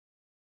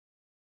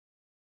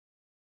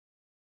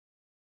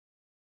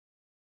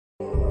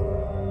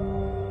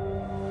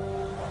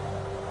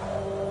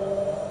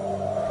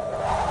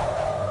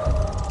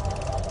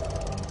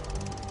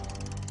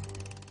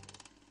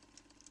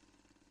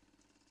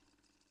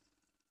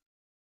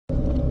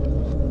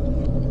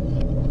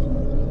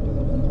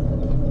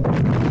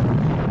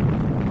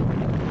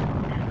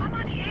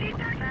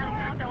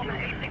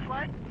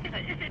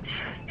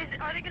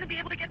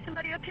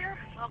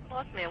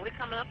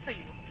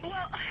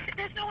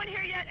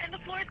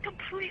floor is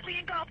completely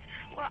engulfed.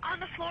 We're on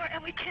the floor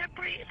and we can't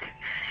breathe.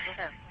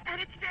 Okay.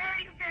 And it's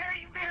very,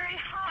 very, very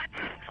hot.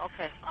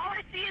 Okay. All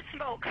I see is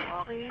smoke.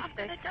 Oh, please. I'm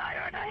going to die,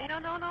 aren't I?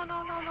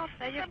 No.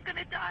 Say your... I'm going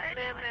to die.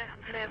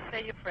 Ma'am,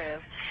 say your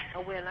prayers.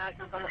 And we're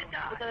going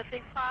to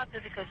think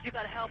positive because you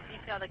got to help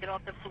each other get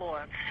off the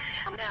floor.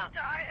 I'm going to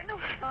die. No,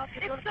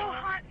 it's so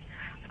hot.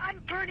 I'm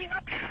burning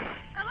up.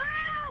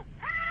 Hello?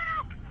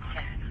 Help!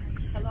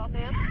 Hello,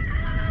 ma'am?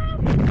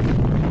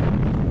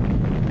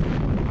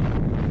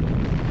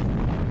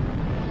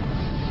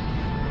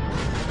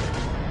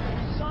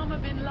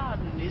 Osama bin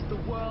Laden is the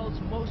world's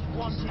most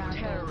wanted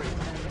terrorist.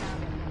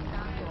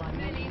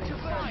 Many to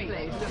fight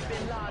the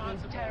bin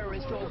Laden's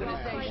terrorist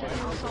organization,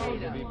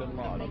 Qaida,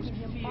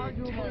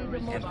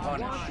 and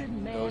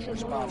punish those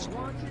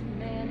responsible.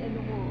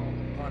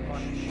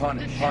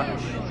 Punish.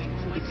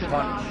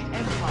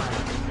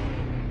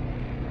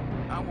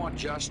 I want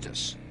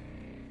justice.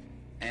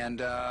 And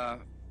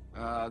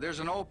there's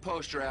an old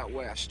poster out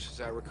west,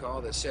 as I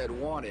recall, that said,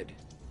 wanted,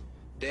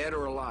 dead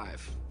or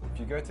alive. If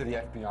you go to the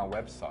FBI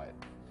website,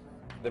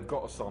 they've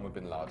got Osama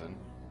bin Laden.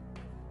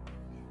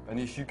 And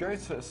if you go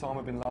to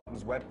Osama bin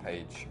Laden's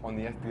webpage on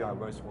the FBI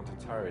most wanted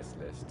terrorist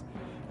list,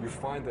 you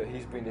find that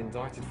he's been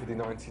indicted for the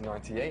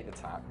 1998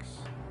 attacks,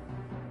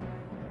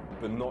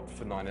 but not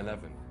for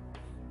 9/11.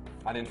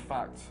 And in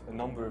fact, a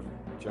number of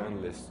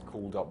journalists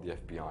called up the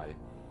FBI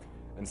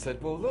and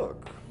said, well,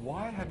 look,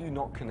 why have you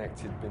not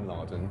connected bin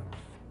Laden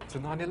to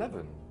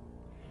 9/11?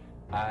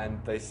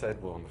 And they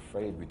said, well, I'm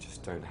afraid we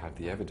just don't have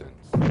the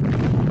evidence.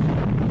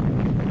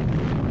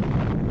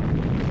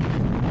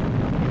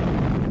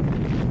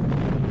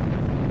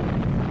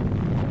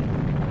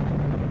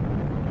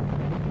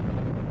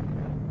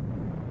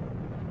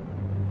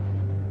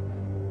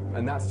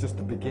 And that's just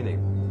the beginning.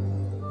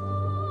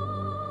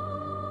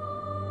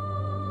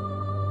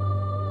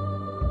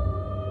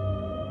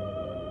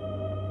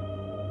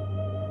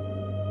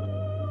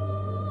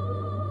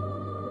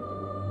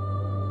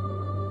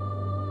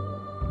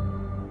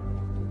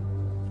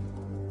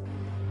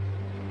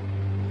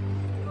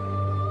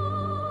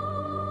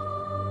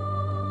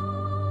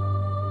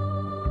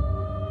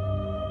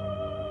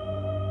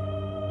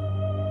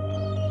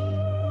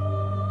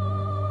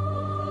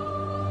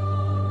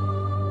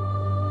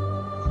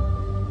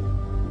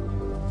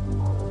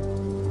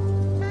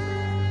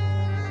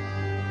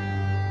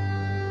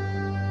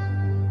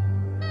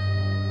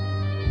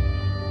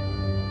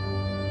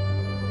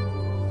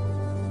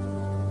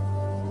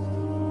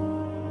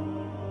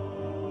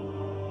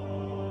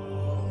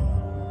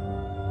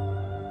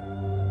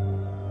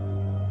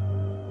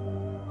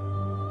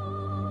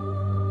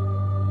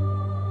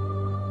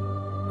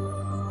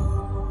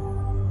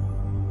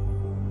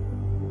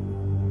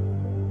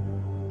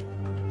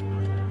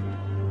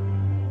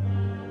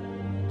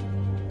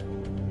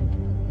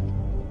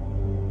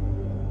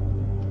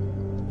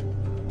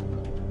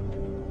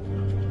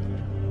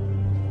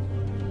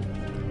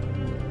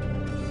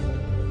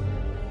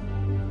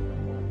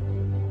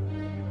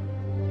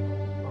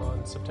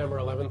 September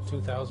 11th,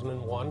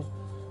 2001,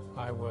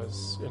 I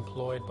was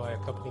employed by a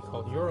company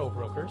called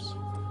Eurobrokers,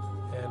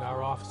 and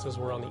our offices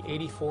were on the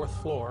 84th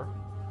floor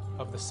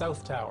of the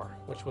South Tower,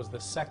 which was the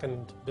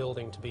second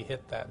building to be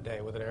hit that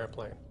day with an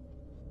airplane.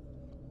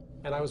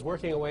 And I was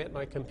working away at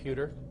my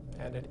computer,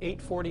 and at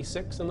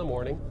 8:46 in the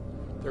morning,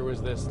 there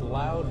was this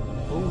loud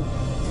boom.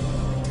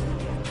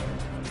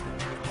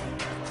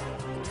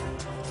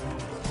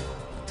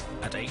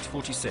 At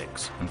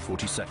 8:46 and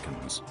 40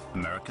 seconds,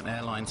 American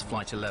Airlines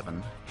Flight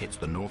 11 hits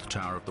the North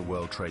Tower of the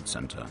World Trade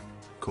Center,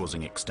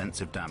 causing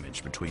extensive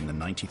damage between the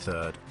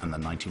 93rd and the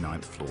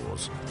 99th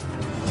floors.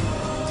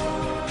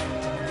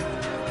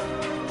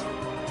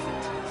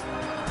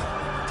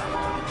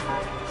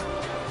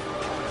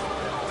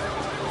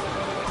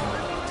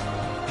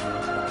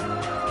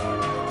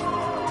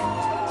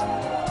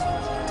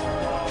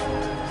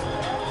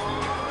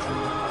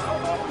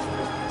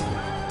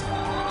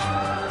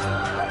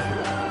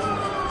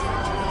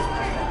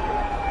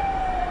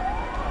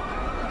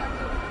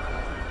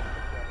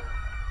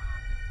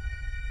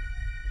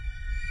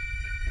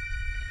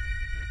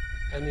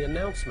 And the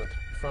announcement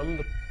from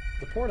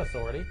the Port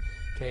Authority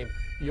came,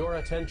 "Your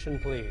attention,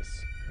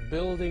 please.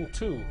 Building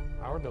 2,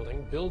 our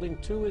building, Building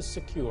 2 is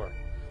secure.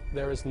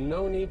 There is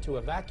no need to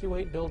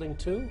evacuate Building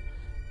 2.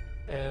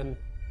 And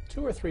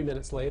 2 or 3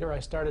 minutes later, I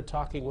started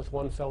talking with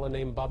one fellow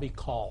named Bobby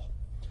Call.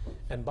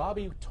 And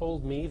Bobby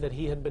told me that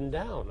he had been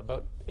down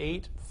about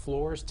 8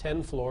 floors,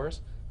 10 floors,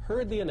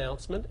 heard the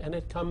announcement, and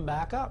had come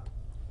back up.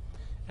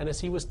 And as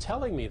he was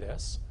telling me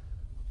this,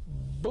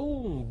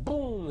 boom,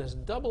 boom, this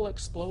double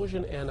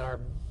explosion, and our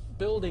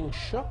building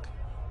shook.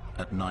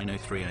 At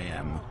 9:03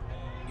 a.m.,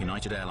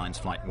 United Airlines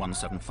Flight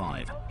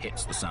 175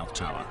 hits the South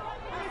Tower.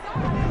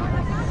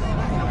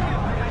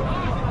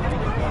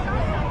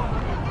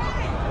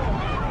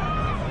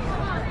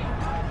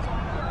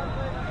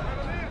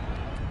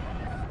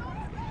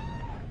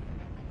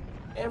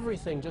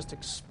 Everything just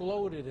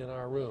exploded in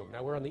our room.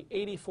 Now, we're on the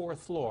 84th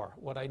floor.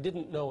 What I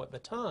didn't know at the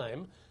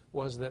time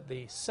was that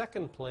the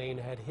second plane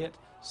had hit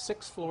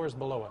 6 floors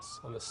below us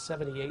on the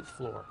 78th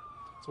floor.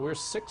 So we're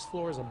 6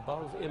 floors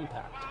above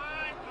impact.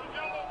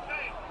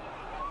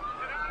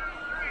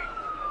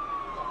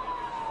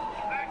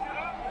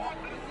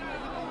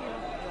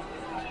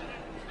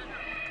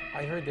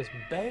 I heard this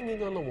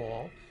banging on the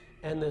wall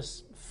and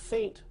this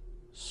faint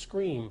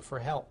scream for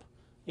help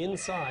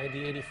inside the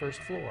 81st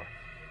floor.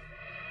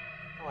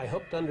 I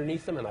hooked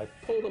underneath him and I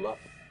pulled him up.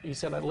 He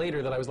said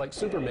later that I was like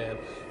Superman.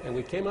 And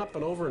we came up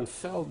and over and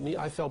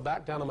I fell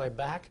back down on my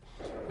back,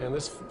 and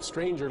this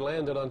stranger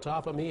landed on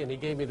top of me and he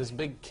gave me this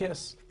big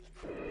kiss.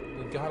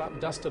 We got up,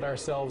 dusted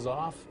ourselves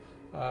off,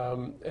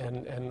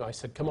 and I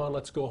said, come on,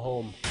 let's go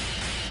home.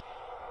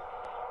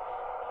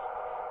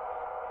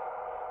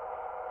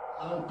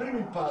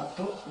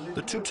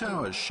 The two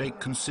towers shake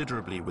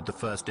considerably with the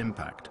first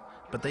impact,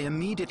 but they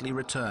immediately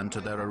return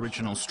to their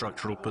original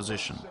structural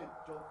position.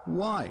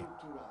 Why?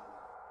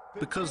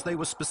 Because they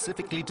were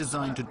specifically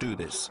designed to do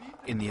this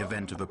in the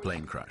event of a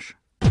plane crash.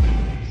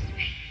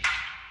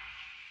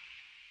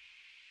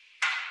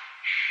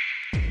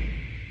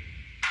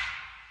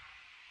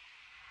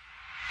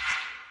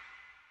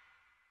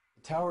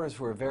 Towers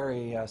were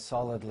very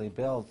solidly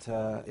built.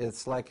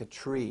 It's like a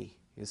tree.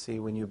 You see,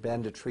 when you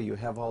bend a tree, you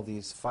have all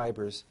these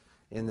fibers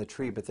in the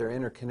tree, but they're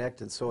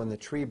interconnected. So when the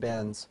tree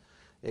bends,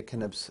 it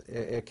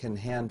can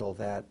handle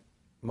that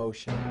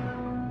motion.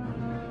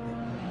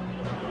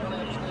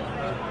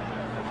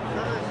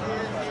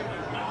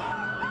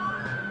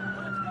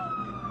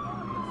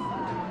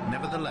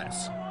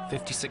 Nevertheless,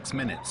 56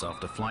 minutes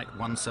after Flight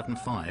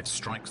 175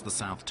 strikes the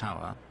South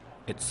Tower,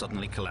 it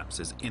suddenly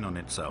collapses in on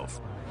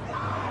itself.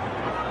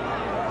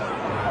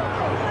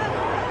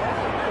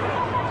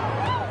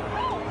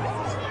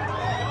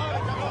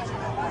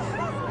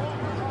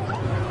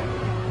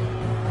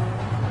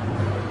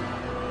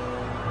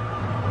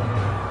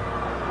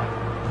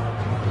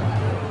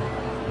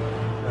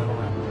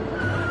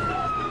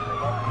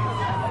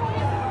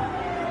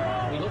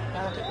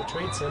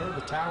 Trade Center,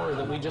 the tower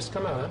that we just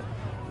come out of,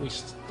 we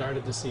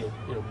started to see it,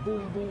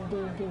 boom, boom,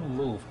 boom, boom,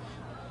 move.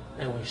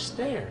 And we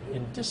stared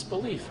in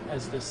disbelief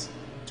as this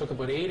took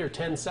about 8 or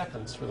 10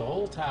 seconds for the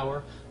whole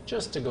tower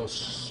just to go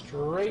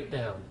straight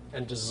down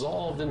and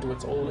dissolved into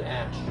its own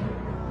ash.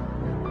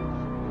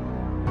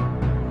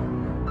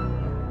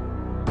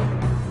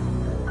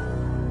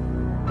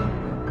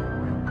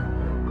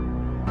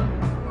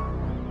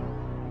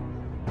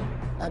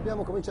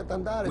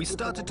 We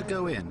started to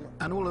go in,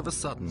 and all of a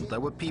sudden there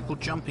were people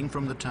jumping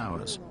from the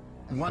towers.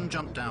 One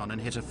jumped down and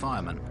hit a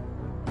fireman.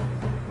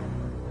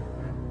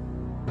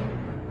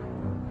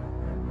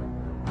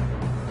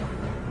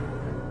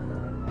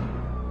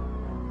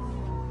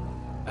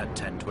 At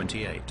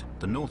 10:28,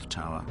 the North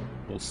Tower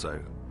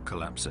also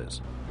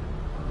collapses.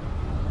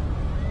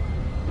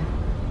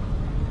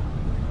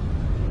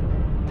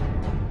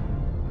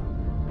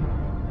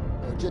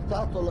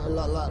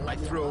 I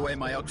threw away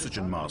my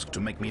oxygen mask to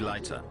make me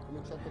lighter.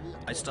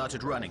 I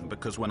started running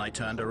because when I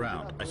turned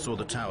around, I saw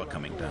the tower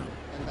coming down.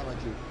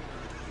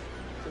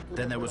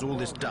 Then there was all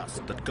this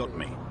dust that got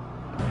me. Do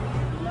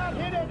not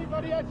hit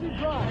anybody as you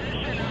drive.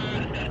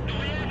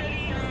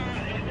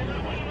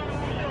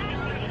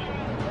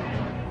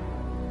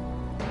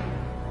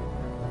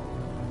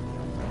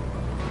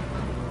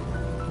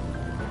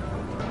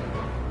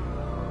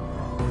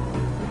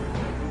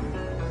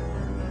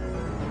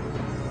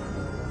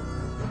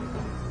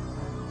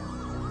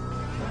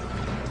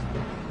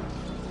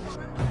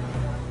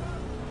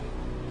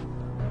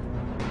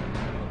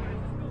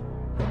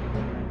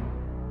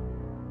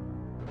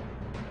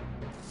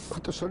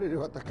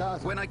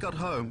 When I got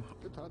home,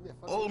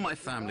 all my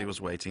family was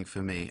waiting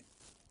for me.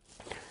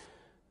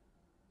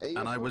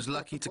 And I was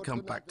lucky to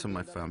come back to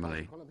my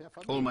family.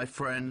 All my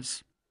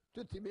friends,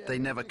 they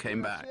never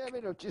came back.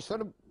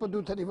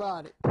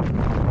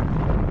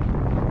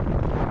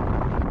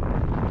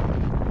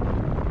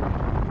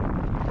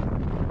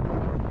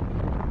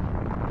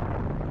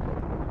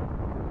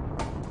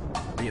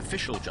 The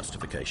official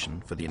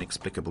justification for the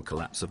inexplicable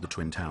collapse of the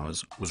Twin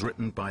Towers was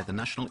written by the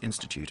National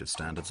Institute of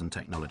Standards and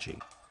Technology.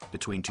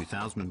 Between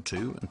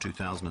 2002 and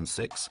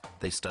 2006,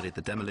 they studied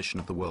the demolition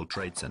of the World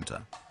Trade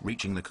Center,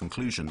 reaching the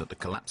conclusion that the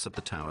collapse of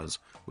the towers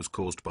was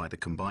caused by the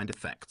combined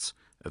effects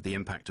of the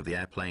impact of the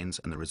airplanes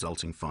and the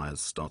resulting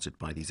fires started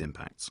by these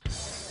impacts.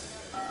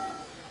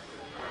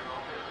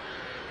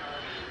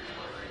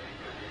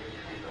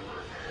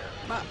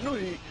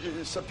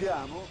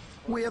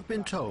 We have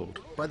been told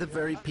by the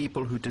very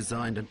people who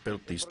designed and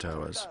built these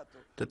towers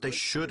that they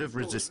should have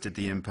resisted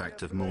the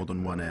impact of more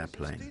than one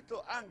airplane.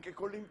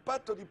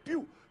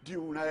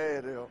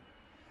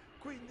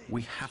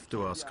 We have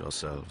to ask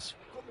ourselves,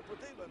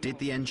 did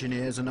the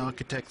engineers and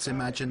architects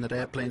imagine that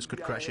airplanes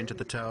could crash into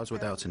the towers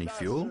without any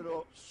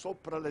fuel?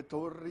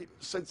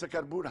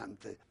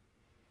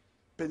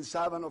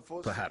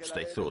 Perhaps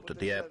they thought that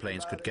the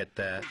airplanes could get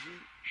there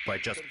by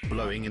just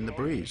blowing in the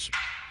breeze.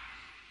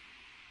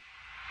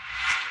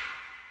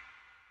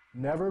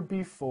 Never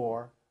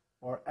before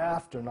or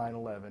after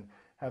 9/11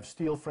 have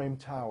steel-framed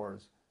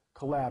towers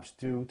collapsed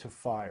due to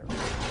fire.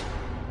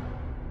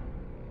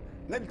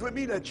 In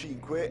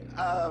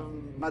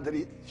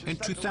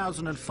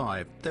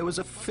 2005, there was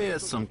a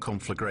fearsome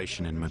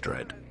conflagration in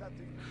Madrid.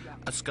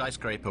 A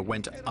skyscraper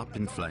went up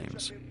in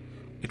flames.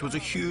 It was a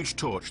huge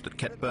torch that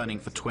kept burning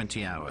for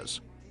 20 hours.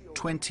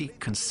 20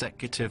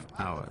 consecutive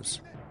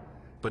hours.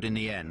 But in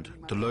the end,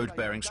 the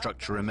load-bearing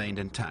structure remained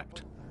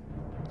intact.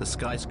 The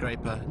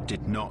skyscraper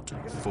did not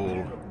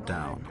fall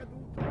down.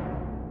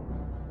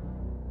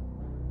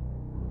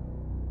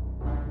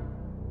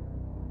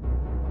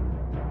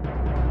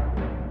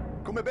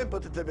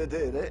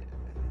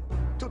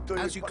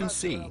 As you can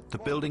see, the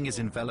building is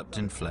enveloped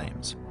in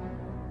flames.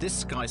 This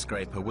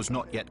skyscraper was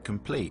not yet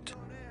complete.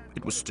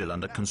 It was still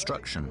under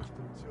construction.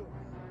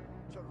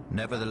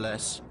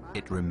 Nevertheless,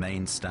 it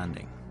remained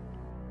standing.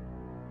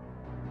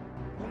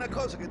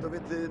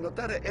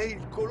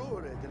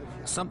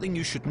 Something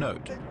you should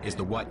note is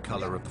the white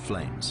color of the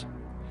flames.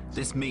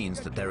 This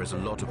means that there is a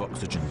lot of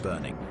oxygen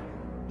burning.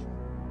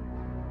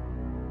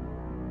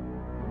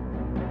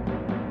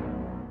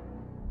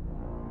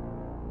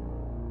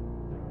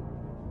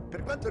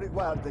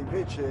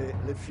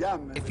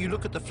 If you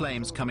look at the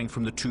flames coming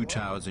from the two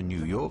towers in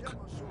New York,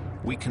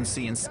 we can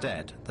see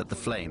instead that the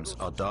flames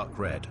are dark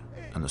red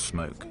and the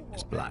smoke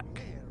is black.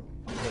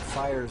 The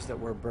fires that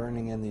were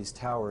burning in these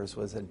towers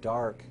was a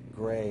dark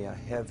gray, a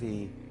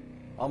heavy,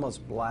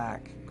 almost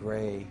black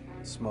gray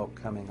smoke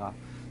coming off.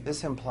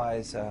 This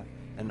implies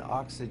an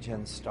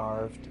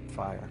oxygen-starved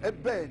fire.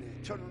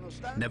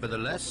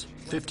 Nevertheless,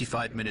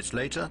 55 minutes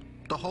later,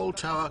 the whole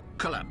tower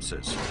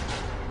collapses.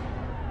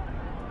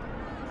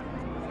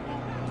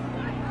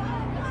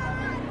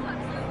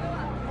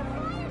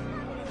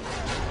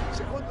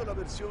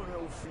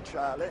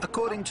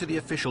 According to the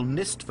official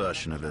NIST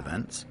version of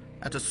events,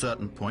 at a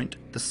certain point,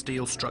 the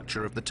steel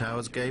structure of the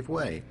towers gave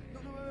way.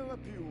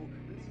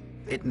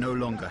 It no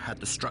longer had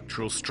the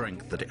structural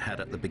strength that it had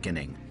at the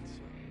beginning.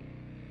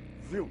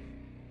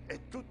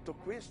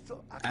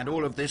 And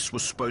all of this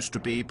was supposed to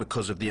be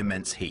because of the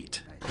immense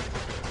heat.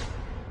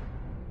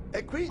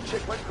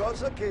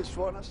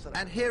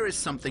 And here is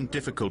something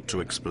difficult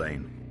to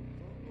explain.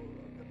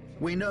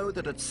 We know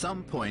that at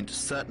some point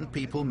certain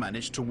people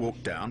managed to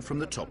walk down from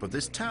the top of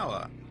this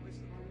tower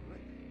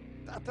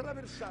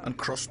and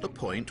crossed the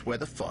point where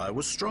the fire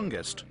was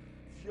strongest.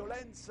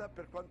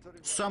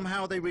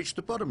 Somehow they reached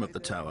the bottom of the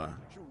tower.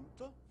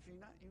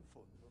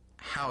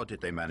 How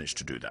did they manage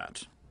to do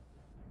that?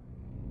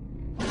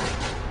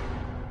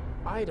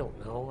 I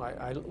don't know.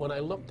 When I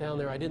looked down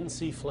there, I didn't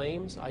see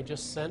flames. I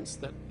just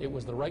sensed that it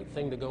was the right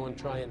thing to go and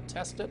try and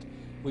test it.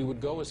 We would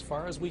go as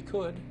far as we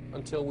could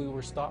until we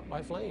were stopped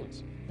by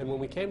flames. And when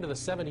we came to the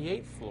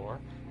 78th floor,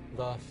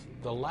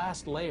 the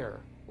last layer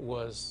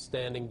was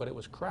standing, but it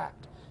was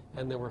cracked.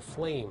 And there were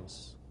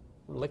flames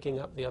licking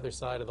up the other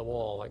side of the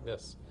wall like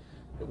this.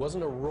 It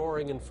wasn't a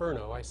roaring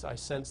inferno. I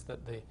sensed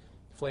that the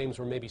flames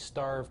were maybe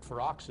starved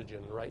for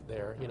oxygen right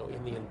there, you know,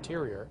 in the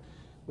interior.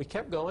 We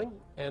kept going,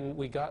 and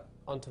we got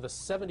onto the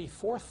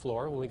 74th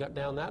floor. When we got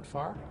down that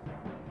far,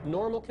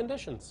 normal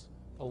conditions.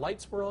 The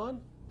lights were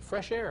on,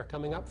 fresh air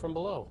coming up from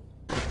below.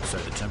 So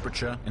the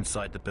temperature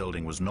inside the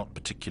building was not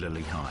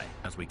particularly high,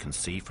 as we can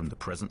see from the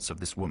presence of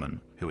this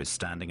woman who is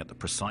standing at the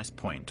precise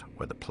point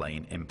where the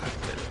plane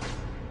impacted.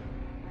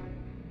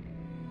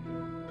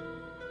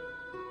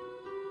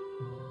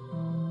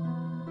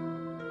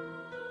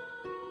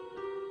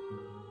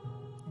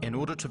 In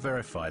order to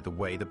verify the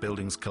way the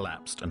buildings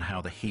collapsed and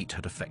how the heat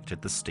had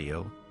affected the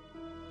steel,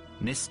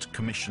 NIST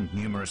commissioned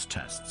numerous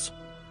tests,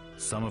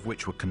 some of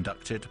which were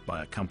conducted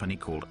by a company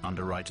called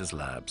Underwriters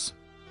Labs.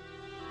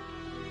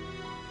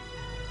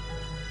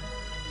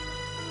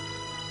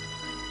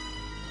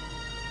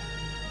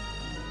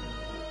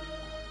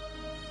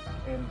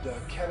 And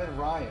Kevin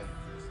Ryan,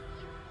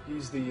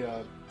 he's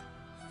the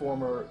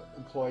former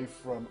employee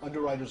from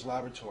Underwriters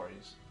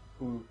Laboratories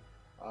who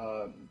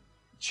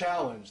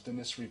challenged the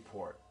NIST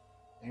report.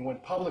 And he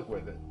went public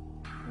with it.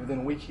 Within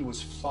a week, he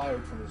was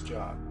fired from his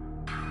job.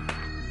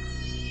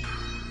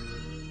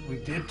 We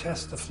did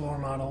test the floor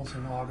models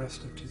in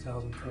August of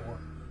 2004.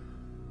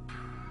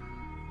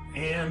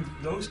 And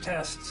those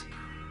tests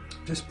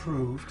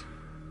disproved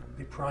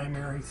the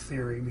primary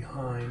theory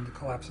behind the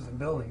collapse of the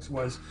buildings. It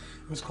was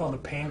called the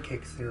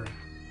pancake theory.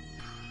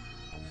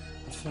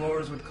 The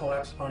floors would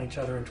collapse upon each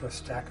other into a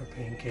stack of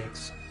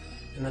pancakes,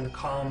 and then the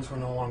columns were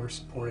no longer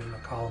supported and the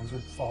columns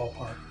would fall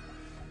apart.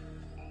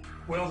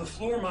 Well, the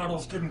floor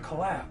models didn't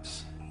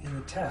collapse in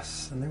the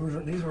tests, and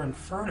these were in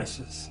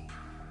furnaces,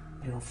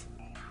 you know,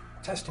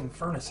 testing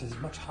furnaces,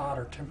 much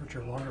hotter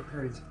temperature, longer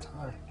periods of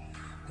time.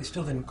 They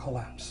still didn't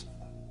collapse.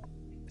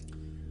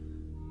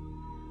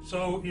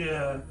 So,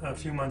 yeah, a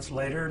few months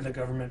later, the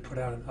government put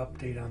out an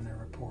update on their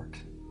report.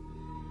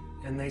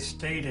 And they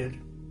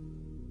stated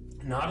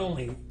not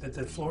only that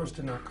the floors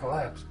did not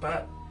collapse,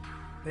 but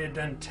they had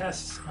done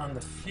tests on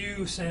the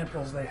few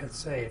samples they had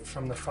saved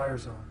from the fire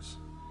zones.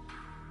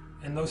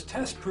 And those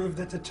tests proved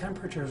that the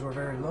temperatures were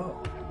very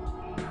low.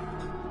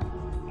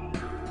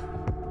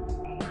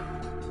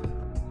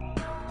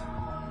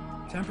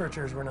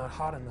 Temperatures were not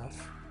hot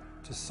enough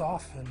to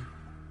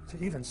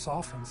even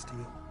soften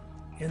steel.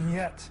 And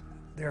yet,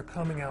 they're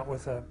coming out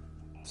with a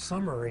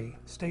summary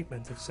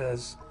statement that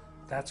says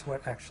that's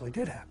what actually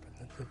did happen,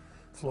 that the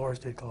floors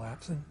did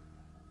collapse and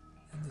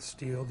the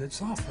steel did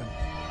soften.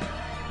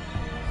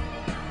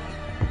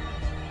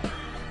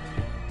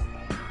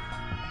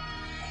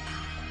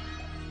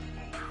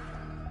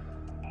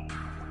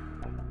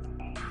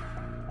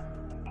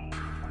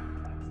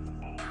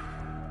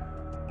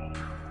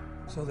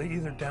 So they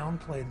either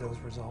downplayed those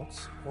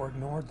results or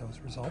ignored those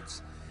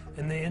results,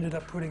 and they ended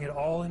up putting it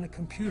all in a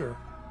computer.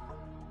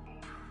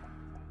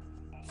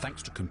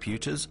 Thanks to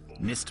computers,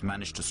 NIST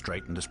managed to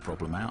straighten this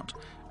problem out,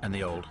 and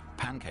the old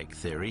pancake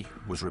theory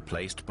was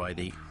replaced by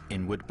the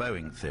inward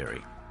bowing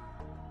theory.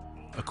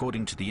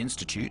 According to the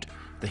Institute,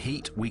 the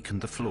heat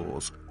weakened the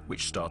floors,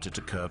 which started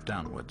to curve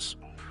downwards.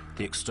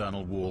 The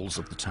external walls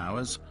of the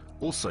towers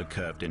also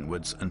curved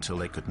inwards until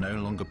they could no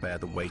longer bear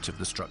the weight of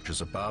the structures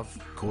above,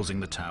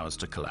 causing the towers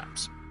to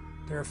collapse.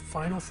 Their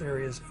final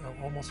theory is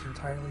almost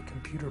entirely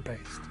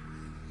computer-based.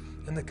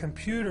 And the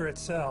computer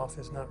itself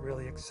is not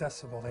really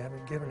accessible. They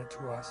haven't given it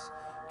to us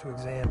to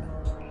examine.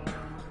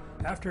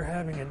 After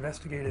having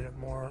investigated it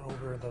more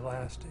over the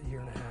last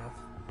year and a half,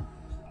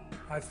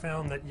 I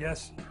found that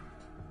yes,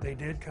 they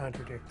did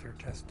contradict their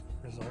test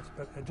results,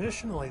 but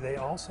additionally they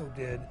also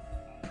did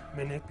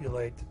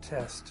manipulate the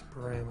test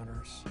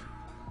parameters.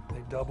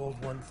 They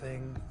doubled one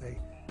thing, they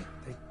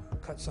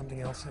cut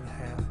something else in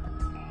half.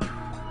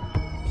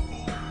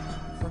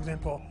 For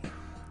example,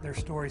 their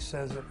story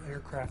says that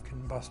aircraft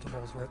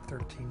combustibles were at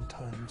 13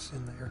 tons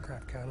in the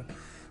aircraft cabin.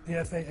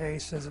 The FAA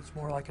says it's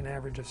more like an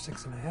average of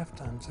 6.5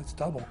 tons. It's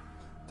double.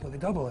 So they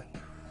double it.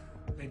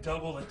 They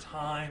double the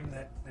time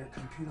that their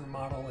computer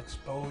model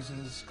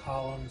exposes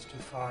columns to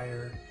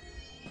fire,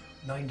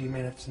 90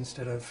 minutes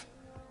instead of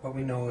what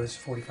we know is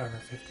 45 or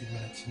 50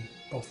 minutes in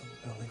both of the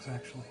buildings,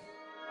 actually.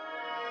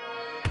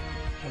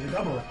 And they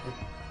double it. They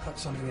cut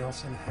something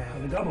else in half.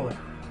 And they double it.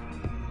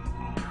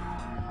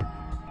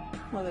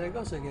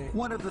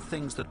 One of the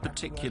things that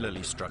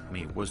particularly struck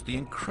me was the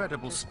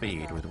incredible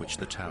speed with which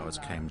the towers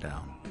came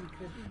down.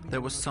 There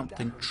was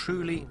something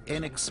truly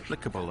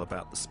inexplicable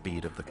about the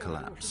speed of the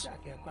collapse.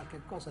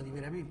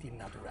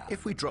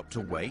 If we dropped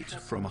a weight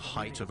from a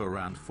height of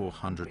around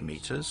 400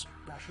 meters,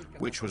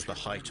 which was the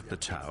height of the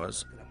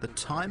towers, the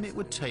time it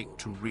would take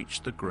to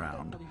reach the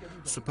ground,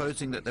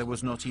 supposing that there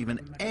was not even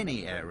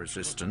any air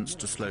resistance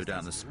to slow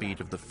down the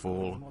speed of the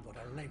fall,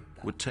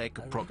 would take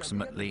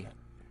approximately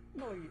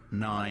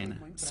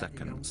 9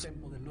 seconds. It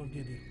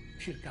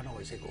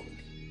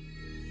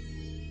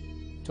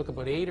took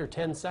about 8 or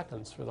 10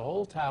 seconds for the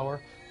whole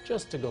tower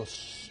just to go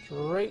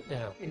straight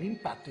down.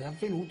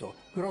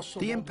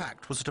 The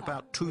impact was at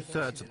about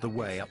 2/3 of the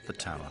way up the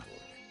tower.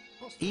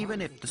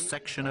 Even if the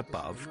section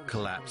above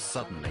collapsed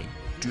suddenly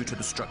due to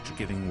the structure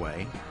giving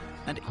way,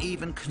 and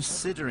even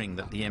considering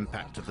that the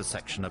impact of the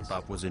section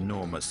above was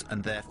enormous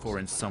and therefore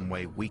in some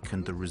way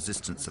weakened the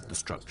resistance of the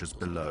structures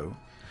below,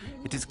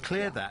 it is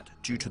clear that,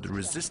 due to the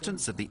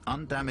resistance of the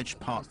undamaged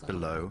part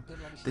below,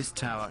 this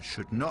tower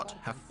should not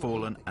have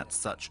fallen at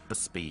such a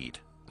speed.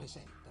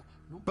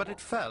 But it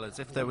fell as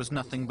if there was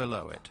nothing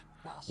below it,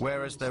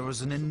 whereas there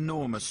was an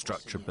enormous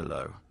structure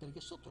below,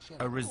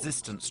 a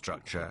resistant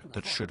structure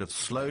that should have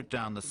slowed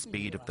down the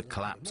speed of the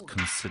collapse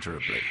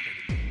considerably.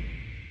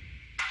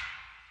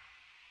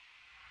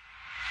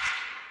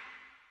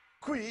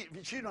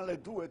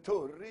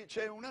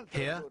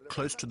 Here,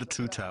 close to the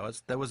two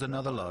towers, there was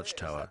another large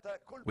tower,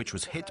 which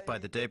was hit by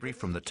the debris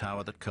from the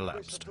tower that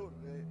collapsed.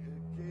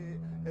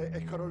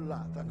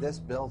 This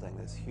building,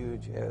 this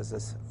huge, it was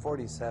this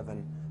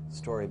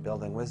 47-story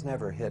building, was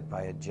never hit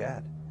by a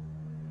jet.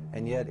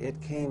 And yet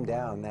it came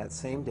down that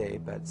same day,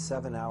 but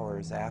 7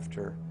 hours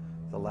after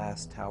the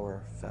last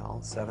tower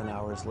fell, 7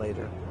 hours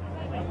later.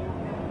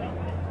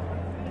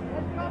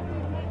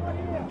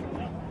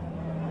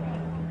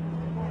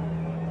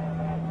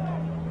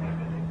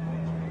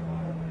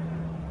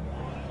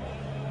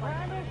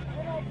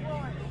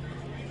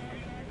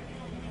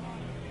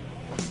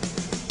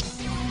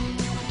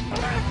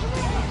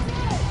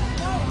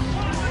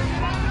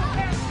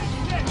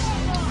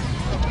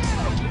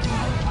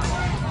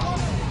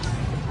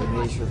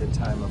 Measure the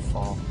time of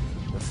fall.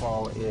 The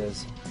fall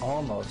is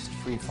almost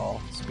free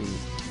fall speed.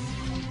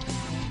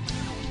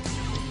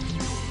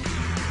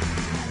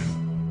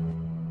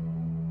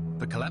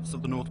 The collapse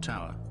of the North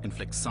Tower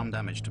inflicts some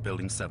damage to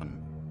Building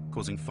 7,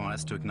 causing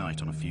fires to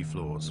ignite on a few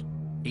floors.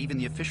 Even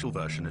the official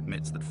version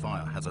admits that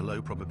fire has a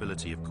low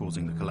probability of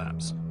causing the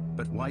collapse.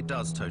 But why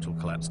does total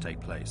collapse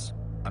take place?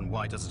 And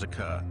why does it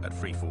occur at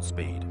free fall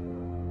speed?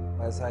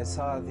 As I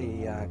saw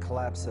the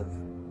collapse of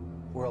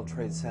World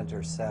Trade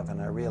Center 7,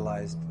 I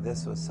realized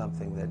this was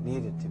something that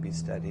needed to be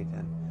studied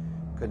and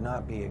could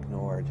not be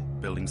ignored.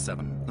 Building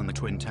 7 and the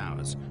Twin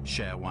Towers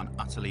share one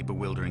utterly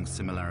bewildering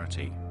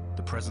similarity: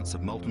 the presence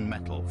of molten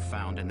metal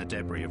found in the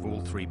debris of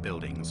all three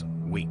buildings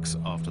weeks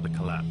after the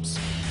collapse.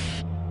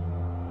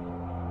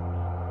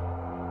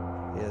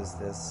 Is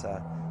this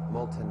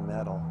molten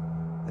metal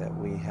that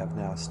we have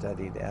now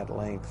studied at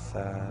length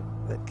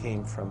that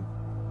came from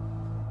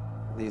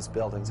these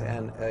buildings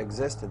and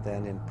existed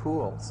then in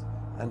pools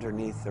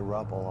underneath the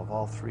rubble of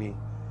all three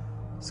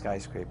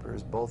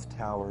skyscrapers, both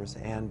towers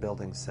and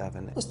Building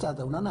 7. A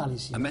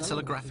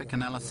metallographic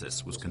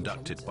analysis was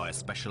conducted by a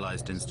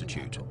specialized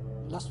institute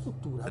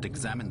that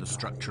examined the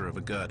structure of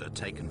a girder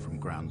taken from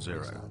ground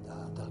zero.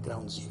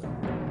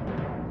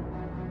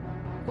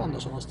 Quando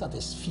sono state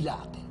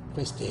sfilate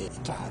queste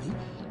travi,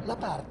 la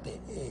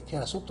parte che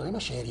era sotto le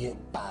macerie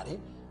pare.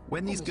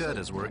 When these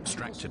girders were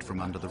extracted from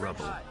under the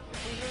rubble,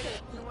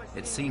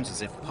 it seems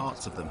as if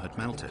parts of them had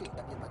melted.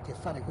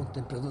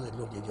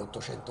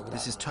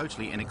 This is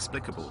totally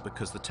inexplicable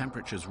because the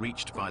temperatures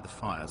reached by the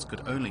fires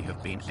could only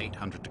have been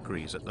 800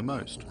 degrees at the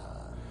most.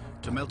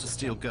 To melt a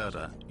steel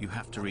girder, you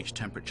have to reach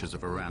temperatures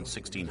of around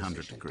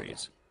 1600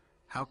 degrees.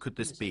 How could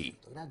this be?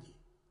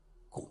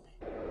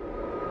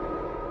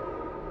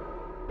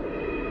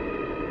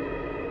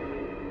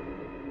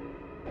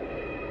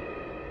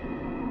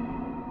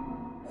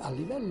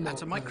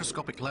 At a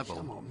microscopic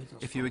level,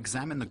 if you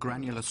examine the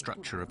granular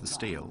structure of the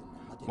steel,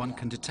 one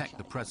can detect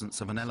the presence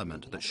of an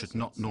element that should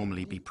not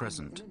normally be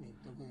present,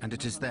 and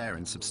it is there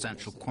in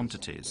substantial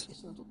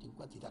quantities.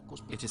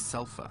 It is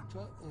sulfur.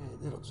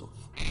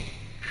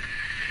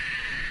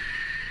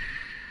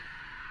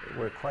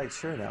 We're quite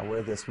sure now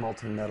where this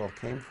molten metal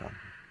came from.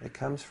 It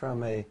comes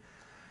from a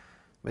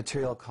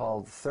material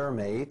called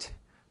thermate,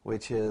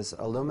 which is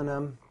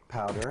aluminum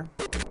powder,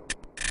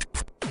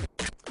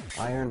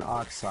 iron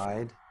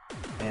oxide,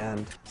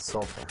 and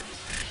sulfur.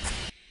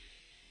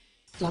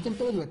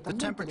 The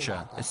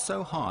temperature is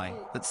so high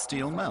that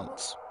steel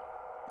melts.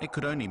 It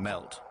could only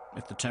melt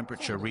if the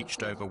temperature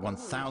reached over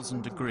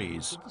 1000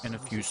 degrees in a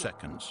few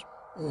seconds.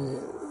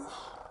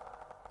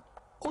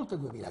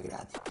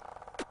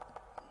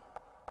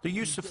 The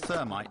use of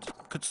thermite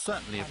could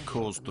certainly have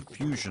caused the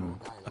fusion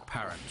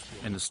apparent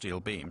in the steel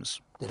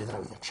beams.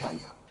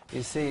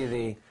 You see,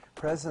 the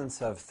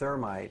presence of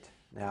thermite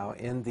now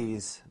in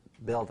these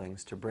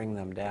buildings to bring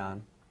them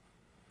down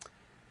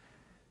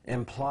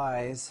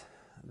implies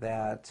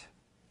that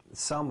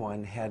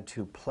someone had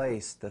to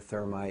place the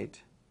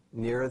thermite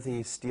near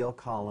the steel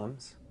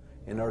columns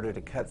in order to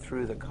cut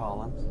through the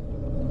columns.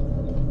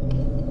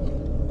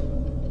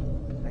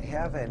 I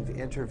have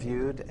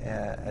interviewed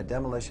a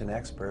demolition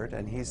expert,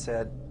 and he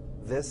said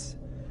this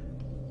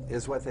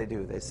is what they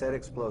do. They set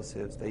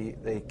explosives.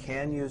 They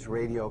can use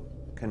radio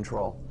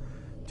control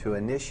to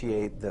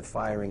initiate the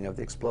firing of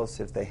the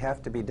explosives. They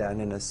have to be done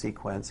in a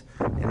sequence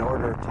in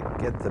order to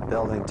get the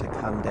building to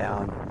come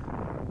down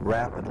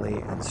rapidly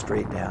and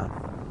straight down.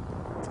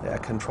 A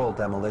controlled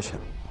demolition.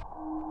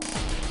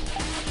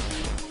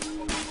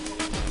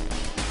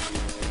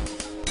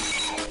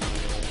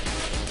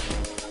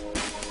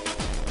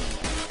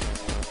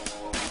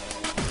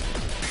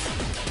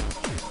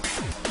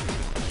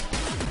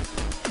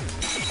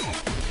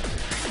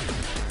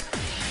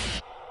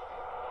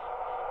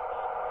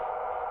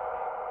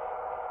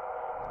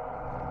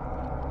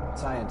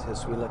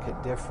 Scientists, we look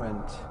at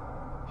different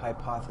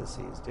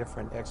hypotheses,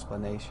 different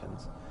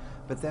explanations,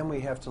 but then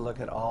we have to look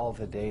at all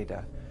the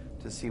data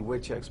to see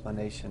which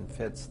explanation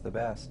fits the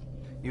best.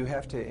 You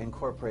have to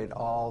incorporate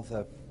all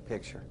the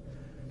picture.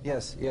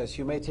 Yes,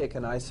 you may take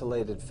an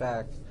isolated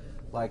fact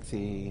like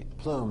the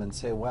plume and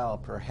say, well,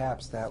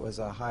 perhaps that was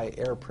a high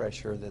air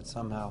pressure that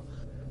somehow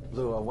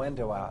blew a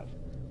window out,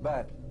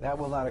 but that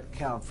will not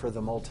account for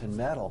the molten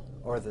metal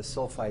or the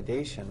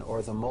sulfidation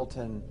or the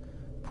molten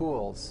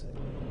pools.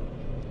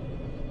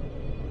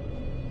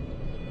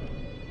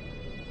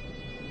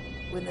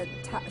 When the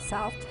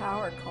South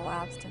Tower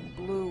collapsed and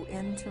blew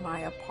into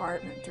my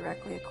apartment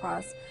directly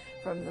across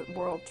from the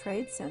World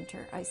Trade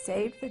Center, I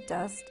saved the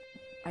dust.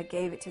 I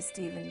gave it to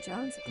Stephen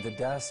Jones. The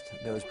dust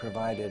that was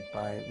provided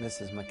by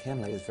Mrs.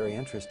 McKinley is very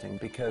interesting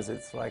because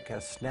it's like a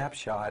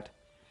snapshot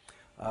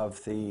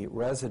of the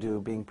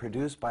residue being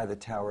produced by the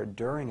tower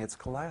during its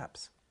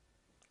collapse.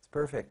 It's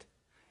perfect.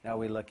 Now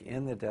we look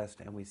in the dust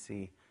and we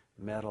see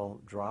metal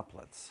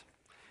droplets.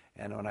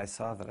 And when I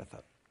saw that, I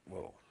thought,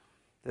 whoa.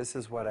 This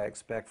is what I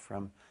expect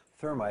from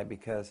thermite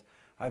because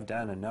I've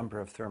done a number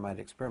of thermite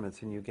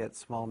experiments and you get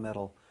small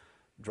metal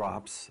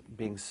drops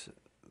being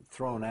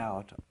thrown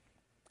out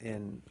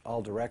in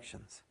all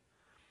directions.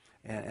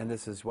 And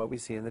this is what we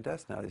see in the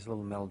dust now, these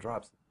little metal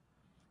drops.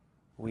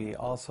 We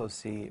also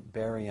see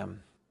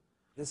barium.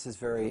 This is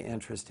very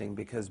interesting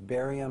because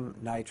barium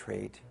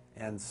nitrate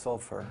and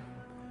sulfur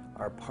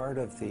are part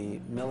of the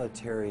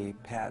military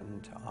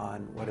patent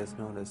on what is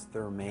known as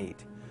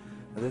thermate.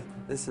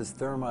 This is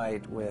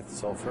thermite with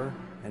sulfur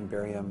and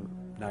barium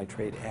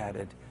nitrate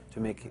added to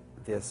make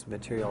this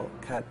material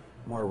cut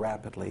more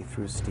rapidly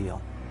through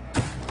steel.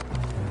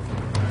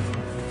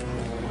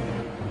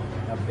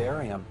 Now,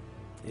 barium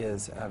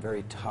is a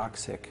very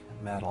toxic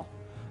metal,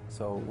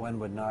 so one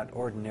would not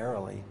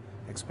ordinarily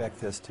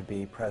expect this to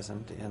be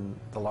present in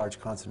the large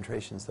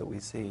concentrations that we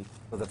see.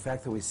 So the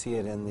fact that we see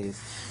it in these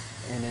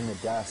and in the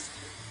dust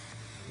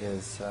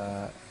is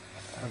a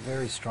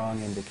very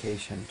strong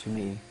indication to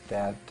me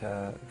that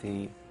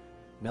the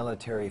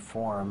military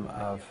form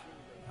of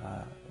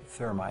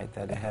thermite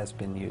that has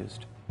been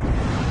used. The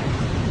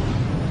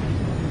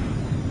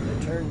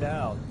turned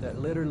out that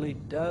literally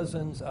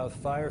dozens of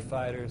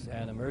firefighters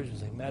and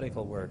emergency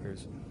medical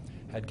workers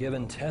had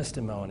given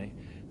testimony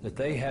that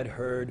they had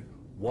heard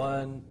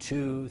 1,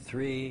 2,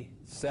 3,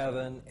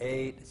 7,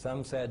 8,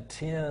 some said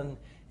 10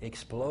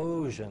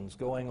 explosions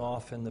going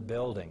off in the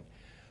building.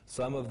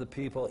 Some of the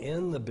people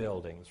in the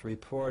buildings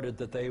reported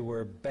that they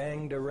were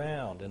banged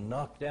around and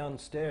knocked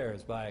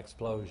downstairs by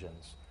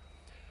explosions.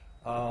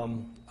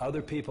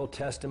 Other people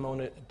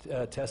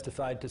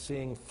testified to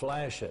seeing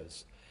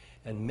flashes,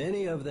 and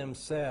many of them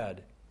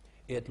said,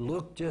 it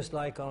looked just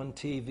like on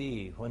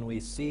TV when we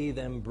see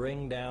them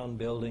bring down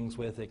buildings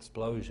with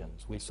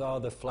explosions. We saw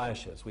the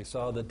flashes, we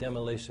saw the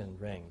demolition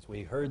rings,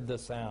 we heard the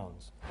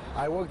sounds.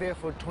 I worked there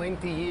for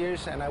 20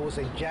 years and I was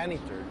a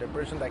janitor, the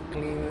person that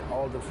cleaned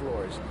all the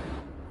floors.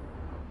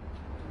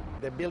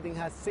 The building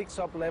has 6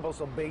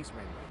 up-levels of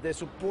basement. The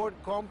support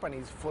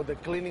companies for the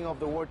cleaning of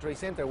the World Trade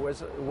Center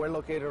were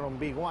located on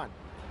Big 1.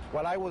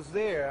 While I was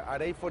there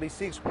at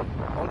 8:46,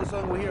 all of a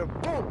sudden we hear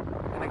boom,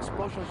 an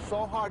explosion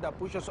so hard that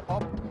pushed us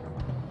up.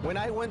 When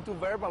I went to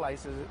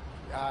verbalize it,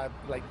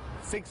 like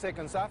 6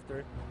 seconds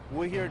after,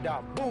 we hear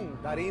that boom,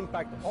 that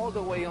impact all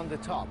the way on the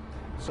top.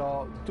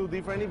 So 2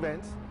 different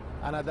events,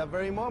 and at that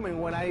very moment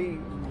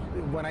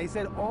when I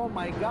said, oh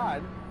my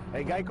God,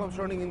 a guy comes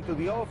running into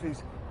the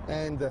office,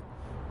 and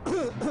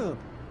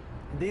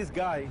this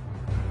guy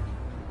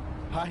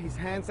had his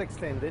hands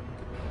extended,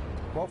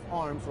 both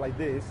arms like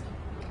this,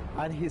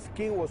 and his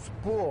skin was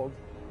pulled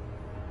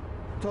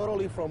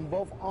totally from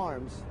both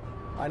arms,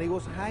 and it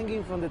was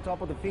hanging from the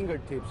top of the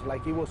fingertips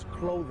like it was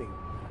clothing.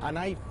 And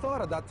I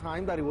thought at that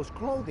time that it was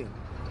clothing.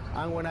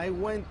 And when I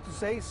went to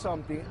say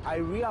something, I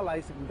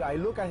realized, I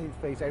looked at his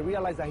face, I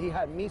realized that he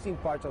had missing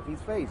parts of his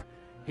face.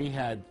 He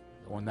had,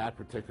 on that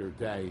particular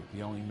day,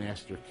 the only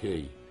master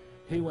key.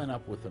 He went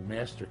up with a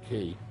master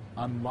key,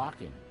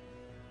 unlocking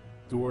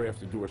door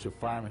after door so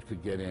firemen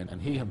could get in,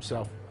 and he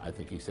himself, I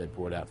think he said,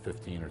 brought out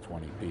 15 or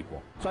 20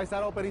 people. So I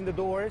started opening the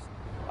doors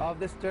of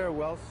the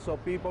stairwells so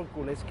people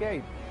could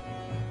escape.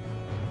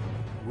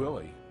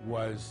 Willie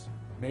was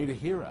made a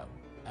hero,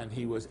 and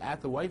he was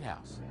at the White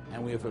House,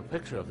 and we have a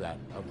picture of that,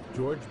 of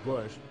George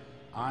Bush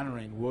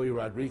honoring Willie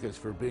Rodriguez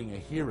for being a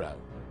hero.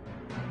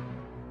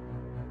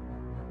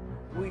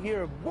 We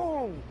hear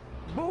boom,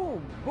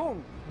 boom,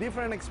 boom,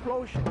 different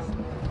explosions.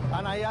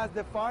 And I asked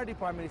the fire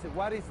department, he said,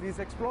 what is this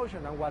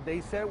explosion? And what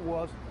they said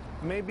was,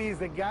 maybe it's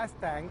the gas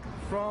tank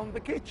from the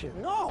kitchen.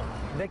 No,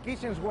 the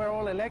kitchens were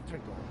all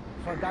electrical,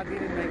 so that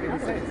didn't make any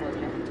sense.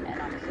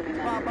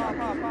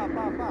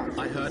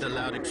 I heard a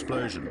loud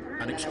explosion,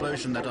 an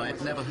explosion that I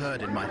had never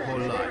heard in my whole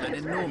life, an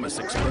enormous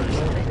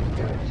explosion.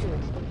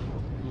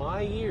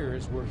 My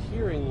ears were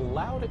hearing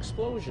loud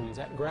explosions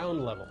at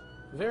ground level,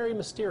 very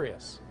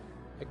mysterious.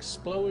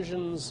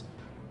 Explosions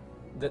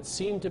that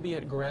seemed to be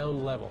at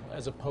ground level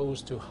as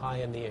opposed to high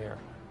in the air.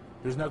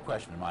 There's no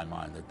question in my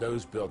mind that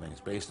those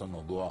buildings, based on the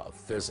law of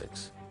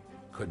physics,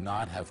 could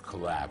not have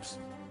collapsed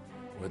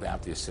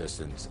without the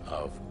assistance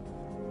of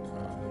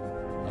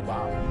a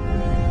bomb.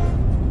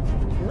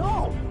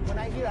 No! When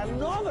I hear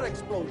another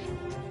explosion,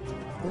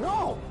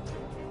 no!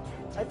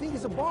 I think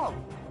it's a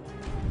bomb.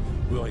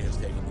 Willie has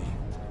taken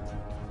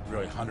the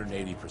really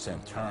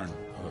 180% turn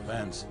of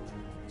events,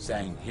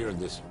 saying here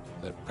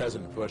that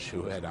President Bush,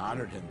 who had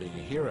honored him being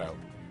a hero,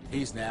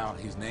 he's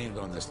named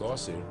on this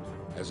lawsuit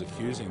as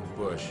accusing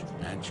Bush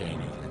and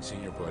Cheney and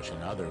Senior Bush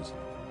and others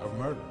of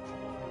murder.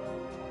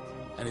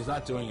 And he's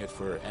not doing it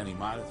for any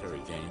monetary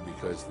gain,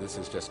 because this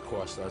has just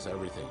cost us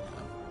everything.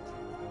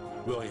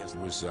 Willie has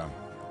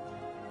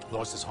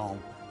lost his home,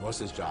 lost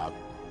his job.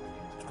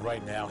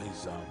 Right now,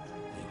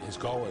 his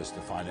goal is to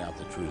find out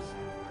the truth.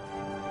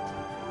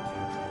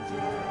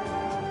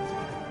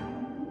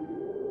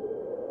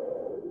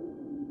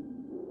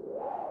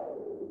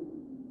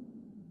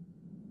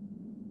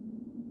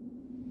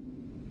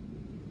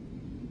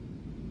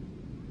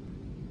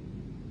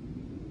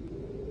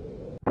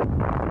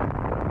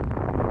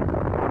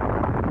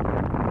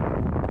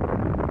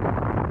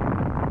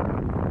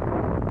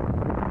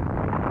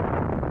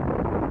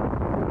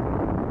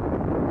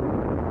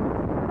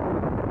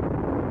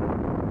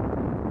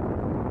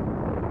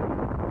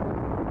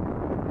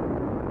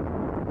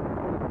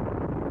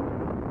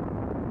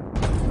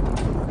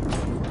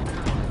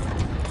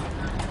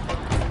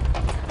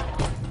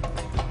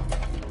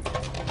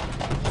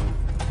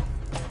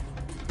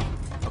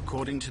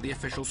 According to the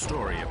official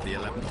story of the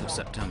 11th of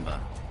September,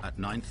 at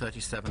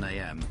 9:37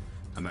 a.m.,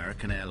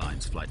 American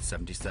Airlines Flight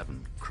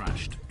 77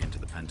 crashed into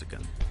the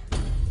Pentagon.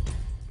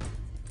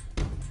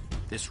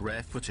 This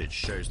rare footage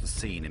shows the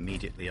scene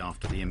immediately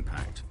after the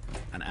impact,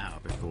 an hour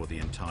before the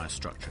entire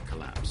structure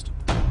collapsed.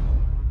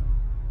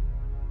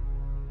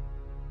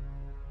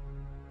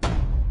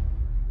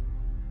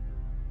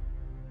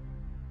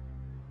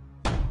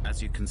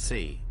 As you can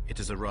see, it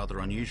is a rather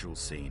unusual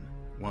scene.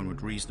 One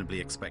would reasonably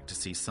expect to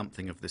see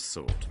something of this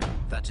sort.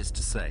 That is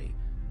to say,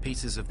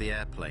 pieces of the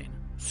airplane,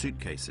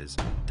 suitcases,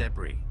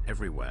 debris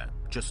everywhere,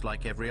 just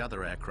like every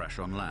other air crash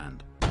on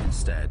land.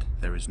 Instead,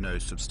 there is no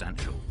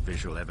substantial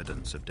visual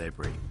evidence of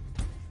debris.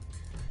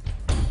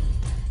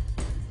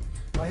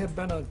 I have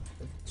been on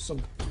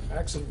some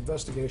accident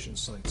investigation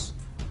sites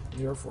in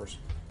the Air Force,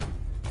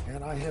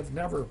 and I have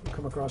never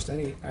come across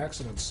any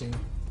accident scene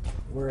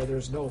where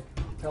there's no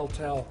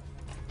telltale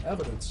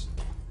evidence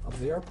of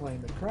the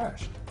airplane that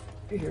crashed.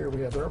 Here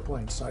we have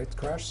airplane sites,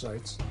 crash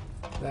sites,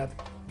 that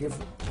give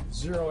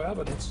zero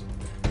evidence.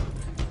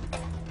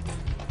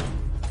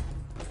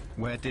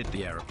 Where did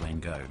the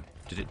aeroplane go?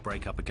 Did it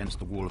break up against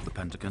the wall of the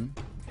Pentagon?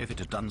 If it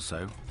had done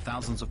so,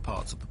 thousands of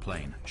parts of the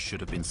plane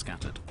should have been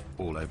scattered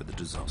all over the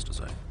disaster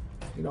zone.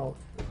 You know,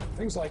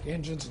 things like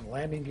engines and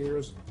landing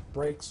gears, and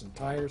brakes and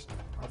tires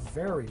are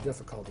very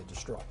difficult to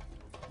destroy.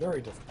 Very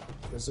difficult,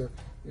 because they're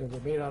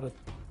made out of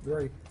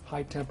very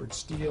high-tempered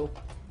steel,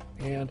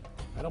 and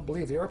I don't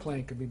believe the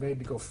airplane could be made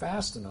to go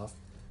fast enough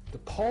to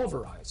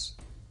pulverize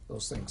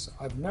those things.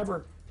 I've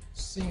never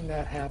seen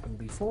that happen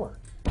before.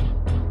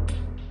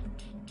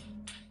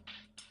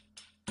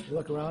 You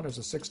look around, there's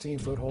a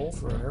 16-foot hole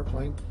for an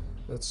airplane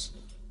that's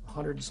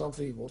 100 and some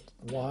feet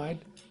wide.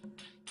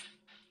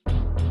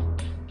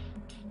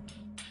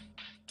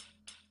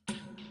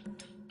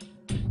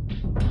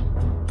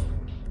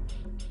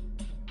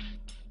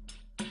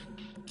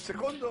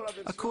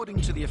 According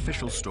to the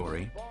official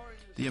story,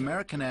 the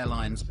American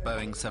Airlines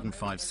Boeing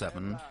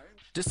 757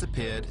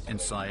 disappeared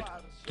inside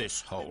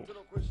this hole.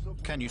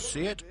 Can you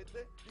see it?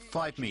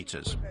 5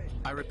 meters.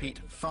 I repeat,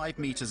 5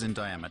 meters in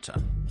diameter.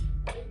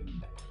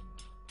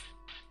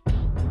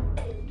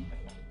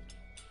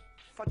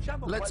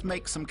 Let's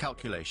make some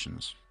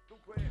calculations.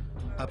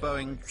 A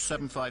Boeing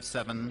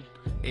 757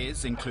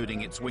 is,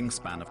 including its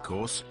wingspan of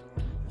course,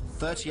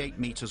 38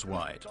 meters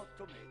wide.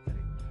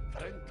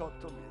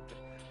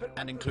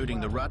 And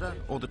including the rudder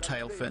or the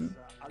tail fin,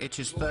 it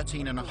is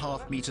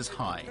 13.5 meters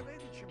high.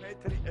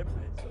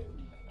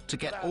 To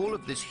get all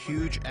of this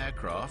huge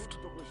aircraft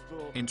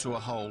into a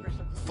hole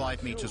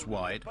 5 meters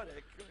wide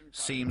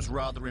seems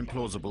rather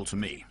implausible to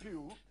me.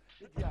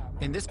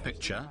 In this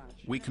picture,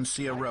 we can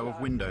see a row of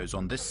windows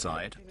on this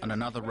side and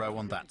another row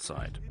on that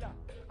side.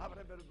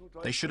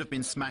 They should have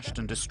been smashed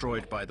and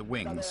destroyed by the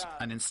wings,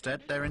 and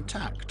instead they're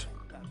intact.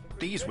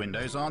 These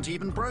windows aren't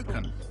even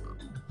broken.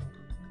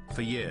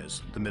 For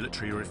years, the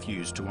military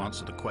refused to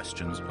answer the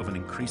questions of an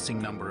increasing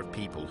number of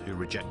people who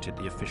rejected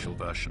the official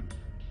version.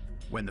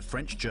 When the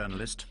French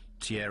journalist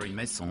Thierry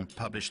Masson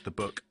published the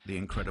book The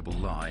Incredible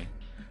Lie,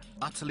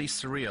 utterly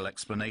surreal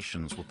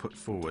explanations were put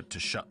forward to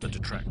shut the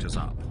detractors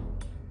up.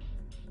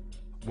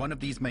 One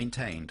of these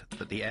maintained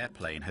that the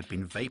airplane had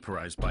been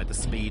vaporized by the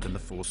speed and the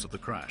force of the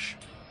crash.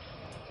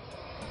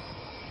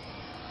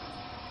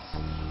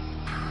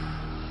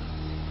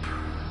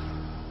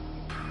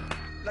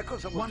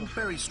 One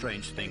very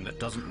strange thing that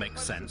doesn't make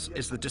sense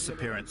is the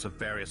disappearance of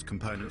various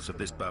components of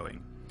this Boeing.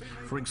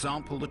 For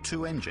example, the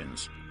 2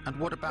 engines. And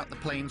what about the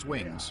plane's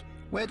wings?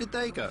 Where did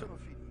they go?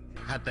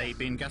 Had they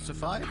been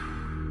gasified?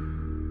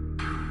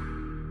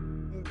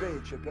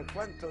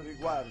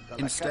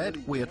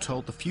 Instead, we are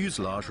told the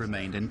fuselage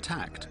remained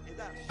intact,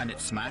 and it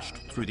smashed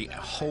through the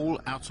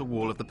whole outer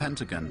wall of the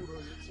Pentagon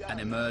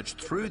and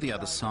emerged through the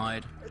other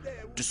side,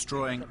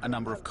 destroying a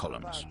number of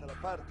columns.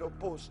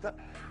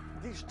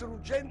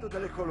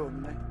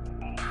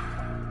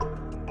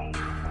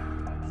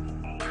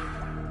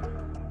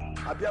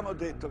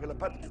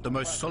 The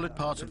most solid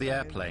part of the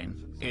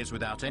airplane is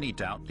without any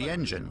doubt the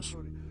engines.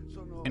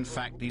 In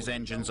fact, these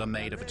engines are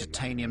made of a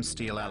titanium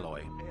steel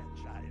alloy.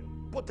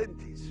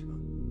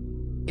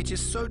 It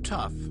is so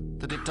tough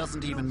that it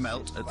doesn't even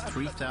melt at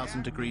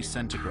 3,000 degrees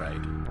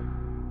centigrade.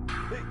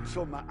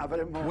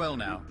 Well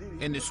now,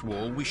 in this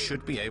wall we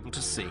should be able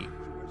to see,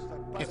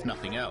 if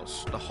nothing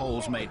else, the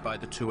holes made by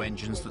the 2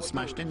 engines that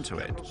smashed into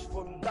it.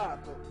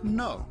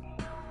 No,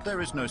 there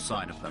is no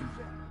sign of them.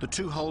 The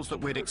 2 holes that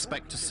we'd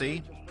expect to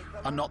see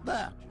are not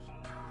there.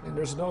 And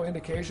there's no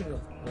indication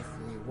of the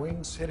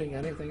wings hitting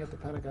anything at the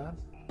Pentagon,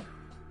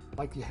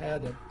 like you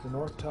had at the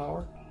North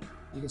Tower.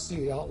 You can see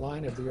the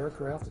outline of the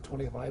aircraft, the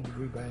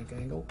 25-degree bank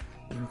angle.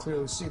 You can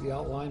clearly see the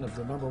outline of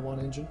the number 1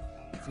 engine,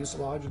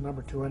 fuselage, and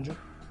number 2 engine.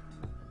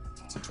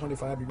 It's a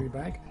 25-degree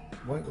bank.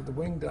 The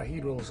wing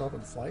dihedral is up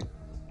in flight,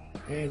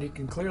 and you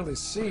can clearly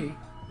see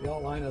the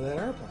outline of that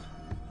airplane.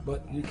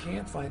 But you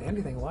can't find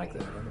anything like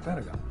that in the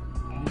Pentagon.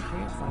 You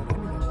can't find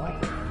anything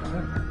like that in the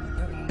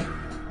Pentagon.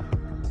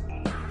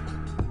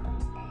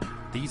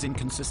 These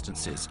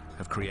inconsistencies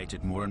have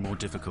created more and more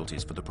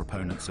difficulties for the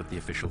proponents of the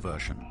official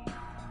version.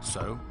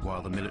 So,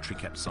 while the military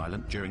kept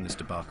silent during this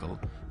debacle,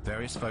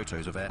 various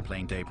photos of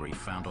airplane debris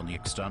found on the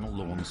external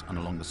lawns and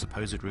along the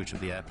supposed route of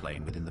the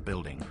airplane within the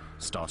building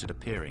started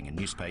appearing in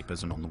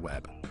newspapers and on the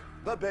web.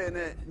 Va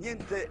bene,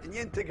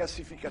 niente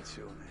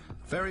gassificazione.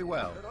 Very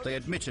well, they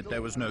admitted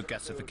there was no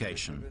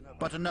gasification,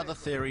 but another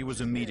theory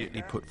was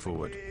immediately put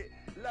forward.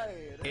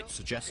 It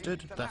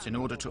suggested that in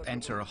order to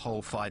enter a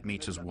hole 5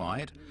 meters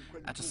wide,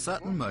 at a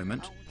certain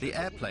moment, the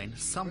airplane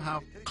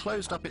somehow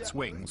closed up its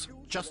wings,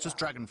 just as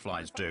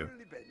dragonflies do.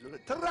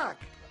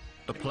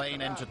 The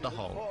plane entered the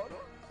hole.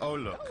 Oh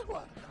look,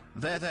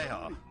 there they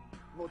are.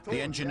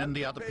 The engine and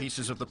the other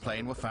pieces of the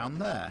plane were found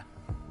there.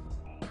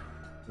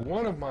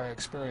 One of my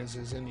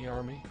experiences in the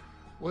Army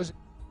was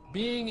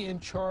being in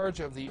charge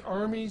of the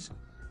Army's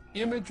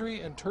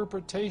imagery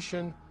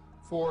interpretation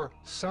for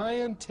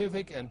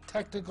scientific and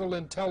technical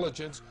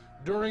intelligence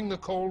during the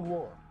Cold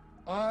War.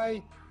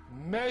 I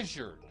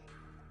measured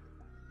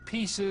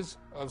pieces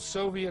of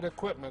Soviet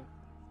equipment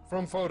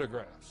from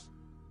photographs.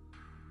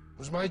 It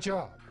was my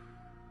job.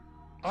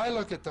 I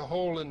look at the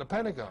hole in the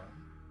Pentagon,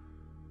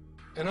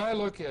 and I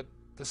look at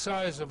the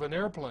size of an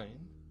airplane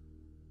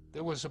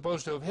that was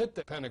supposed to have hit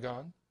the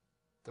Pentagon.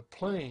 The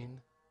plane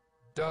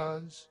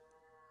does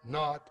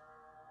not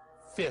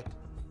fit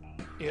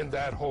in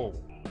that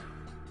hole.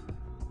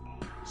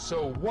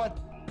 So what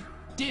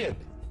did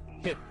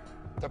hit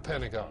the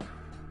Pentagon?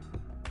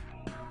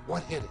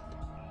 What hit it?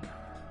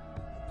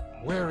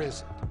 Where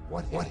is it?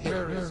 What hit it?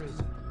 Where is it?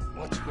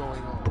 What's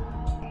going on?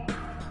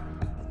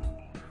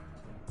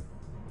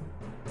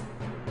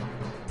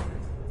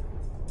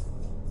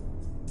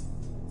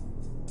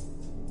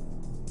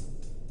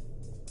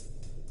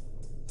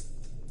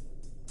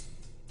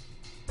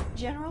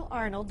 General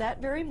Arnold, that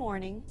very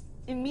morning,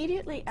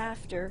 immediately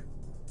after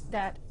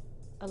that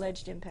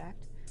alleged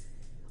impact,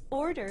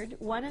 ordered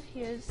one of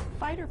his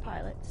fighter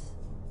pilots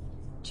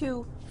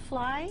to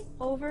fly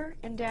over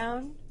and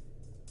down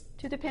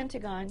to the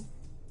Pentagon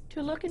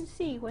to look and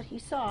see what he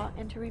saw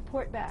and to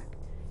report back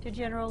to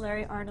General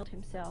Larry Arnold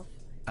himself.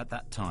 At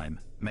that time,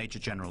 Major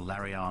General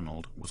Larry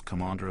Arnold was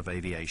Commander of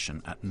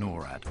Aviation at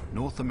NORAD,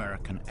 North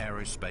American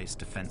Aerospace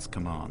Defense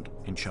Command,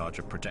 in charge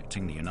of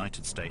protecting the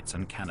United States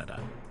and Canada.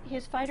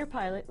 His fighter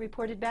pilot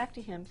reported back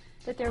to him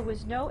that there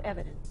was no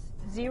evidence,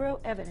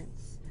 zero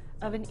evidence,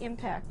 of an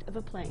impact of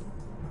a plane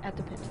at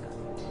the Pentagon.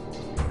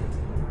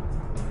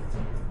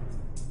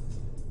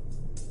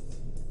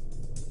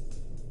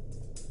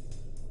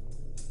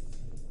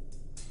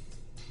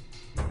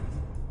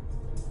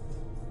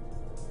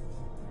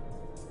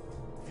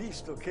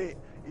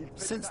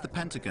 Since the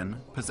Pentagon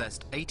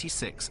possessed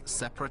 86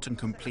 separate and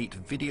complete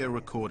video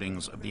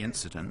recordings of the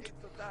incident,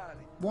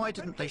 why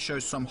didn't they show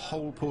some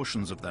whole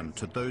portions of them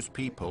to those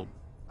people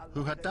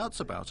who had doubts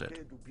about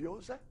it?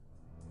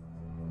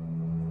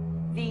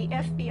 The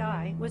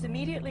FBI was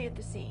immediately at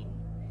the scene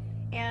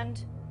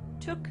and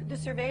took the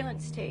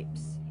surveillance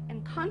tapes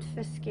and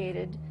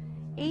confiscated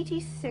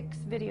 86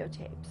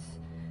 videotapes,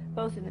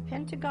 both in the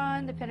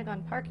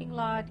Pentagon parking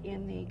lot,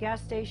 in the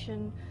gas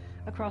station,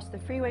 across the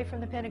freeway from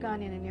the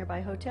Pentagon, in a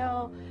nearby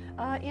hotel,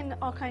 in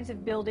all kinds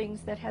of buildings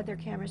that had their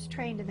cameras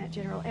trained in that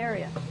general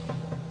area.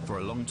 For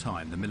a long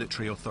time, the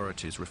military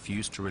authorities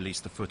refused to release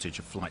the footage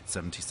of Flight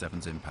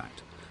 77's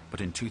impact. But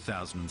in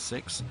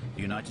 2006,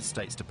 the United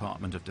States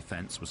Department of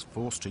Defense was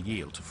forced to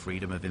yield to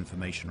Freedom of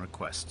Information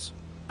requests,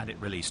 and it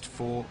released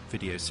 4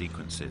 video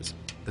sequences.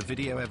 The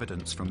video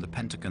evidence from the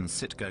Pentagon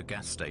Citgo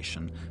gas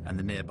station and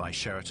the nearby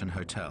Sheraton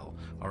Hotel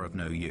are of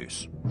no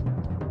use.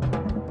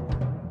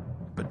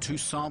 But 2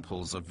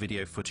 samples of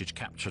video footage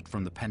captured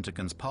from the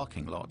Pentagon's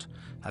parking lot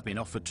have been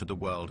offered to the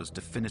world as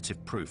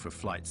definitive proof of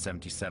Flight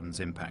 77's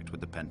impact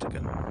with the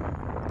Pentagon.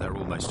 They're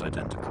almost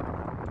identical.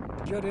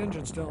 Jet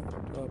engines don't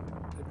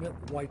emit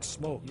white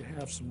smoke. You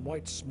have some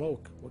white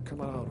smoke would come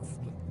out of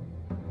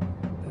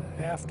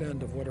the aft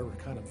end of whatever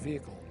kind of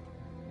vehicle.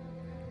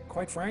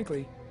 Quite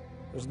frankly,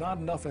 there's not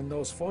enough in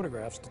those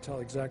photographs to tell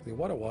exactly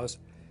what it was,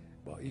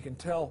 but you can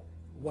tell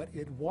what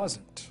it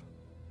wasn't.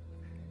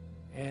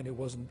 And it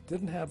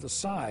didn't have the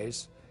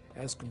size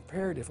as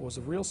compared, if it was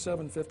a real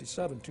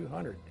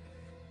 757-200,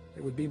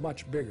 it would be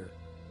much bigger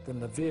than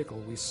the vehicle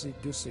we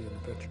do see in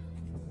the picture.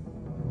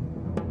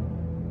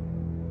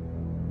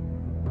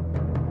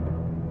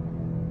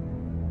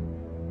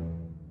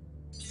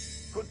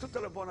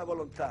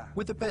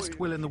 With the best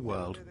will in the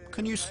world,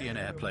 can you see an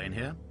airplane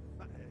here?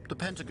 The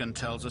Pentagon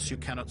tells us you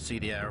cannot see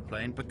the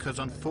airplane because,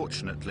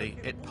 unfortunately,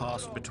 it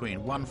passed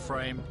between one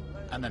frame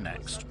and the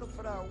next.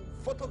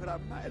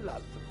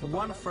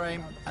 One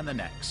frame and the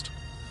next.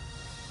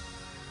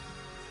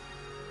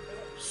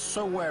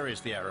 So where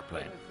is the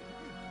aeroplane?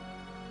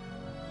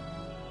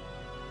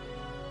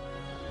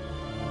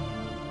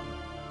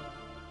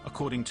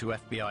 According to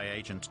FBI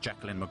agent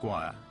Jacqueline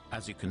Maguire,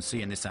 as you can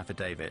see in this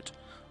affidavit,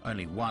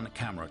 only one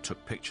camera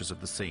took pictures of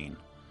the scene,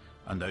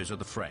 and those are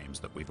the frames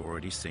that we've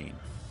already seen.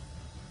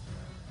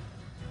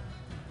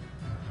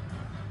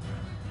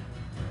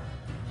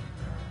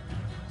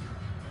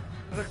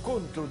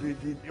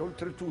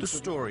 The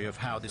story of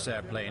how this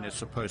airplane is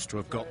supposed to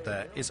have got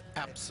there is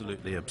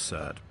absolutely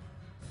absurd.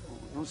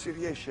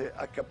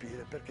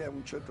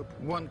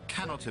 One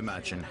cannot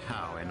imagine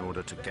how, in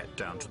order to get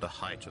down to the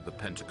height of the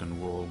Pentagon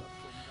wall,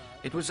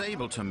 it was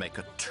able to make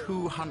a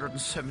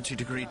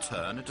 270-degree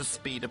turn at a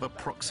speed of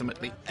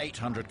approximately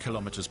 800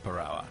 kilometers per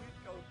hour.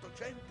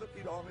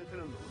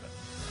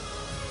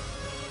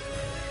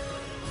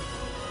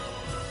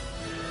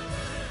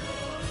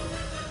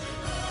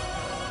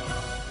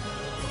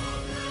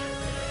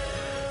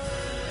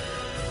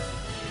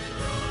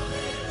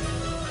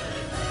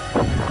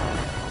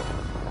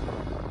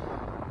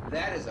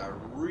 That is a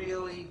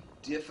really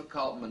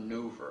difficult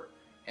maneuver.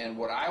 And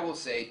what I will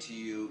say to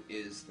you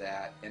is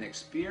that an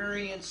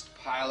experienced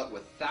pilot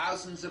with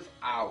thousands of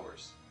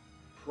hours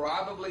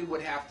probably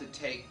would have to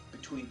take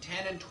between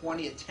 10 and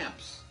 20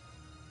 attempts.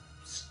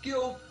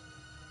 Skilled,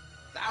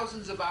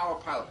 thousands of hour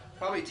pilot,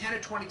 probably 10 or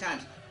 20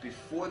 times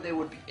before they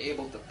would be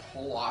able to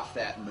pull off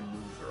that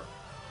maneuver.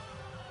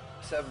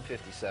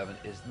 757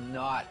 is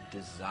not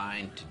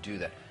designed to do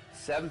that.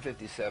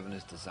 757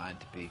 is designed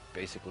to be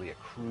basically a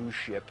cruise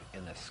ship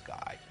in the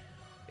sky.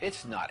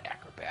 It's not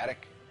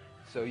acrobatic,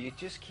 so you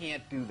just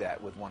can't do that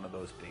with one of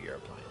those big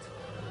airplanes.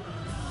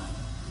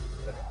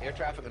 The air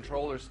traffic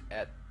controllers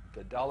at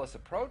the Dulles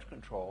Approach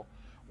Control,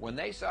 when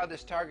they saw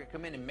this target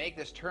come in and make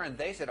this turn,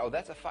 they said, oh,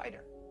 that's a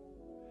fighter.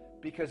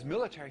 Because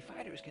military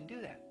fighters can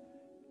do that,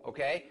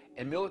 okay?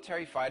 And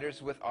military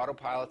fighters with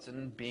autopilots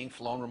and being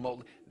flown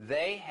remotely,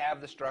 they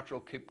have the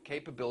structural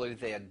capability.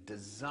 They are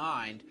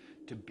designed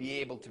to be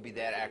able to be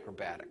that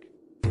acrobatic.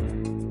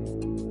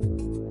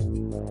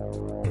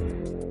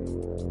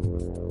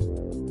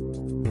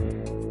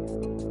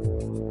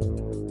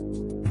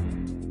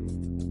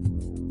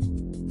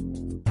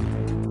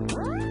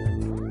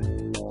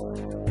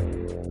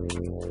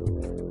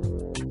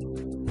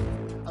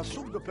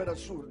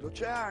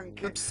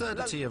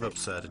 Absurdity of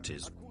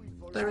absurdities.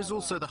 There is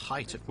also the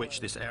height at which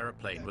this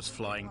aeroplane was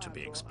flying to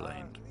be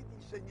explained.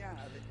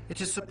 It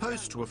is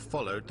supposed to have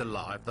followed the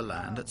lie of the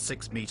land at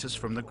 6 meters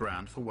from the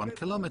ground for 1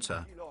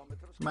 kilometer,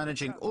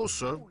 managing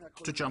also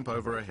to jump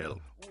over a hill.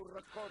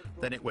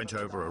 Then it went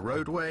over a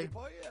roadway,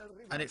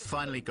 and it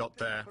finally got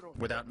there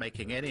without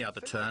making any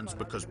other turns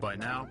because by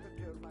now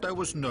there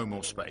was no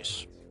more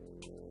space.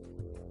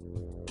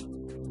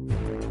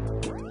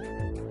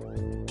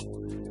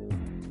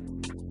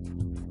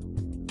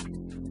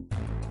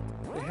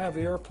 Have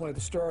the airplane,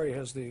 the story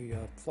has the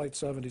Flight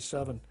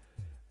 77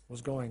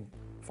 was going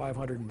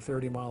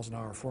 530 miles an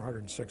hour,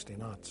 460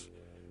 knots,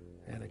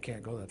 and it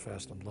can't go that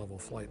fast on level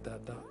flight,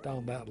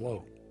 down that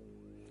low.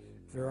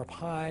 If you're up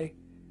high,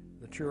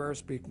 the true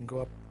airspeed can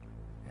go up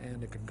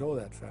and it can go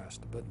that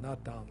fast, but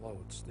not down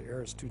low. The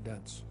air is too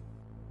dense.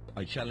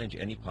 I challenge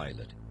any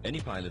pilot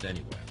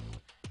anywhere.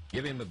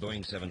 Give him a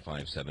Boeing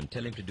 757,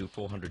 tell him to do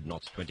 400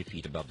 knots 20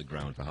 feet above the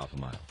ground for half a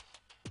mile.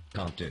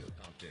 Can't do.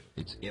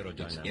 It's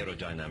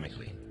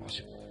aerodynamically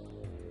impossible.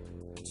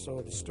 So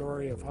the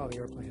story of how the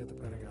airplane hit the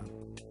Pentagon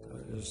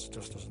just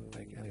doesn't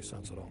make any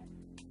sense at all.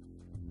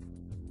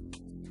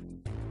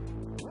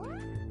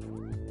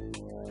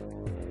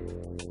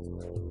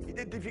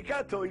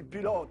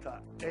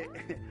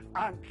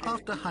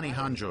 After Hani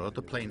Hanjour,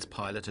 the plane's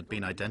pilot, had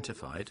been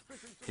identified,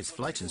 his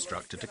flight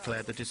instructor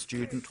declared that his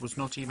student was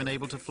not even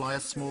able to fly a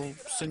small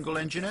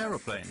single-engine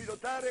aeroplane.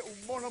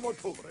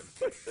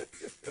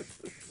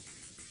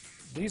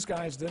 These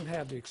guys didn't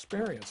have the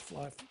experience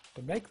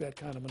to make that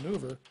kind of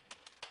maneuver,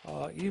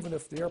 even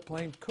if the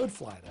airplane could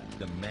fly that.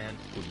 The man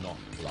could not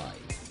fly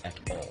at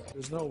all.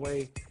 There's no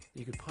way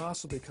you could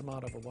possibly come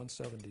out of a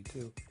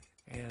 172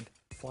 and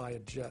fly a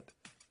jet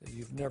that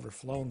you've never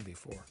flown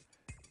before.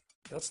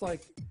 That's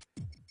like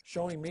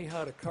showing me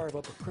how to carve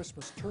up a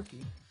Christmas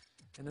turkey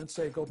and then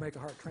say, go make a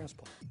heart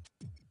transplant.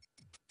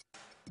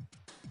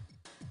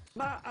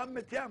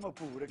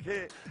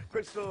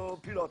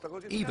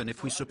 Even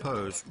if we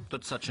suppose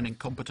that such an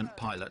incompetent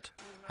pilot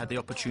had the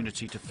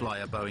opportunity to fly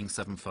a Boeing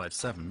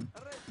 757,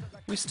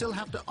 we still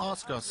have to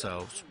ask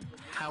ourselves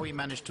how he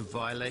managed to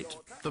violate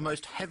the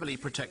most heavily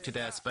protected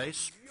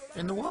airspace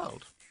in the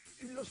world.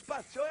 Lo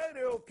spazio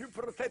aereo più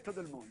protetto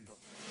del mondo.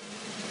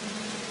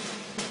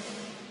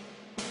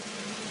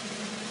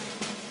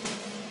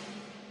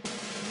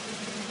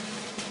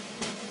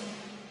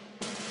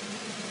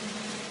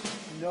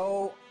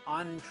 No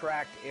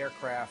untracked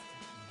aircraft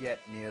get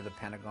near the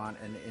Pentagon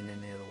and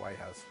near the White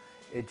House.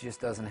 It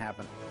just doesn't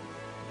happen.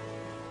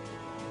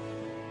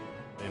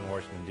 In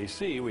Washington,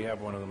 D.C., we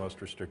have one of the most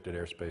restricted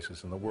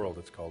airspaces in the world.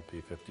 It's called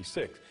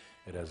P-56.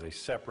 It has a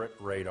separate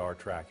radar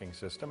tracking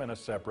system and a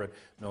separate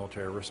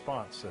military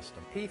response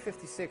system.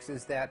 P-56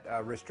 is that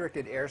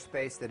restricted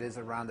airspace that is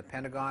around the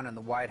Pentagon and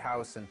the White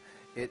House, and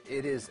it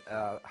is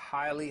a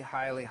highly,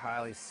 highly,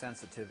 highly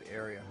sensitive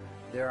area.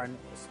 There are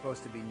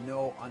supposed to be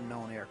no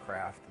unknown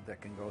aircraft that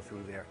can go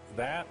through there.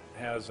 That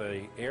has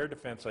an air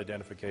defense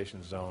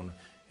identification zone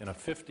in a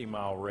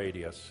 50-mile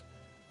radius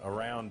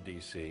around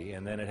D.C.,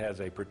 and then it has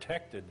a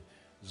protected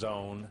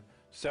zone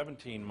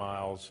 17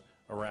 miles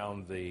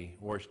around the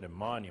Washington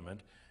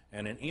Monument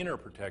and an inner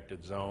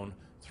protected zone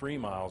 3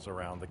 miles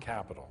around the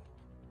Capitol.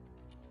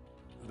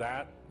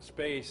 That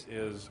space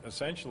is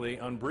essentially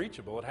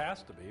unbreachable. It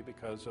has to be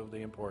because of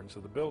the importance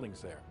of the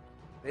buildings there.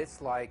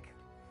 It's like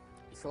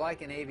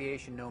an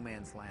aviation no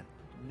man's land.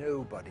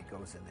 Nobody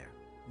goes in there.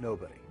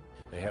 Nobody.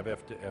 They have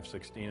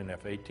F-16 and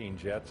F-18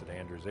 jets at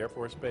Andrews Air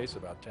Force Base,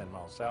 about 10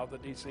 miles south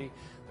of D.C.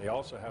 They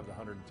also have the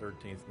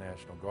 113th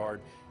National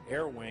Guard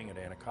Air Wing at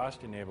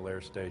Anacostia Naval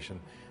Air Station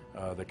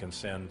that can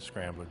send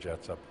scrambler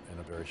jets up in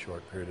a very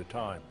short period of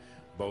time.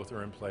 Both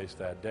are in place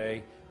that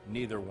day.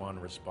 Neither one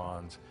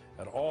responds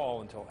at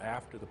all until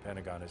after the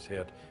Pentagon is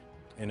hit.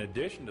 In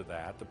addition to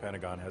that, the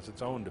Pentagon has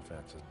its own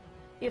defenses.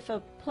 If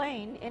a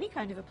plane, any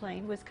kind of a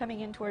plane, was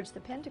coming in towards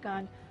the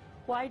Pentagon,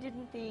 why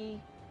didn't the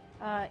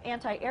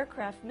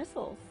anti-aircraft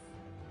missiles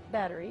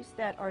batteries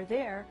that are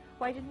there,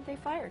 why didn't they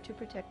fire to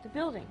protect the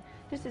building?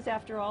 This is,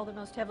 after all, the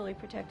most heavily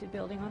protected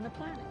building on the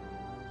planet.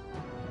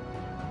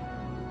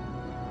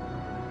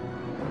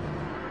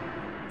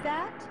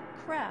 That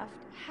craft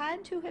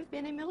had to have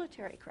been a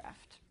military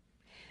craft,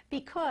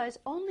 because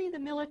only the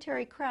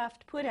military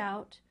craft put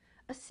out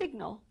a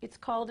signal. It's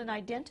called an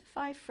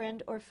Identify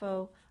Friend or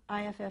Foe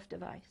IFF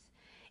device.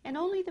 And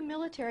only the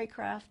military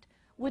craft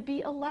would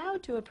be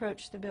allowed to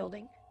approach the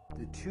building.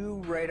 The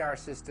two radar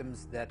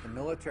systems that the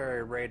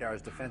military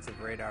radars,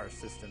 defensive radar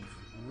systems,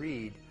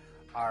 read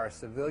are a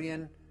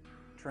civilian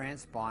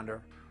transponder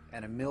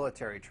and a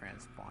military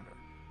transponder.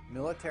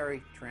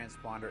 Military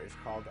transponder is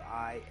called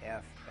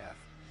IFF.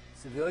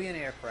 Civilian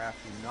aircraft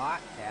do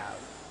not have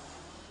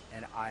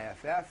an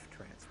IFF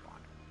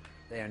transponder.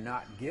 They are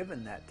not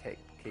given that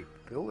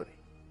capability,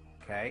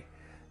 okay?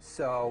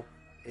 So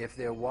if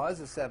there was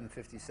a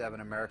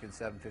 757, American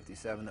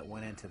 757, that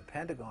went into the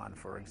Pentagon,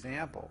 for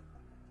example,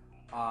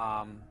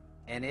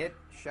 and it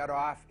shut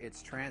off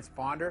its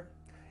transponder,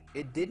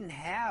 it didn't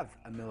have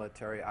a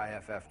military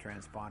IFF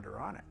transponder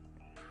on it.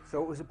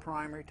 So it was a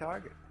primary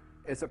target.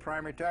 It's a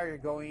primary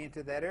target going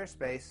into that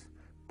airspace,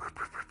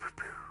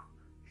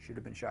 should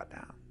have been shot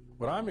down.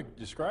 What I'm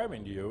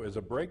describing to you is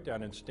a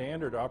breakdown in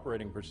standard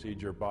operating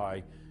procedure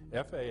by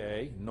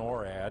FAA,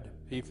 NORAD,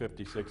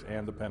 P-56,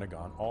 and the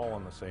Pentagon, all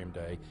on the same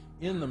day,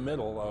 in the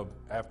middle of,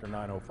 after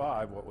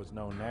 9/05, what was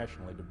known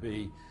nationally to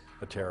be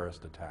a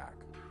terrorist attack.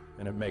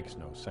 And it makes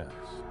no sense.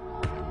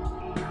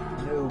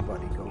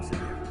 Nobody goes in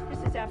there. This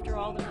is, after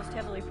all, the most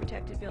heavily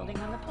protected building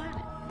on the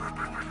planet.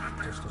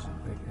 This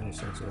doesn't make any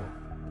sense at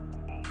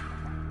all.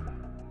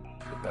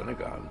 The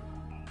Pentagon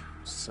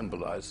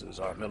symbolizes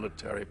our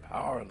military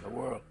power in the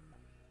world.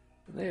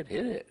 And they had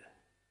hit it.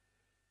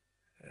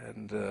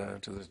 And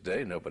to this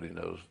day, nobody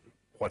knows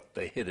what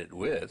they hit it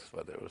with,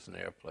 whether it was an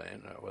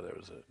airplane or whether it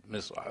was a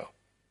missile.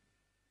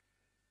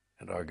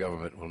 And our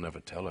government will never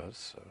tell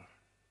us. So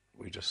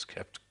we just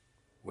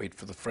wait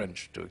for the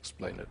French to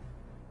explain it.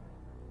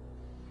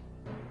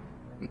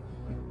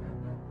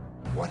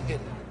 What hit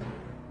it?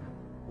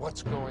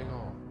 What's going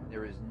on?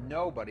 There is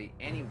nobody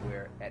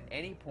anywhere at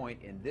any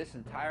point in this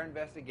entire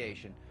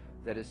investigation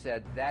that has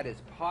said that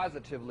is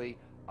positively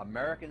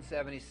American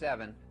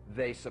 77.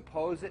 They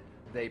suppose it,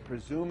 they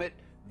presume it,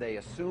 they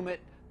assume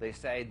it, they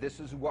say this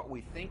is what we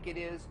think it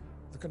is.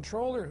 The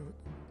controller,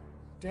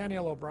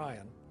 Daniel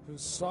O'Brien, who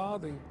saw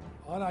the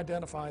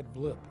unidentified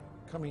blip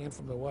coming in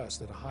from the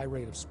west at a high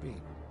rate of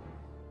speed,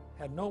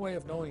 had no way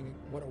of knowing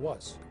what it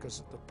was,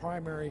 because the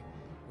primary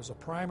was a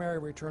primary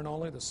return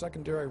only. The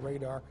secondary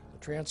radar, the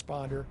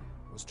transponder,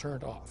 was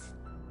turned off.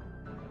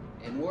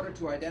 In order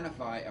to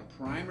identify a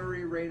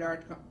primary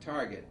radar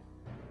target,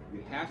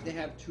 you have to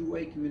have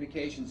two-way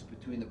communications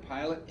between the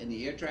pilot and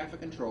the air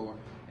traffic controller,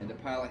 and the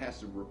pilot has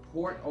to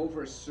report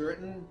over a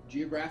certain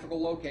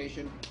geographical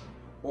location,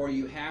 or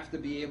you have to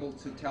be able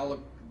to tell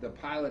the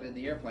pilot in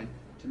the airplane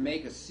to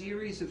make a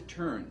series of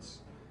turns.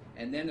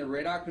 And then the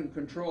radar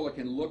controller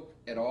can look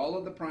at all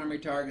of the primary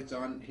targets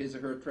on his or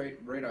her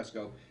radar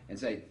scope and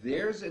say,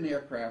 there's an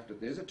aircraft, or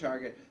there's a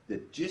target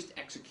that just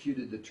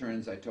executed the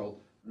turns I told.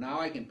 Now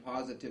I can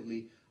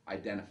positively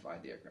identify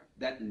the aircraft.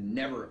 That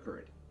never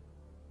occurred.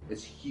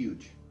 It's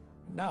huge.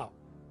 Now,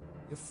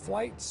 if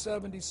Flight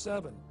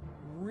 77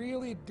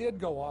 really did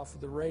go off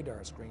of the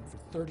radar screen for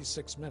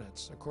 36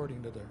 minutes,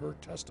 according to her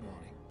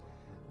testimony,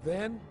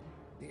 then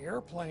the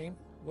airplane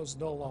was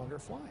no longer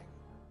flying.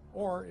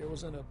 Or it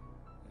was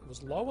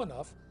low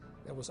enough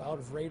that was out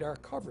of radar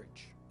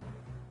coverage.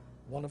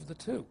 One of the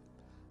two.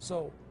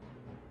 So,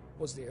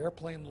 was the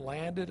airplane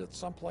landed at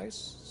some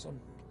place, some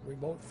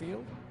remote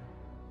field?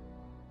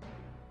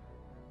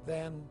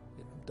 Then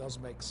it does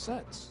make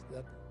sense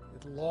that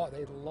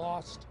they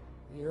lost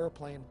the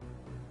airplane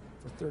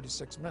for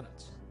 36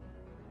 minutes.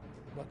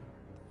 But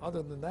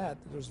other than that,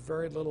 there's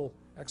very little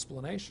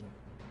explanation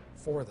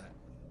for that.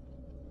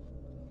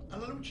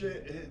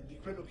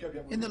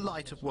 In the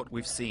light of what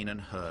we've seen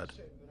and heard,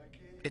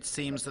 it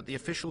seems that the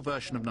official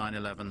version of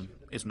 9/11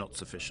 is not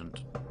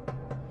sufficient.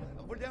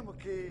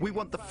 We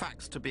want the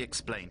facts to be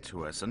explained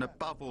to us, and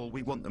above all,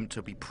 we want them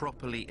to be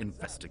properly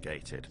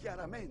investigated.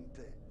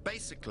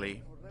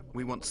 Basically,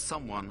 we want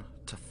someone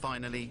to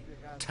finally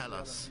tell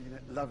us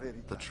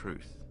the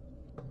truth.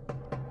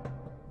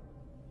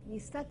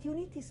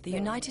 The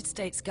United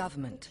States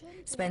government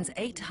spends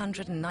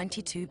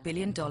 $892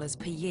 billion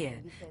per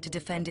year to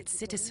defend its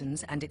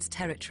citizens and its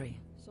territory.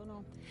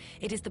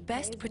 It is the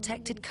best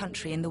protected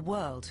country in the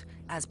world,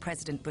 as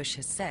President Bush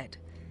has said.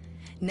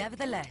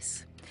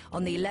 Nevertheless,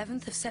 on the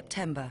 11th of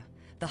September,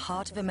 the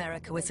heart of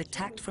America was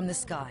attacked from the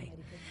sky,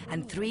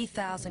 and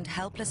 3,000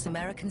 helpless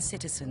American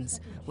citizens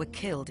were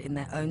killed in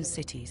their own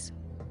cities.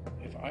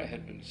 If I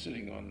had been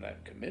sitting on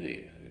that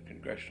committee, the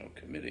congressional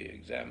committee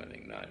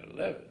examining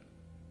 9/11,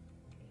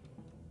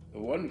 the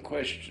one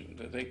question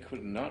that they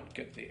could not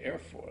get the Air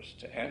Force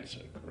to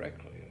answer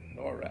correctly,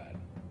 NORAD,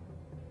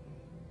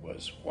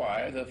 was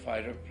why the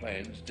fighter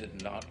planes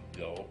did not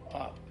go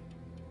up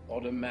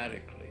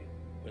automatically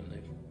when the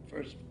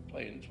first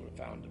planes were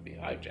found to be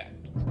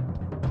hijacked.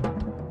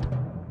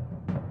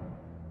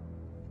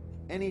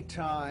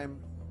 Anytime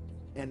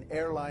an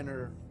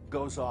airliner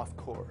goes off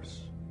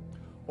course,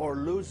 or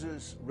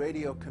loses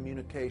radio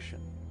communication,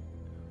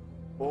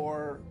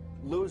 or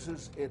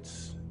loses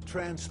its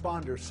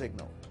transponder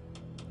signal,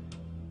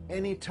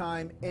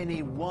 anytime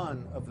any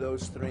one of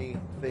those three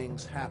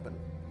things happen,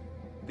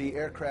 the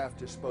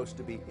aircraft is supposed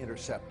to be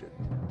intercepted.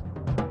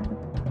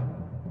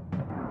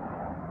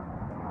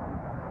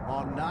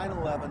 On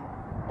 9/11,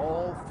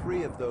 all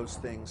three of those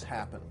things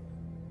happened,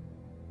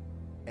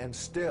 and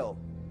still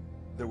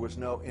there was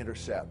no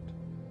intercept.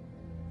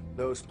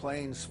 Those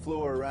planes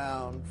flew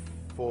around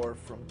for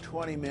from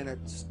 20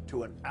 minutes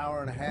to an hour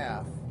and a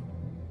half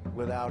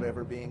without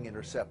ever being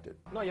intercepted.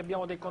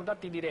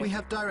 We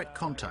have direct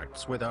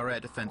contacts with our air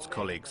defense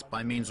colleagues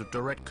by means of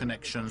direct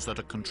connections that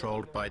are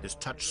controlled by this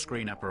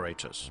touchscreen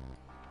apparatus.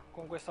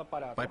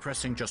 By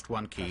pressing just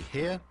one key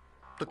here,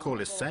 the call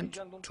is sent,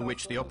 to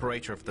which the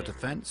operator of the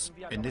defense,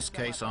 in this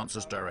case,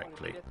 answers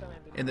directly.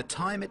 In the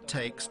time it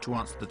takes to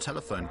answer the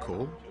telephone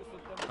call,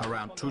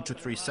 around 2 to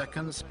 3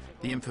 seconds,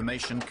 the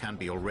information can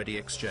be already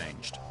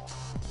exchanged.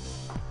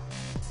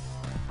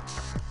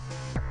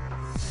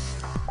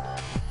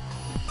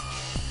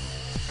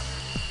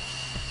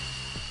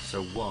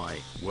 So why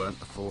weren't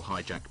the 4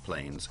 hijacked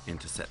planes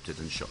intercepted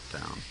and shot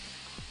down?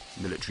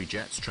 Military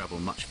jets travel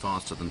much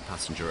faster than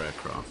passenger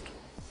aircraft.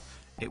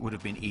 It would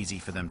have been easy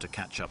for them to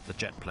catch up the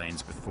jet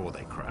planes before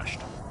they crashed.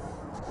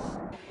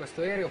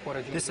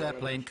 This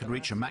airplane can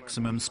reach a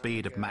maximum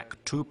speed of Mach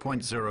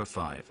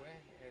 2.05.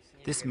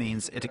 This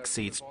means it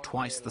exceeds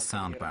twice the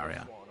sound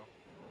barrier.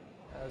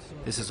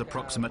 This is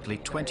approximately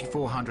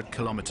 2,400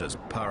 kilometers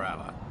per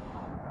hour.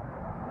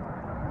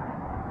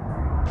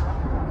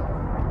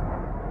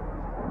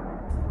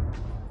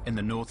 In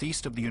the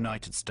northeast of the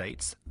United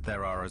States,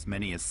 there are as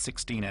many as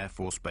 16 Air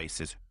Force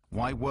bases.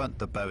 Why weren't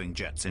the Boeing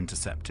jets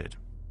intercepted?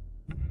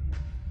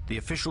 The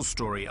official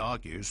story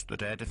argues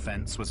that air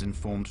defense was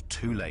informed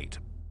too late.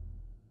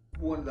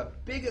 One of the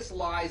biggest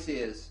lies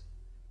is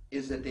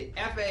that the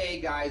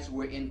FAA guys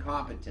were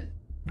incompetent.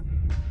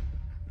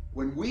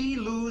 When we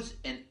lose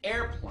an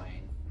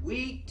airplane,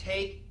 we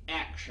take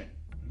action.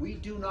 We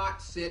do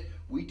not sit,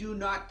 we do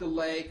not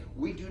delay,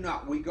 we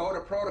go to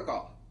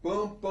protocol.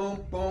 Boom,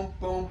 boom, boom,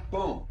 boom,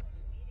 boom.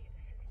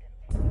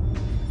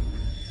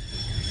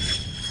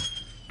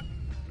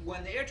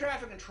 When the air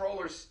traffic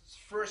controllers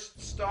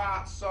first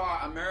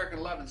saw American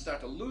 11 start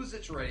to lose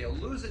its radio,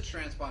 lose its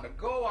transponder,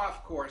 go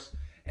off course,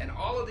 and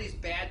all of these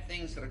bad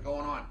things that are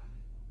going on,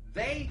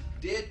 they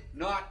did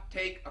not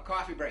take a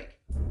coffee break.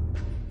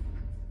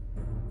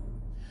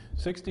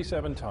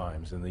 67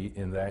 times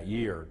in that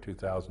year,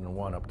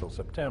 2001, up till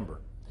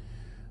September,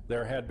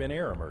 there had been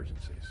air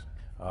emergencies.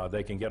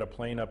 They can get a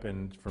plane up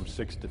in from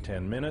 6 to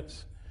 10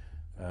 minutes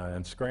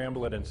and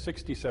scramble it, and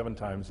 67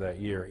 times that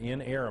year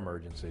in air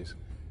emergencies.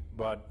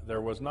 But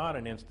there was not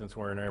an instance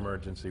where an air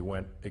emergency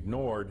went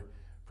ignored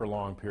for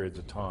long periods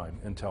of time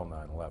until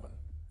 9/11.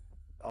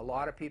 A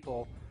lot of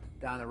people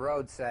down the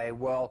road say,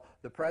 well,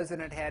 the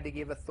president had to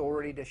give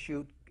authority to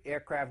shoot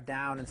aircraft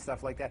down and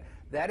stuff like that.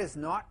 That is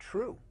not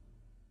true.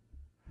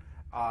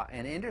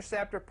 An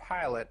interceptor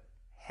pilot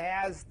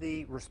has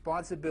the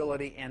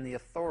responsibility and the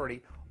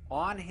authority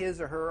on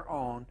his or her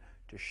own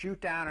to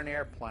shoot down an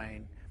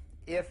airplane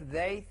if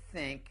they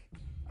think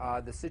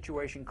the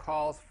situation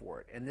calls for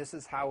it, and this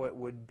is how it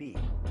would be.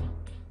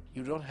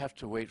 You don't have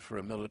to wait for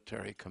a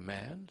military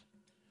command.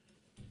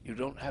 You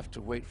don't have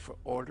to wait for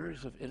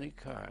orders of any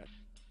kind.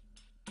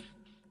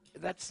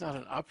 That's not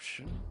an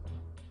option.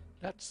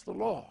 That's the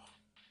law.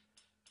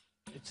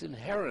 It's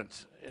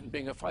inherent in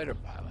being a fighter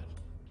pilot.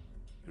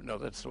 You know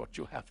that's what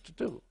you have to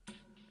do,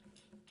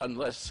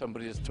 unless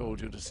somebody has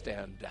told you to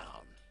stand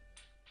down.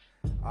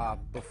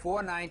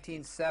 Before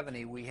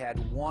 1970, we had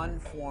one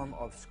form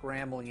of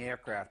scrambling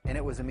aircraft, and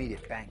it was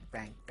immediate, bang,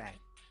 bang, bang.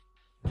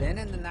 Then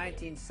in the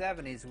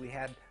 1970s, we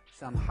had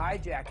some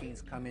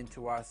hijackings come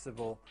into our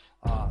civil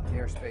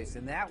airspace,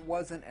 and that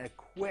wasn't a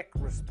quick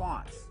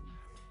response.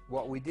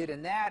 What we did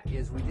in that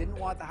is we didn't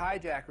want the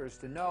hijackers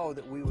to know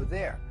that we were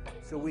there,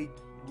 so we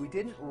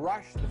didn't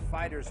rush the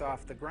fighters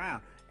off the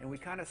ground, and we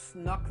kind of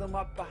snuck them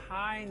up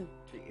behind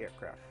the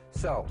aircraft.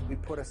 So we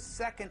put a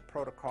second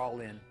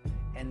protocol in,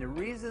 and the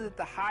reason that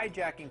the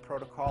hijacking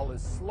protocol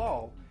is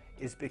slow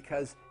is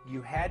because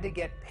you had to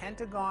get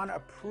Pentagon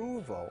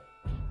approval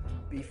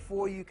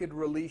before you could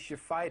release your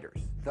fighters.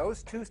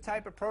 Those two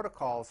type of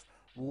protocols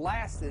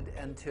lasted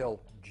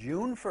until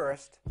June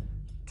 1st,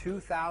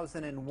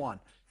 2001,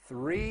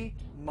 3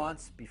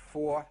 months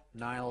before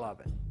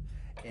 9/11.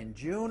 In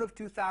June of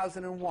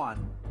 2001,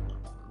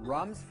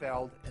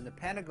 Rumsfeld and the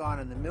Pentagon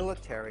and the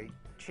military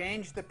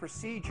changed the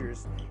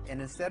procedures, and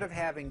instead of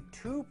having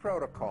two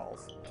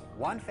protocols,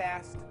 one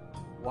fast,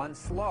 one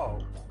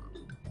slow,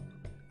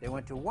 they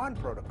went to one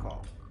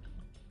protocol,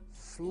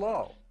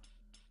 slow.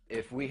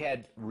 If we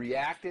had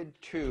reacted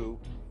to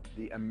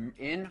the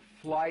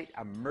in-flight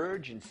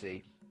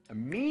emergency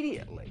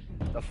immediately,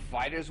 the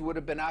fighters would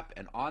have been up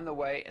and on the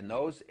way, and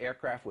those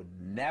aircraft would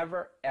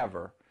never,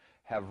 ever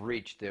have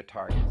reached their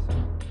targets.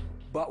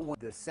 But when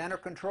the center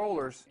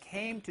controllers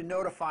came to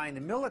notifying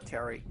the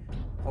military,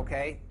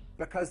 okay,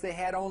 because they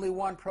had only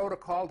one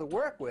protocol to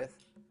work with.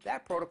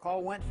 That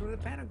protocol went through the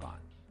Pentagon.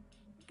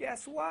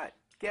 Guess what?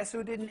 Guess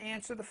who didn't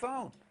answer the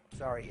phone?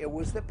 Sorry, it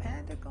was the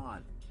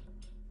Pentagon.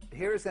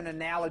 Here's an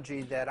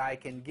analogy that I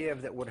can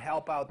give that would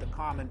help out the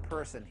common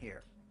person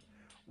here.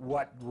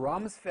 What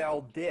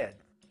Rumsfeld did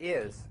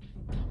is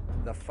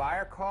the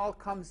fire call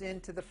comes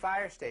into the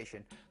fire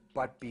station,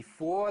 but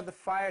before the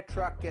fire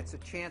truck gets a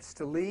chance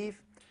to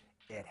leave,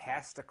 it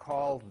has to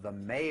call the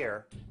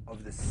mayor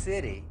of the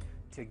city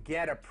to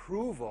get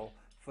approval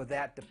for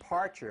that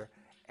departure.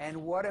 And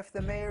what if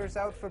the mayor is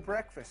out for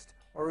breakfast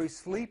or he's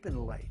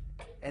sleeping late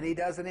and he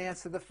doesn't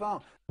answer the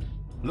phone?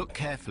 Look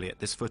carefully at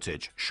this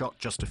footage, shot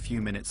just a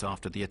few minutes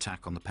after the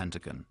attack on the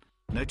Pentagon.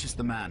 Notice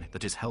the man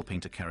that is helping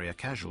to carry a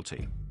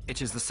casualty.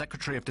 It is the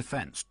Secretary of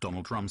Defense,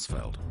 Donald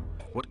Rumsfeld.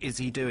 What is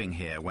he doing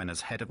here when, as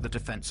head of the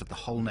defense of the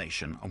whole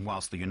nation, and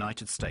whilst the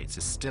United States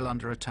is still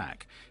under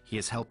attack, he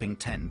is helping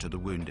tend to the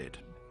wounded?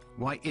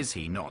 Why is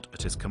he not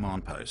at his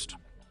command post?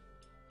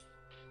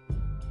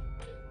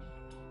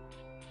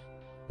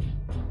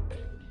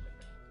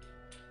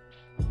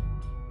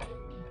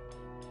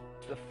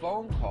 The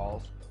phone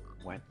calls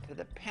went to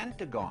the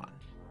Pentagon.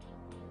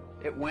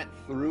 It went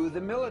through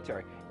the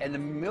military, and the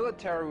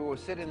military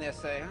was sitting there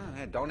saying, oh,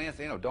 hey, don't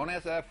answer, don't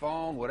answer that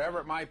phone, whatever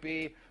it might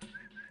be.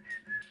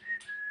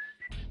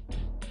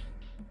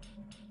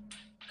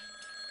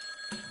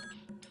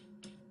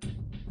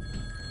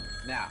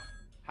 Now,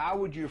 how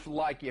would you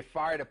like your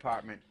fire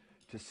department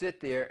to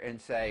sit there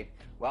and say,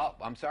 well,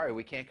 I'm sorry,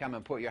 we can't come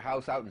and put your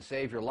house out and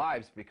save your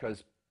lives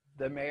because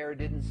the mayor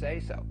didn't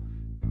say so?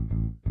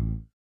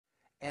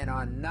 And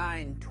on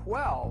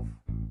 9/12,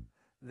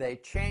 they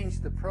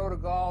changed the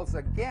protocols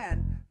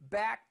again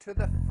back to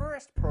the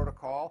first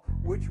protocol,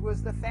 which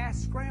was the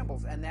fast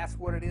scrambles, and that's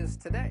what it is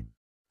today.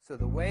 So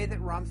the way that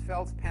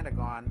Rumsfeld's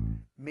Pentagon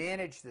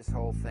managed this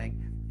whole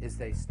thing is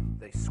they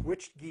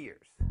switched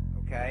gears,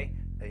 okay?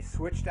 They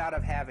switched out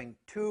of having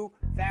two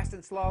fast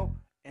and slow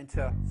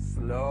into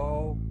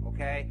slow,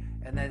 okay?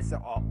 And then they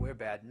said, oh, we're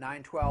bad,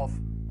 9/12,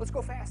 let's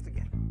go fast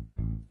again.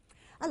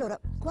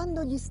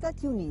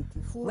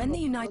 When the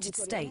United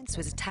States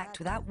was attacked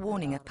without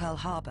warning at Pearl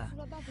Harbor,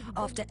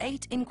 after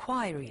 8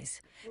 inquiries,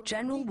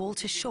 General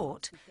Walter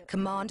Short,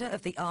 commander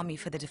of the Army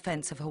for the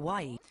Defense of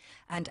Hawaii,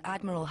 and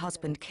Admiral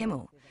Husband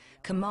Kimmel,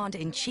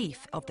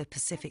 commander-in-chief of the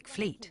Pacific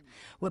Fleet,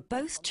 were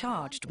both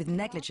charged with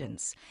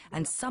negligence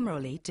and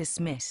summarily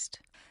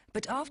dismissed.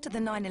 But after the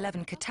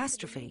 9/11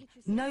 catastrophe,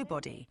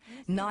 nobody,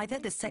 neither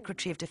the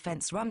Secretary of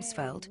Defense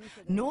Rumsfeld,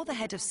 nor the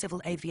head of civil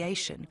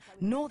aviation,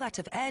 nor that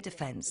of air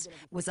defense,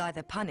 was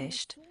either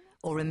punished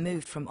or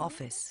removed from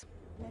office.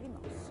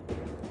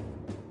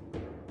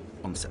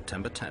 On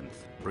September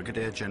 10th,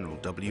 Brigadier General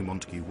W.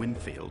 Montague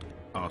Winfield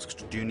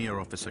asked Junior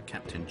Officer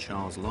Captain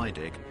Charles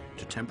Leidig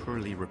to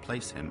temporarily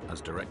replace him as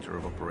Director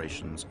of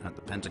Operations at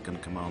the Pentagon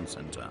Command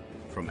Center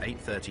from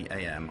 8:30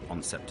 a.m.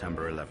 on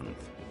September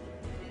 11th.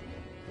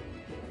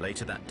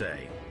 Later that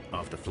day,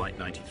 after Flight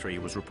 93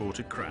 was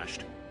reported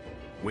crashed,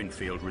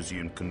 Winfield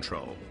resumed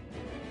control.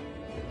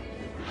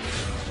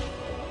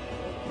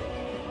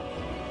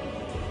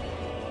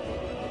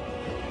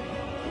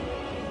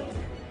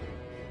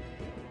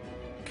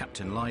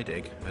 Captain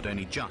Leidig had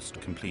only just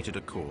completed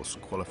a course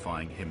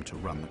qualifying him to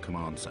run the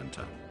command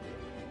center.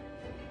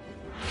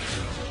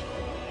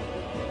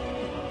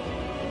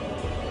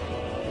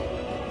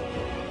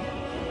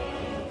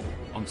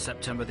 On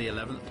September the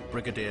 11th,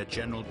 Brigadier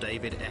General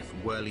David F.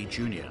 Worley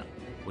Jr.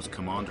 was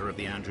commander of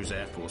the Andrews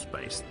Air Force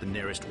Base, the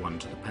nearest one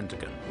to the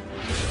Pentagon.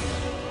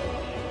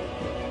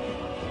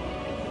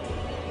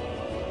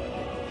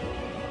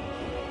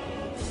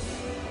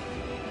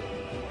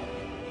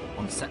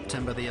 On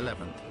September the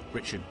 11th,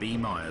 Richard B.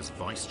 Myers,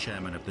 Vice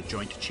Chairman of the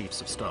Joint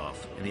Chiefs of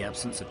Staff, in the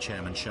absence of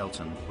Chairman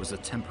Shelton, was the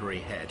temporary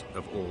head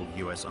of all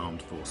U.S.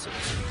 Armed Forces.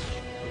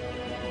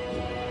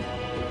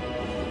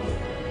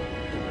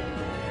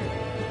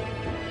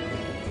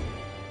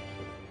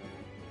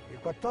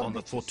 On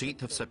the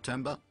 14th of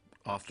September,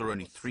 after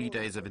only 3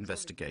 days of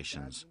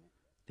investigations,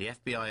 the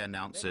FBI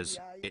announces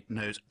it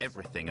knows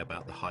everything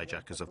about the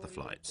hijackers of the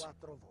flights.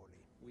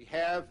 We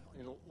have,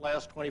 in the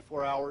last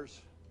 24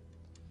 hours,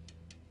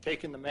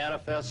 taken the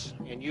manifests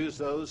and used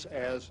those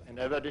as an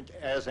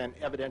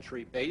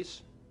evidentiary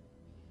base,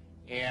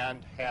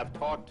 and have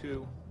talked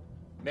to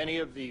many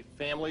of the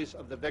families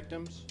of the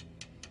victims,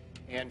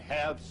 and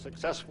have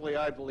successfully,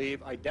 I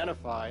believe,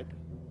 identified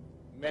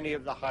many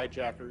of the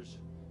hijackers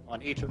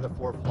on each of the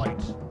 4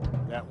 flights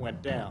that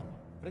went down.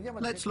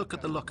 Let's look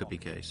at the Lockerbie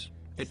case.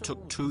 It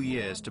took 2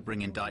 years to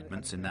bring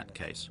indictments in that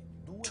case.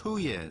 2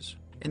 years.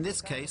 In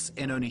this case,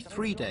 in only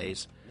 3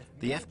 days,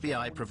 the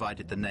FBI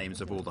provided the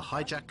names of all the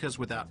hijackers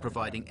without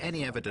providing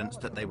any evidence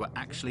that they were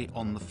actually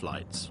on the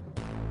flights.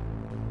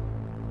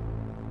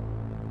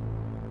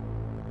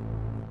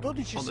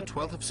 On the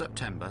 12th of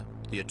September,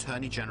 the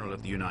Attorney General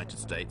of the United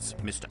States,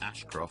 Mr.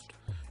 Ashcroft,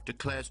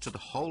 declares to the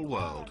whole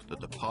world that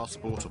the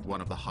passport of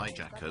one of the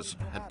hijackers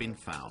had been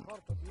found,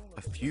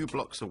 a few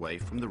blocks away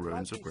from the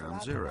ruins of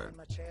Ground Zero.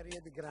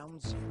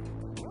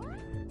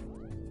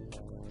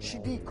 Ci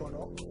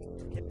dicono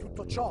che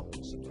tutto ciò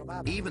che si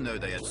trovava. Even though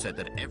they had said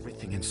that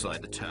everything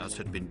inside the towers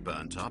had been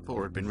burnt up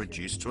or had been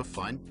reduced to a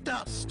fine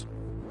dust.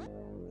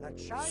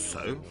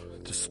 So,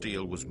 the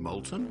steel was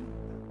molten,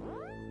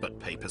 but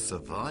paper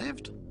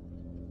survived?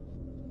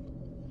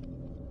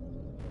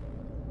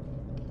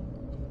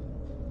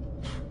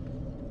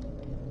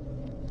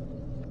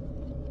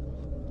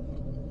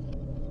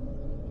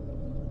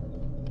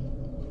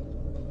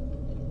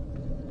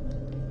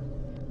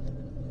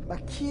 Ma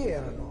chi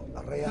erano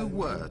realmente? Who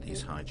were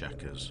these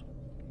hijackers?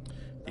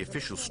 The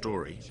official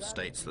story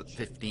states that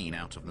 15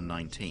 out of the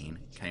 19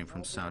 came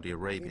from Saudi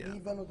Arabia,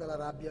 Venivano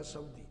dall'Arabia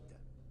Saudita.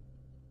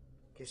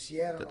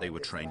 that they were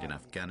trained in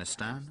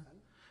Afghanistan,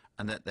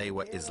 and that they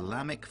were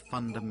Islamic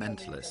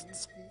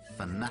fundamentalists,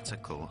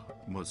 fanatical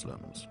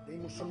Muslims. Dei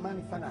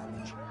musulmani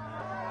fanatici.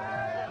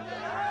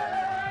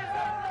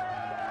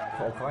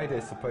 Al-Qaeda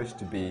is supposed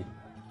to be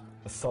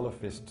a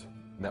Salafist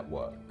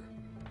network,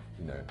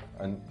 you know,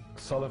 and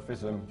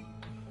Salafism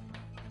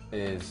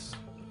is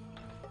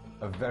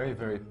a very,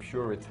 very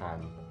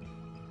Puritan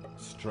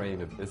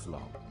strain of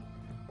Islam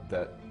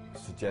that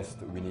suggests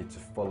that we need to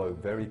follow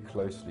very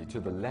closely, to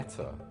the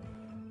letter,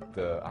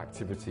 the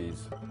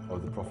activities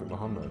of the Prophet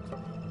Muhammad.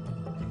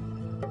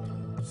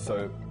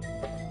 So,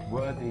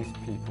 were these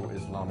people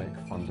Islamic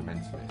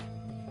fundamentalists?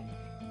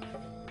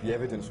 The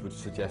evidence would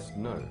suggest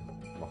no.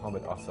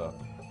 Muhammad Atta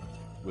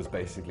was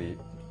basically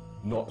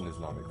not an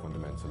Islamic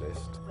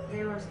fundamentalist.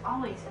 There was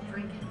always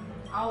drinking,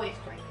 always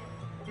drinking.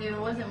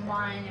 There wasn't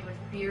wine, it was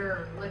beer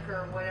or liquor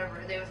or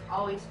whatever. There was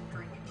always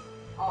drinking,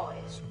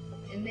 always.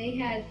 And they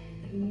had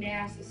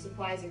massive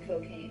supplies of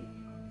cocaine.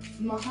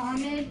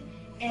 Muhammad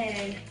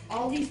and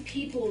all these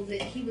people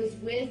that he was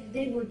with,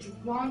 they were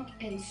drunk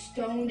and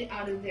stoned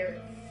out of their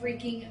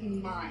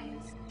freaking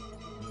minds.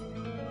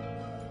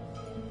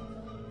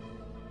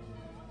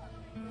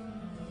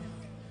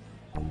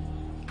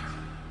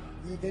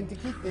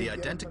 The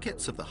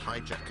identikits of the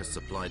hijackers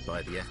supplied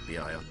by the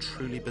FBI are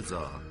truly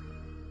bizarre.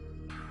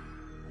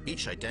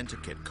 Each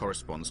identikit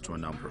corresponds to a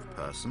number of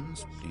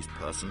persons. These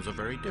persons are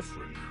very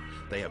different.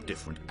 They have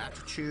different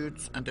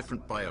attitudes and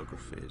different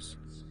biographies.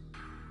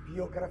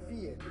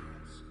 Biografie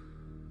diverse.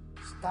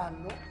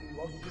 Stanno in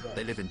luoghi diversi.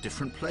 They live in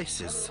different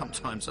places,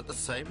 sometimes at the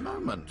same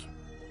moment.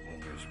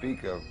 And you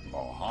speak of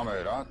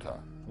Muhammad Atta.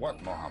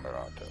 What Muhammad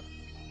Atta?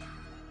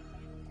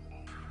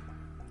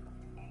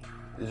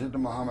 Is it the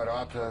Muhammad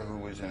Atta who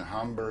was in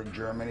Hamburg,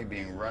 Germany,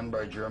 being run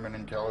by German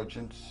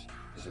intelligence?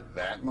 Is it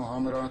that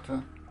Muhammad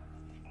Atta?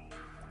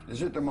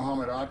 Is it the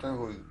Muhammad Atta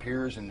who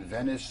appears in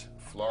Venice,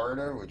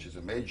 Florida, which is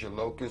a major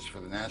locus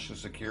for the National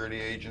Security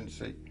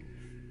Agency,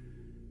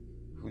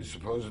 who's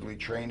supposedly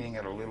training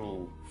at a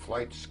little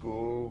flight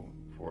school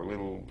for a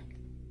little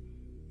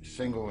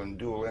single and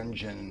dual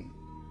engine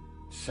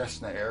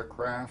Cessna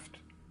aircraft,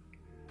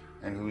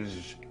 and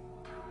who's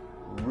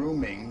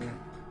rooming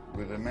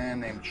with a man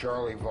named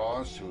Charlie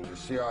Voss, who was a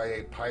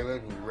CIA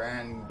pilot who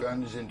ran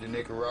guns into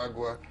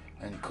Nicaragua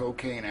and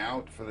cocaine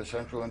out for the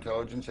Central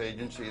Intelligence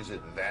Agency? Is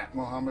it that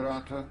Muhammad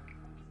Atta?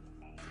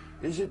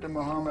 Is it the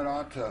Muhammad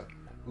Atta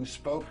who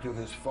spoke to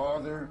his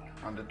father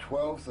on the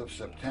 12th of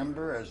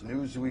September, as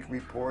Newsweek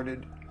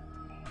reported,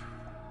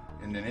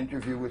 in an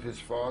interview with his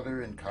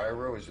father in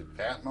Cairo? Is it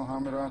that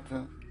Muhammad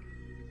Atta?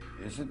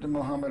 Is it the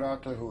Muhammad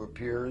Atta who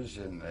appears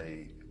in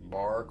a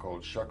bar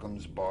called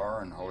Shuckham's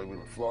Bar in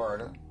Hollywood,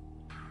 Florida,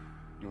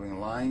 doing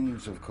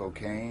lines of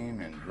cocaine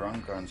and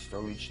drunk on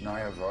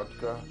Stolichnaya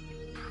vodka,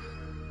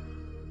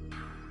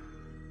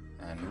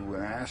 and who,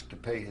 when asked to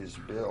pay his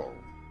bill,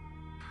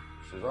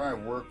 says, I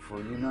work for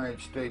United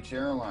States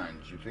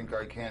Airlines. You think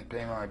I can't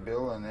pay my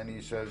bill? And then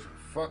he says,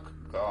 fuck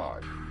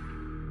God.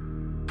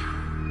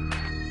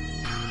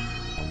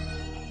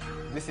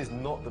 This is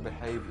not the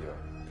behavior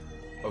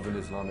of an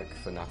Islamic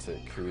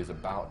fanatic who is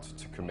about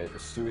to commit a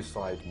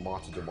suicide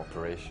martyrdom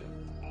operation.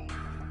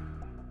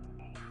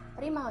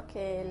 Prima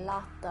che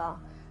l'Atta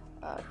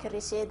che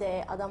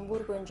risiede ad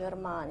Amburgo in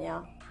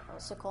Germania,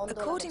 secondo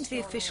According to the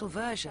official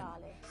version,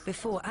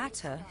 before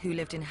Atta, who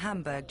lived in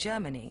Hamburg,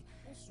 Germany,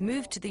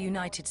 moved to the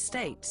United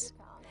States,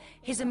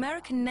 his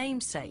American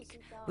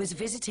namesake was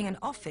visiting an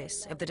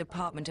office of the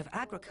Department of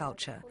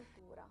Agriculture,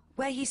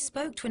 where he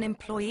spoke to an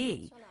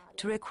employee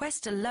to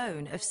request a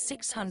loan of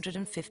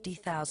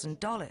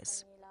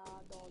 $650,000.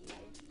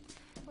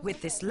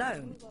 With this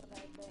loan,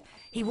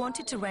 he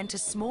wanted to rent a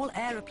small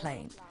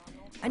aeroplane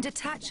and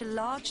attach a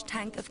large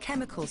tank of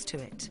chemicals to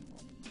it.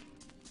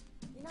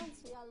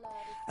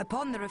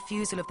 Upon the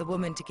refusal of the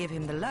woman to give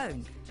him the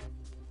loan,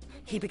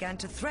 he began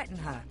to threaten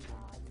her,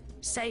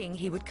 saying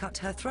he would cut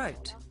her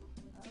throat.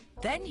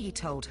 Then he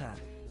told her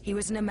he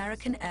was an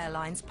American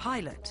Airlines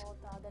pilot.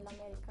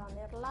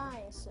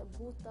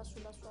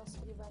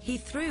 He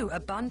threw a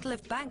bundle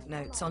of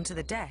banknotes onto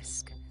the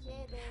desk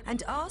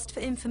and asked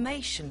for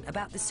information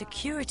about the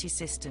security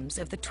systems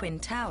of the Twin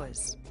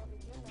Towers.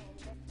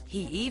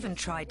 He even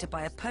tried to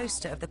buy a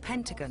poster of the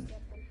Pentagon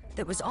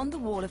that was on the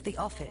wall of the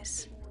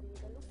office.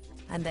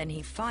 And then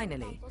he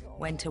finally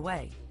went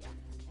away.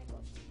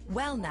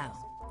 Well now,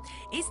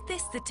 Is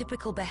this the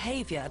typical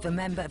behavior of a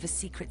member of a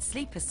secret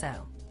sleeper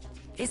cell?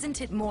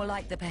 Isn't it more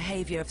like the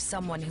behavior of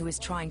someone who is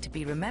trying to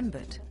be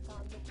remembered?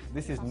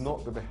 This is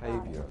not the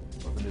behavior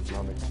of an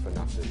Islamic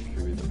fanatic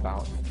who is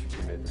about to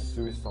commit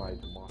suicide.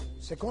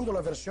 Secondo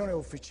la versione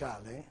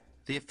ufficiale,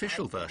 The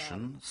official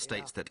version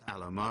states that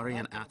Al-Omari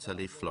and Atta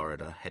leave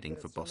Florida heading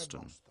for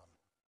Boston.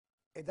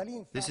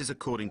 This is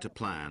according to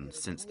plan,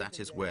 since that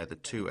is where the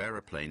two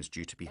aeroplanes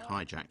due to be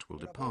hijacked will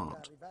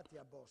depart.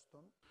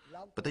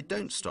 But they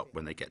don't stop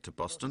when they get to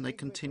Boston, they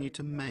continue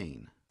to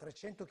Maine.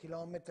 300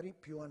 chilometri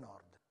più a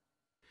nord.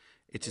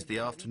 It is the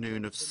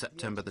afternoon of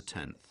September the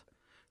 10th.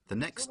 The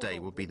next day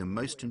will be the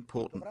most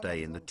important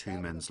day in the two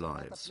men's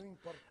lives,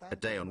 a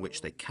day on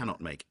which they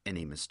cannot make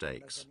any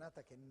mistakes.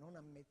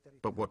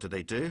 But what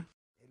do?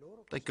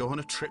 They go on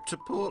a trip to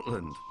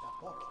Portland.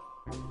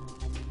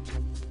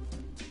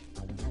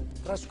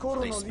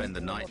 They spend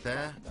the night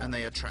there and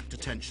they attract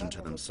attention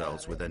to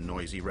themselves with their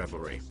noisy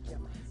revelry.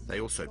 They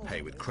also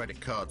pay with credit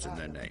cards in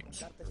their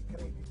names.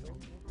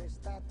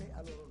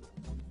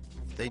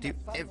 They do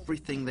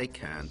everything they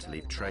can to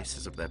leave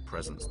traces of their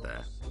presence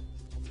there.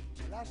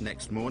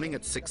 Next morning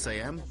at 6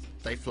 a.m.,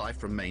 they fly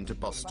from Maine to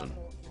Boston.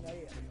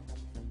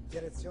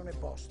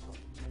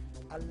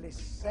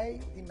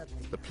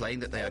 The plane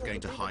that they are going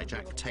to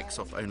hijack takes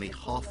off only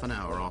half an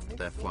hour after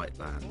their flight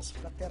lands.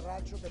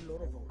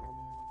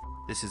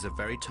 This is a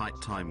very tight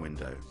time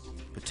window,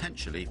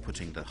 potentially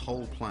putting the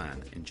whole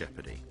plan in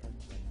jeopardy.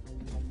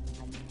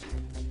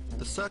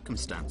 The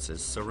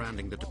circumstances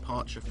surrounding the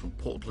departure from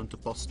Portland to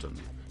Boston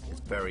is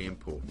very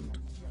important,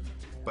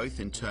 both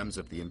in terms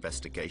of the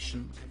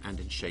investigation and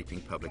in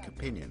shaping public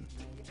opinion.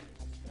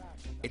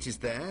 It is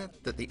there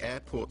that the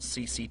airport's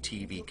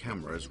CCTV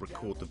cameras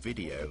record the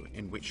video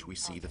in which we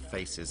see the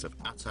faces of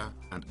Atta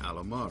and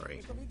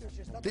Al-Omari.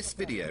 This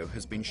video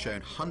has been shown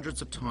hundreds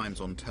of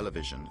times on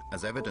television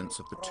as evidence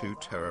of the two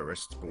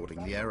terrorists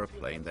boarding the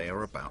aeroplane they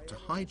are about to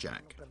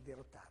hijack.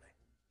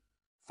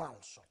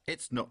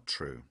 It's not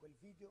true.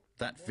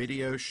 That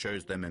video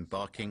shows them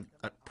embarking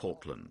at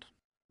Portland.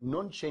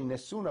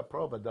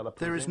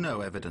 There is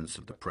no evidence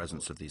of the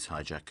presence of these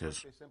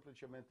hijackers.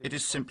 It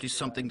is simply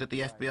something that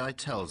the FBI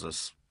tells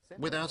us,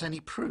 without any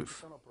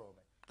proof.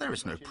 There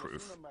is no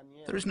proof.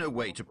 There is no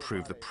way to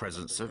prove the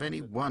presence of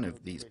any one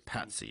of these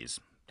patsies,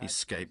 these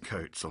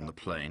scapegoats on the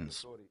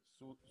planes.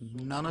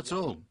 None at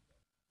all.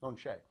 On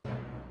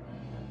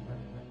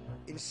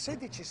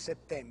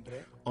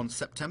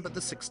September the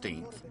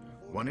 16th,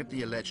 one of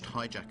the alleged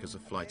hijackers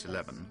of Flight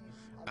 11,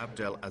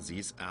 Abdel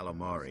Aziz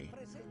Al-Omari,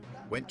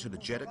 went to the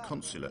Jeddah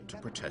consulate to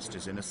protest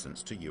his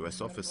innocence to US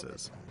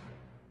officers.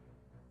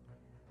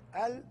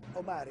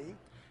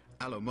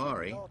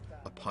 Al-Omari,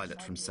 a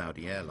pilot from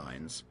Saudi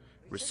Airlines,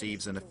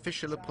 receives an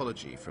official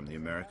apology from the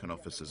American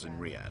officers in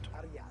Riyadh.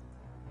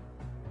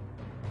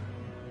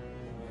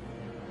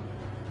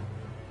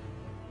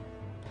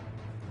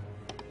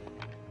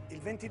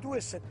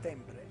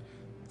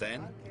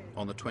 Then,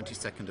 on the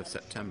 22nd of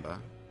September,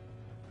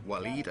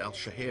 Walid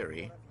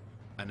al-Shahiri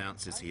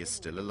announces he is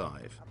still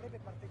alive.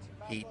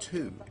 He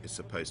too is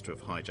supposed to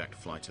have hijacked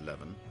Flight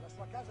 11.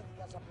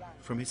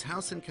 From his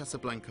house in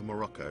Casablanca,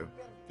 Morocco,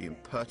 the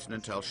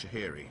impertinent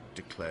al-Shahiri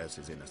declares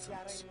his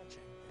innocence.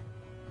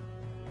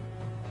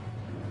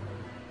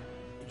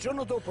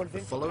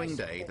 The following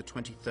day, the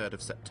 23rd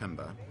of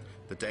September,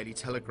 the Daily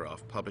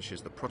Telegraph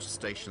publishes the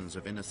protestations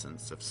of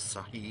innocence of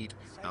Saeed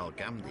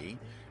al-Ghamdi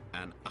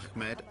and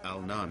Ahmed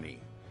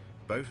al-Nami,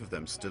 both of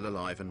them still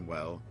alive and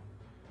well,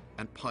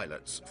 and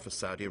pilots for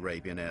Saudi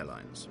Arabian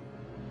Airlines.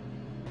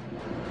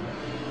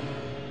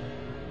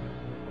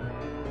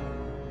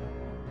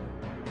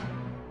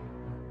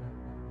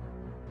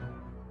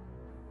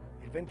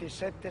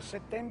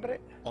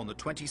 On the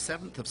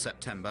 27th of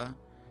September,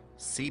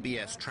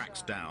 CBS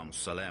tracks down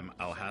Salem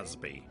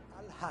al-Hazbi.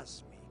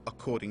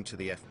 According to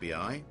the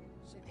FBI,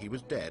 he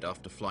was dead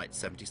after Flight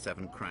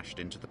 77 crashed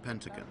into the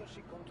Pentagon.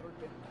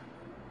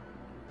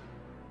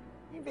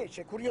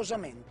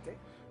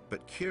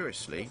 But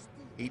curiously,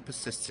 he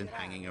persists in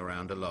hanging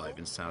around alive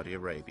in Saudi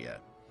Arabia,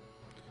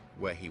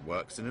 where he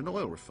works in an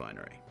oil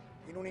refinery.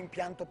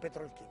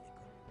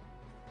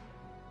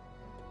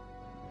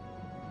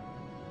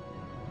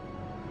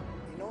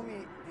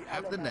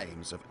 Have the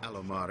names of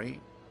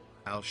Al-Omari,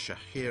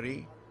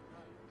 al-Shahiri,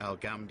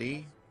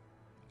 al-Ghamdi,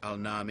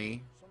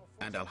 al-Nami,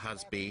 and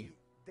al-Hazbi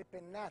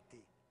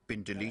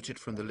been deleted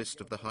from the list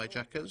of the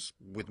hijackers,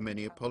 with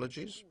many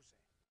apologies?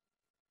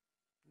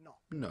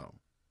 No.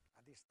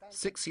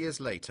 6 years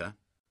later,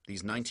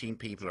 these 19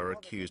 people are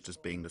accused as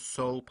being the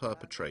sole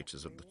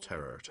perpetrators of the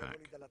terror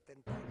attack.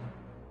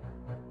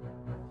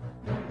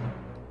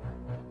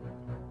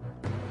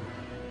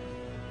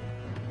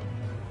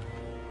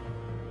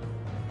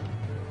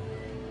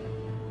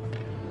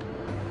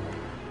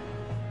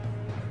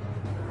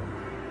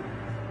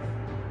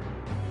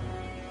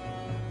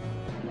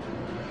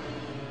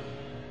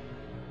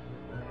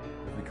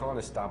 If we can't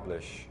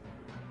establish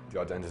the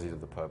identities of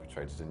the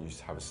perpetrators, then you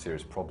have a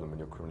serious problem in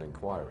your criminal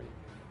inquiry.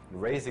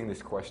 Raising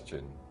this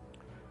question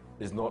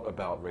is not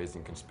about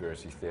raising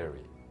conspiracy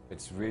theory.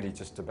 It's really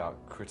just about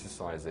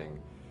criticizing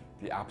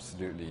the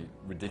absolutely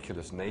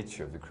ridiculous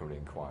nature of the criminal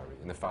inquiry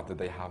and the fact that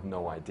they have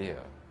no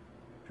idea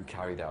who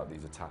carried out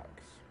these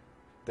attacks.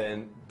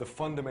 Then the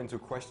fundamental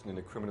question in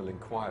a criminal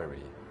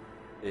inquiry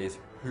is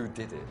who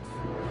did it?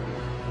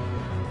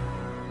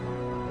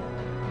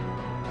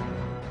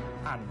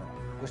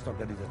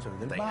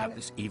 They have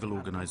this evil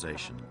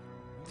organization.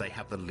 They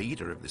have the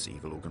leader of this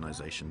evil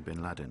organization,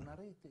 bin Laden.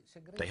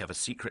 They have a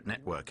secret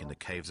network in the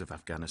caves of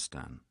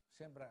Afghanistan.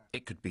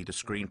 It could be the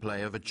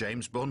screenplay of a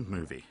James Bond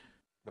movie.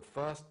 The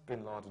first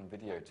bin Laden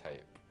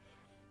videotape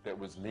that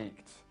was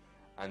leaked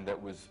and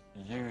that was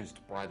used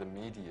by the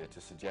media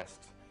to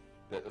suggest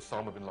that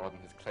Osama bin Laden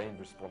has claimed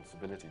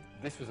responsibility.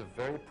 This was a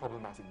very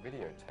problematic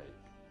videotape.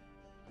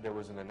 There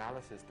was an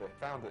analysis that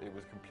found that it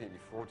was completely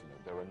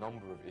fraudulent. There were a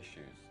number of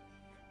issues.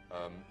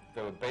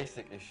 There were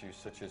basic issues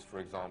such as, for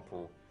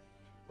example,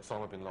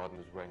 Osama bin Laden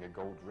was wearing a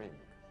gold ring.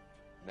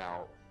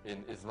 Now,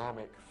 in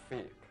Islamic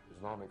fiqh,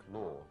 Islamic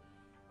law,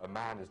 a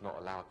man is not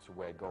allowed to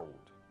wear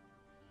gold.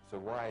 So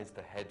why is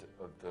the head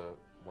of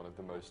one of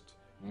the most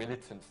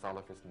militant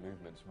Salafist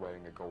movements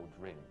wearing a gold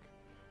ring?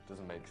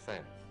 Doesn't make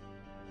sense.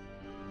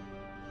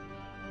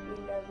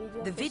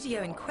 The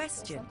video in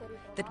question,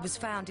 that was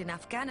found in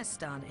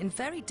Afghanistan in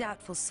very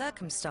doubtful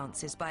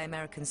circumstances by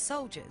American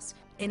soldiers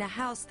in a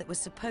house that was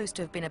supposed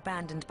to have been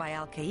abandoned by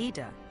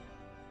Al-Qaeda,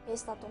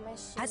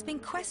 has been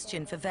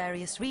questioned for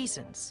various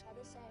reasons.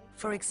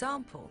 For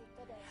example,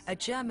 a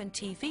German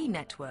TV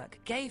network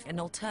gave an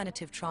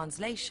alternative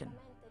translation.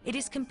 It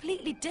is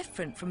completely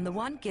different from the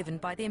one given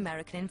by the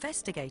American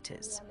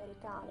investigators.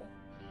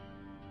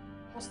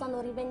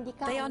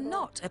 They are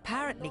not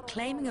apparently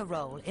claiming a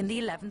role in the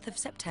 11th of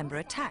September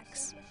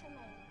attacks,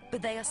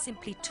 but they are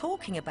simply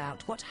talking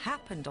about what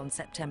happened on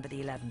September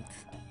the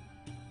 11th.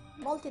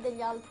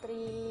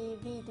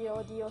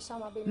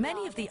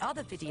 Many of the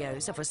other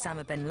videos of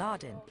Osama bin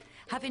Laden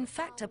have in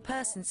fact a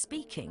person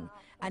speaking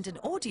and an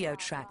audio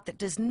track that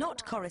does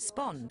not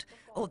correspond,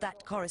 or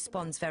that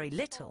corresponds very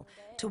little,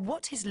 to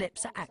what his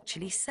lips are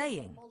actually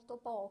saying.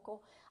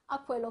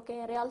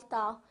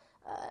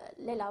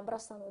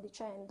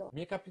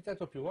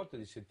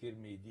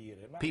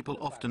 People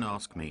often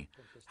ask me,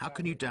 how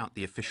can you doubt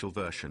the official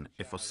version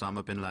if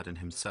Osama bin Laden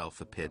himself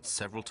appeared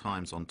several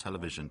times on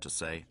television to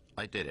say,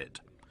 I did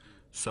it?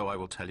 So I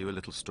will tell you a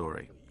little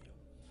story.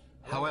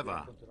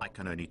 However, I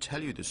can only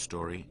tell you this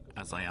story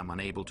as I am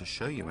unable to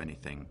show you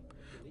anything.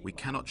 We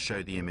cannot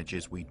show the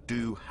images we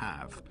do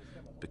have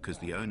because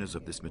the owners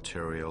of this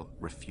material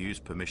refuse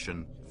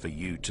permission for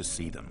you to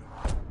see them.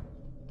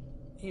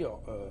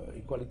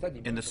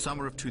 In the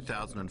summer of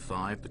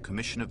 2005, the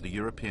Commission of the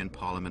European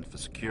Parliament for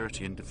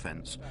Security and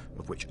Defence,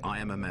 of which I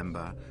am a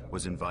member,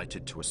 was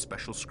invited to a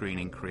special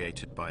screening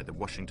created by the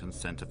Washington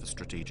Center for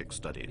Strategic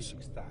Studies.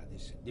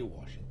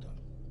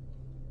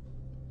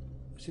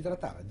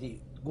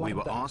 We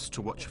were asked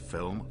to watch a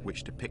film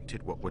which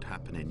depicted what would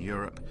happen in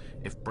Europe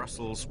if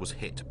Brussels was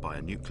hit by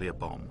a nuclear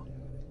bomb.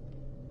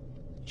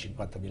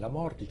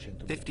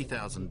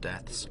 50,000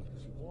 deaths,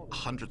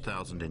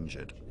 100,000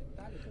 injured.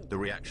 The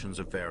reactions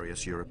of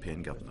various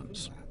European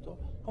governments.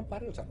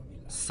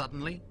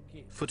 Suddenly,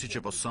 footage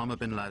of Osama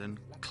bin Laden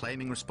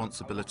claiming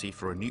responsibility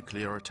for a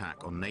nuclear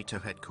attack on NATO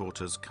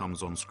headquarters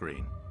comes on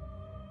screen.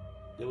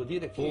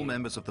 All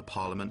members of the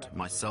parliament,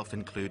 myself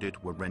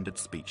included, were rendered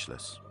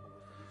speechless.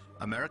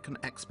 American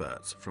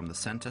experts from the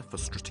Center for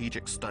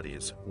Strategic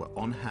Studies were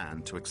on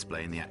hand to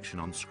explain the action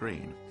on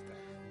screen.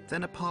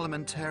 Then a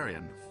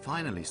parliamentarian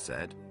finally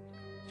said,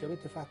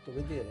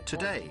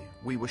 "Today,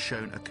 we were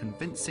shown a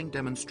convincing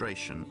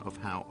demonstration of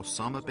how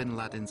Osama bin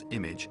Laden's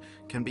image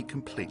can be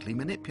completely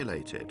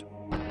manipulated."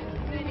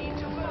 They need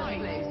to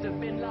fight the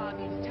bin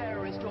Laden's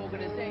terrorist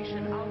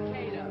organization,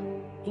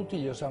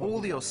 Al-Qaeda.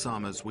 All the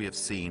Osamas we have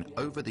seen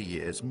over the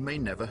years may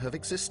never have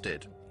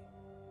existed,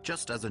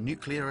 just as a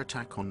nuclear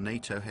attack on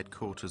NATO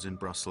headquarters in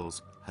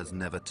Brussels has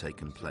never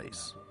taken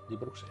place.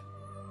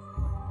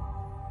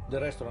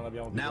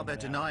 Now they're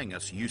denying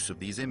us use of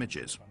these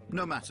images.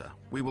 No matter,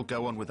 we will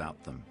go on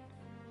without them.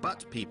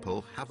 But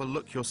people, have a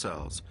look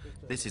yourselves.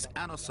 This is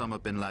an Osama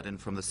bin Laden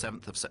from the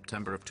 7th of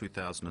September of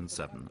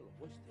 2007.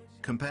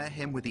 Compare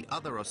him with the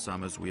other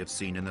Osamas we have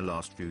seen in the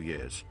last few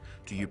years.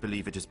 Do you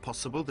believe it is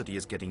possible that he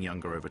is getting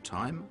younger over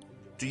time?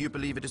 Do you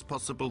believe it is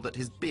possible that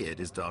his beard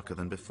is darker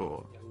than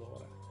before?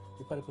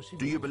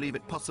 Do you believe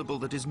it possible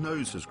that his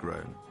nose has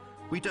grown?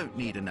 We don't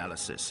need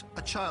analysis.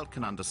 A child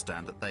can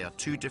understand that they are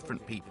two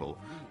different people,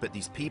 but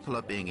these people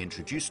are being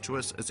introduced to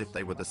us as if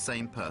they were the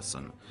same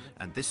person.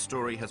 And this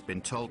story has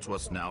been told to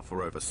us now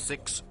for over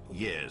 6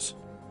 years.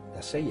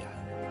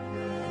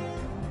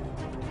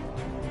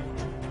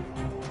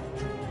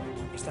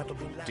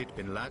 Did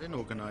bin Laden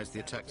organize the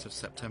attacks of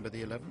September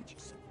the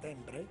 11th?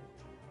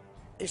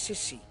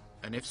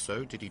 And if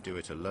so, did he do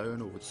it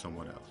alone or with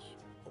someone else?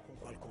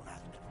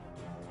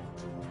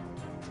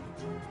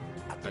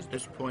 At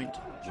this point,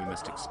 we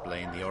must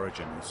explain the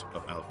origins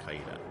of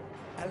Al-Qaeda.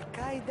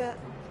 Al-Qaeda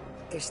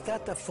è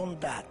stata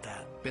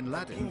fondata. Bin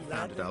Laden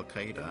founded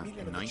Al-Qaeda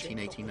in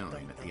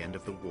 1989 at the end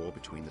of the war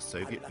between the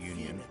Soviet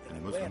Union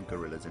and Muslim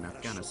guerrillas in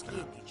Afghanistan.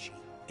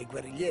 E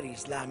guerriglieri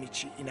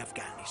islamici in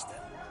Afghanistan.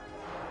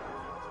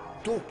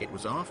 It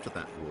was after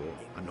that war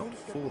and not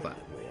for that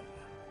war.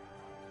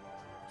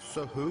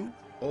 So who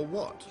or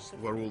what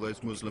were all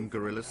those Muslim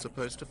guerrillas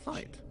supposed to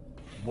fight?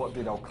 What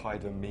did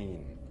Al-Qaeda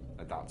mean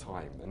at that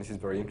time? And this is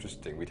very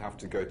interesting. We'd have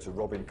to go to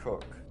Robin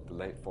Cook, the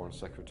late Foreign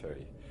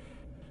Secretary.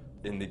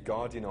 In the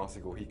Guardian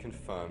article, he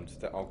confirmed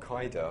that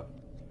Al-Qaeda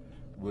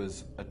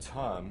was a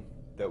term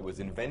that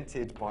was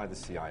invented by the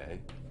CIA,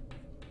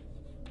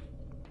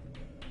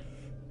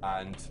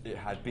 and it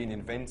had been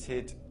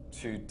invented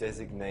to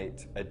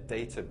designate a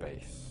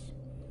database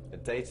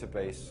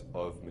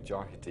of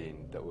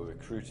mujahideen that were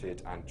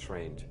recruited and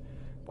trained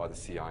by the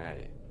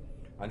CIA.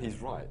 And he's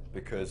right,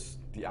 because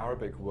the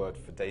Arabic word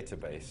for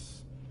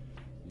database,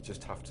 you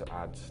just have to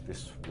add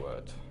this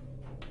word.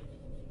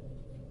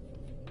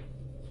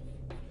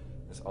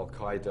 It's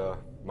Al-Qaeda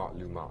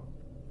Ma'lumat.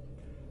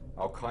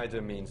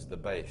 Al-Qaeda means the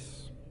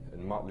base,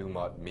 and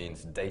Ma'lumat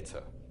means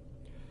data.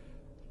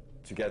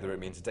 Together it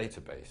means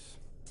database.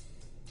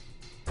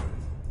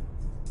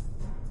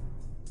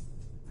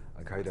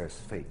 Al-Qaeda is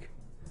fake.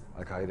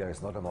 Al-Qaeda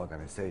is not an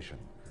organization.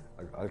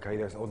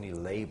 Al-Qaeda is only a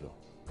label.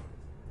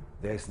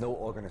 There is no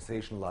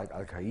organization like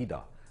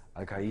Al-Qaeda.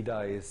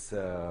 Al-Qaeda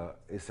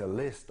is a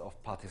list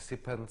of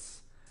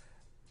participants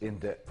in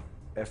the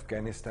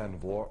Afghanistan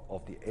war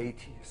of the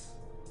 80s.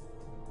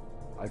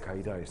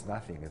 Al-Qaeda is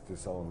nothing. It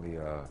is only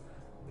a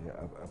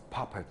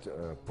puppet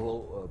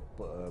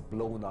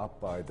blown up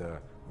by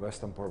the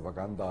Western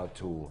propaganda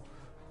to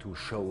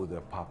show the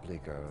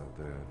public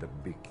the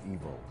big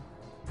evil.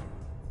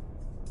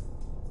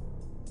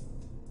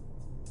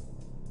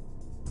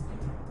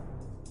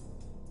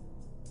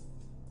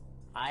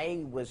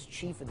 I was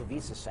chief of the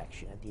visa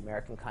section at the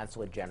American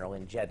Consulate General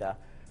in Jeddah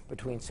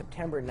between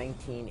September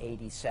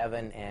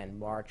 1987 and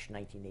March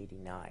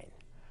 1989.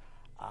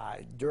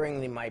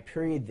 During my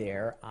period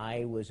there,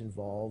 I was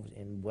involved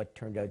in what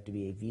turned out to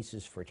be a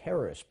Visas for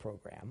Terrorists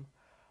program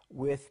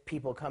with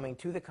people coming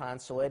to the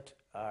consulate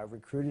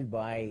recruited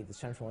by the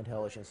Central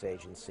Intelligence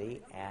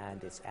Agency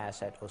and its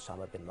asset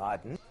Osama bin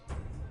Laden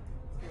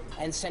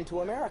and sent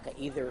to America,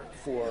 either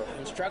for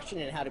instruction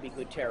in how to be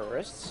good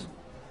terrorists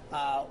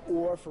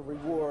or for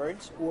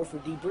rewards or for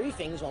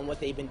debriefings on what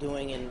they've been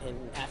doing in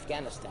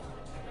Afghanistan.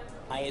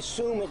 I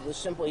assume it was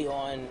simply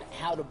on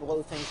how to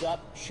blow things up,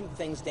 shoot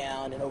things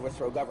down, and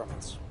overthrow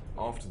governments.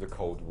 After the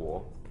Cold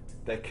War,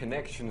 their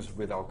connections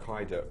with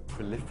Al-Qaeda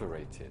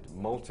proliferated,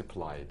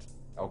 multiplied.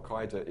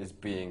 Al-Qaeda is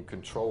being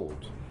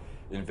controlled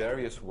in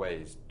various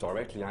ways,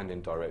 directly and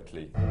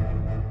indirectly.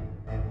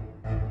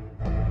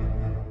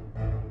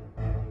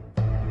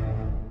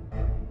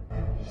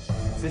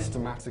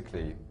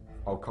 Systematically,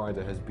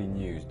 Al-Qaeda has been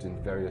used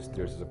in various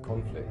theaters of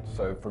conflict.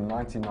 So from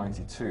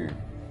 1992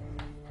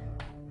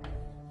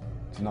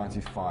 to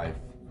 95,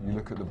 you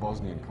look at the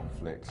Bosnian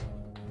conflict.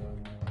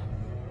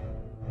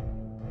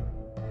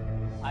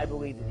 I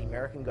believe that the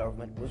American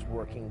government was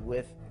working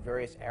with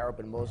various Arab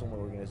and Muslim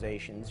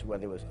organizations,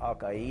 whether it was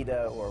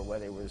Al-Qaeda or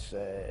whether it was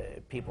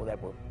people that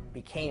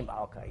became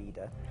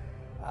Al-Qaeda,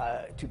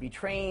 to be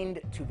trained,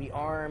 to be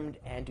armed,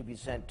 and to be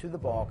sent to the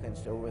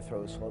Balkans to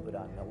overthrow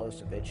Slobodan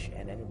Milosevic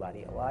and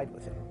anybody allied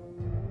with him.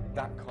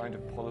 That kind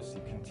of policy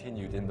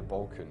continued in the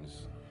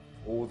Balkans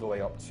all the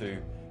way up to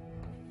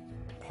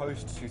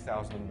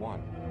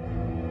post-2001.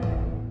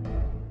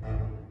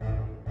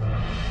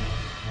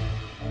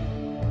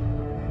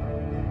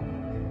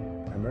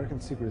 American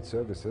Secret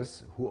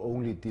Services, who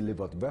only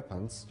delivered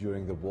weapons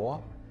during the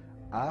war,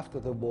 after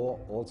the war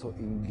also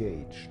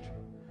engaged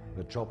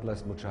the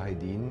jobless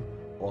mujahideen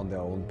on their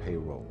own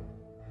payroll.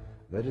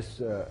 That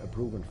is a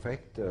proven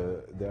fact.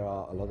 There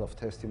are a lot of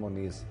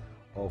testimonies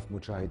of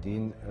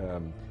mujahideen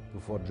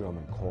before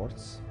German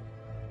courts.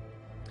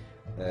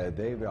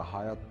 They were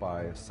hired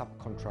by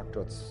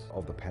subcontractors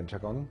of the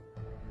Pentagon,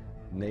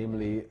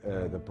 namely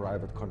the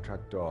private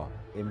contractor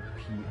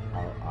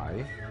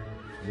MPRI,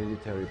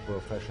 Military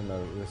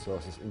Professional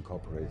Resources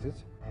Incorporated.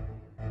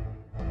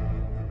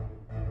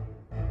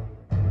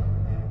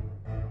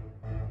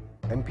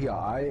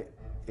 MPRI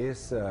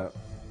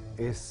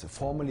is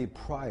formally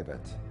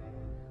private,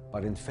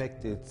 but in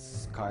fact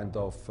it's kind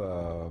of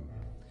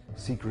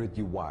secret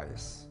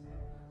device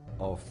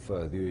of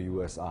the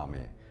US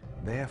Army.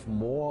 They have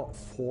more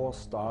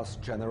 4-star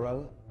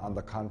general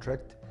under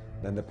contract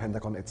than the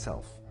Pentagon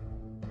itself.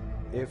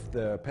 If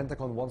the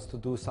Pentagon wants to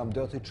do some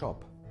dirty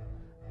job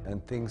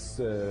and thinks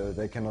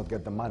they cannot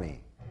get the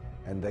money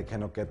and they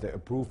cannot get the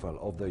approval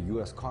of the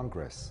US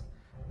Congress,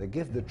 they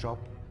give the job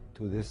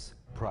to this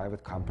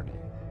private company.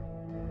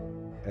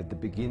 At the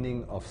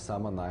beginning of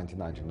summer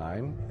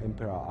 1999,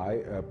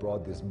 MPRI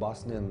brought this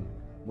Bosnian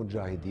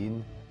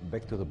mujahideen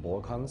back to the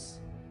Balkans,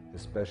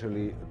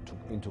 especially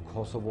into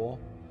Kosovo,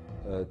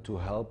 to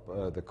help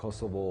the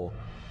Kosovo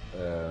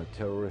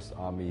terrorist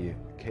army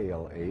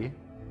KLA.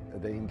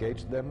 They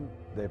engaged them,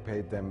 they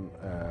paid them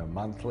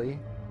monthly.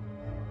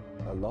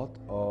 A lot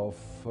of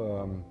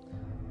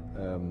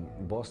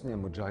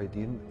Bosnian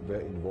Mujahideen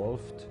were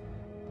involved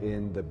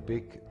in the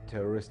big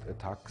terrorist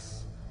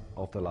attacks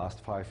of the last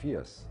 5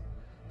 years.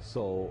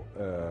 So,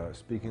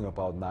 speaking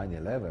about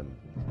 9/11,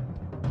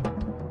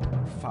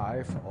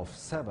 5 of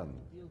 7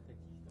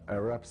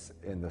 Arabs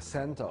in the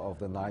center of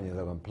the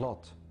 9/11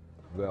 plot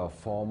were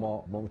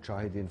former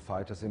Mujahideen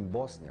fighters in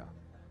Bosnia.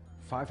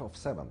 5 of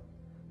 7.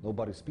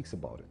 Nobody speaks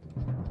about it.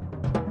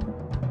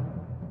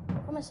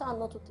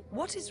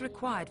 What is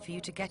required for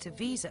you to get a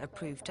visa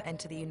approved to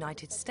enter the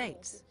United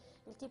States?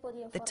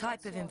 The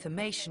type of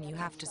information you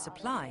have to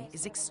supply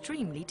is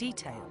extremely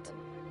detailed.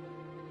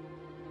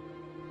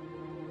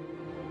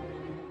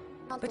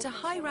 But a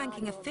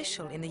high-ranking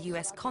official in the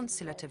US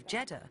consulate of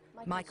Jeddah,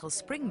 Michael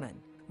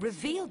Springman,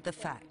 revealed the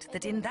fact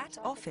that in that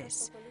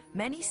office,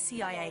 many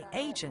CIA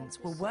agents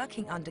were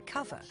working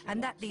undercover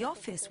and that the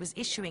office was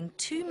issuing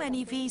too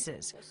many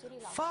visas,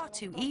 far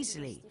too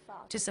easily,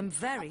 to some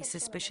very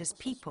suspicious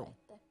people.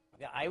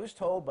 I was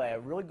told by a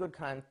really good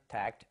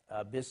contact,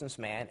 a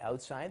businessman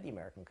outside the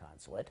American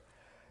consulate,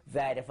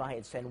 that if I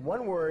had sent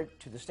one word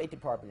to the State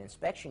Department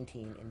inspection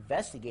team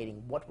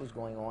investigating what was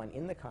going on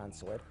in the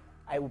consulate,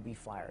 I would be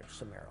fired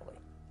summarily.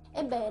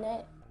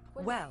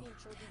 Well,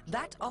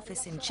 that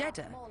office in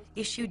Jeddah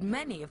issued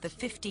many of the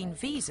 15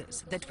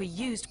 visas that were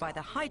used by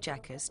the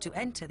hijackers to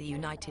enter the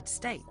United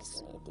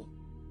States.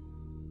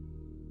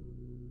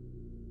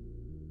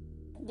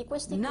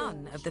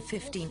 None of the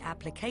 15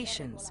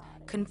 applications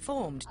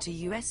conformed to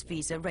US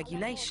visa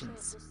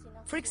regulations.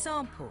 For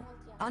example,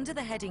 under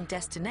the heading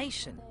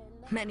Destination,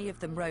 many of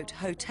them wrote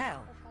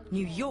Hotel,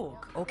 New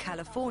York or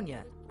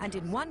California, and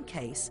in one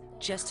case,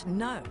 just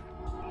no.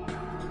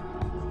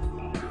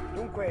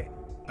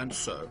 And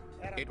so,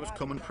 it was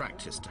common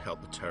practice to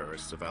help the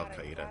terrorists of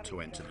Al-Qaeda to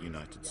enter the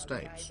United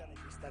States.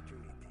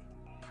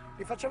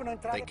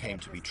 They came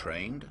to be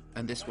trained,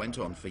 and this went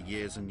on for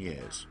years and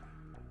years.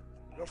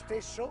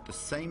 The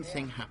same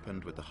thing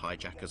happened with the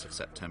hijackers of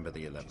September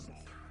the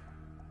 11th.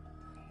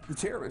 The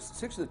terrorists,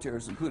 6 of the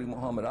terrorists, including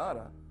Mohammed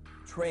Atta,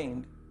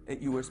 trained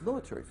at U.S.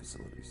 military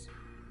facilities.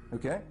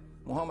 Okay?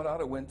 Mohammed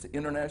Atta went to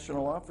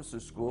International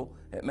Officers School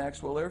at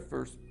Maxwell Air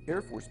Force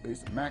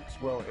Base.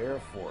 Maxwell Air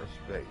Force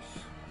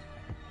Base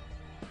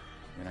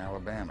in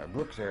Alabama,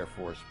 Brooks Air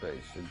Force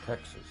Base in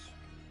Texas.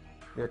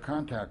 Their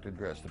contact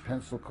address, the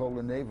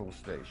Pensacola Naval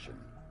Station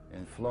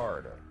in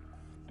Florida,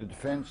 the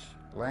Defense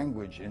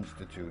Language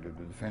Institute of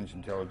the Defense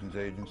Intelligence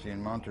Agency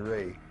in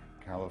Monterey,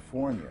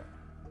 California.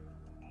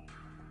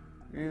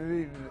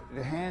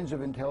 The hands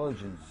of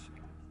intelligence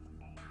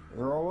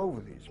are all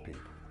over these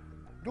people.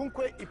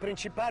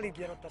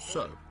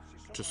 So,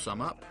 to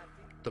sum up,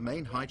 the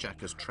main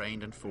hijackers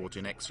trained and fought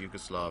in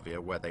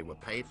ex-Yugoslavia, where they were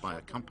paid by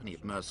a company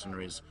of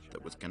mercenaries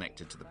that was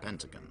connected to the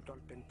Pentagon.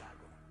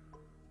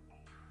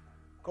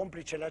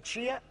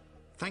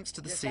 Thanks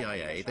to the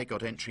CIA, they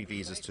got entry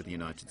visas to the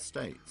United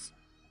States.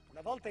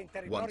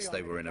 Once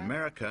they were in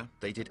America,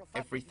 they did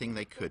everything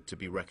they could to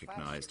be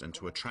recognized and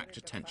to attract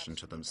attention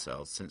to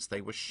themselves, since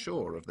they were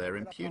sure of their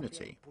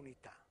impunity.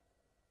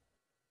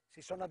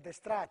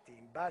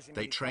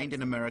 They trained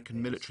in American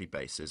military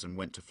bases and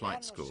went to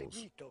flight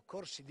schools,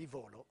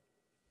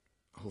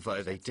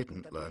 although they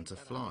didn't learn to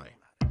fly.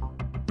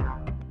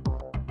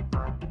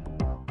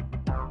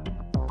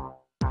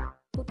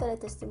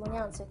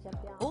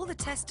 All the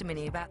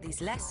testimony about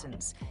these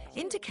lessons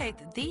indicate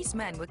that these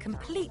men were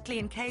completely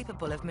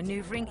incapable of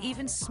maneuvering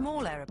even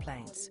small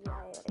aeroplanes.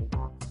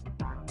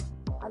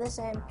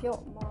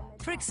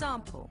 For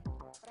example,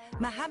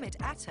 Mohammed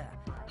Atta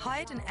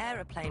hired an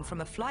aeroplane from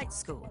a flight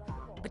school,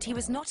 but he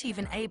was not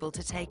even able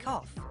to take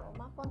off.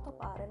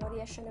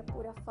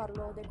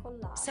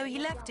 So he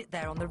left it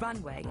there on the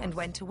runway and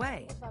went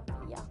away.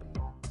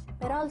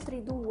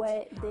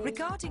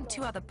 Regarding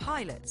 2 other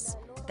pilots,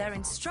 their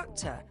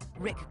instructor,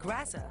 Rick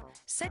Grazer,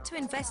 said to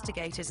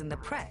investigators and the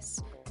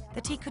press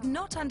that he could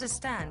not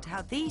understand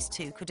how these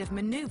 2 could have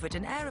maneuvered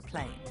an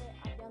aeroplane.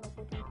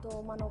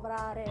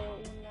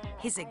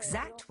 His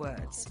exact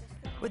words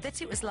were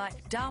that it was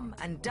like Dumb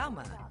and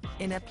Dumber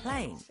in a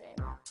plane.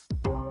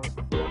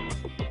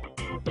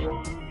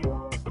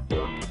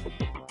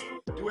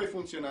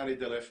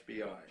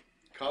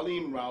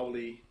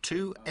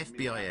 Two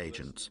FBI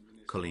agents,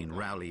 Colleen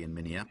Rowley in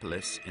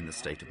Minneapolis in the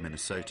state of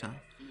Minnesota,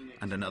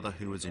 and another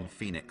who was in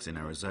Phoenix in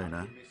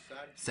Arizona,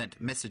 sent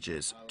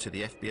messages to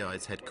the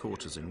FBI's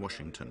headquarters in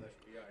Washington,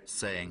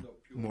 saying,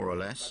 more or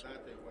less,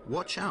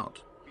 watch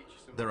out.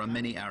 There are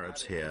many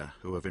Arabs here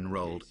who have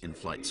enrolled in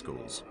flight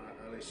schools.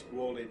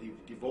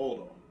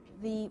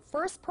 The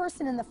first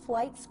person in the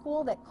flight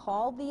school that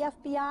called the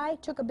FBI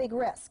took a big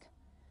risk,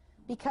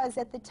 because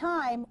at the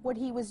time what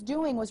he was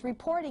doing was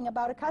reporting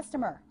about a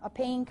customer, a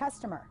paying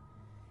customer.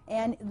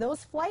 And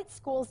those flight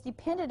schools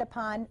depended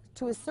upon,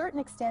 to a certain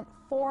extent,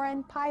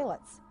 foreign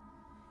pilots.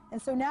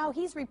 And so now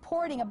he's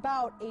reporting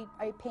about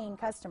a paying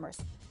customer.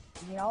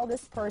 You know,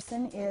 this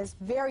person is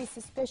very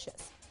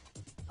suspicious.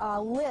 A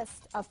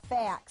list of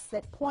facts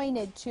that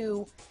pointed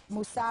to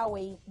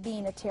Moussaoui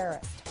being a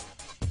terrorist.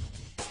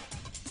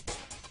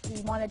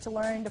 He wanted to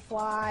learn to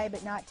fly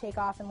but not take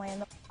off and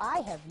land.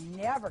 I have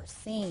never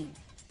seen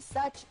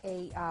such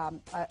a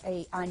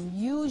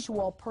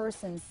unusual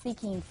person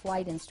seeking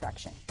flight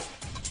instruction.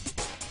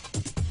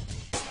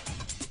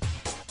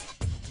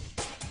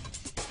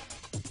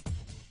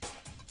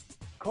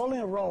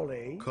 Colin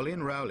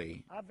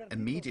Rowley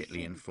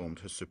immediately informed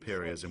her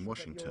superiors in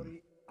Washington,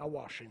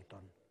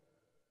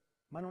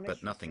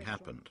 but nothing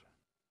happened.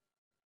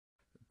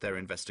 Their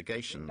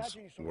investigations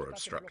were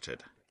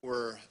obstructed. There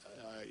were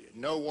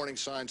no warning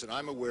signs that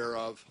I'm aware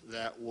of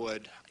that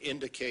would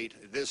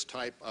indicate this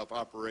type of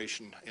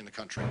operation in the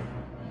country.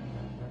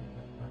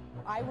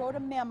 I wrote a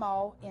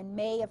memo in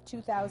May of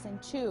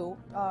 2002,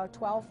 a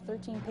 12,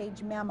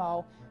 13-page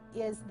memo,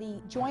 is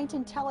the Joint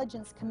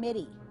Intelligence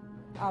Committee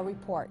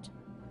report.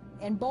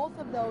 And both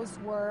of those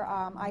were,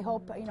 I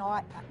hope, you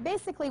know,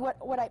 basically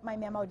what my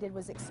memo did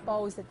was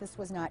expose that this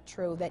was not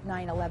true, that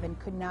 9/11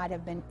 could not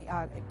have been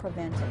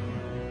prevented.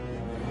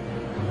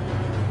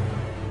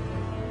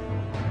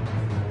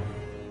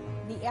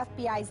 The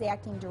FBI's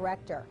acting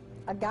director,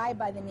 a guy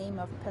by the name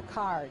of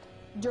Picard,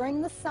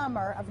 during the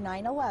summer of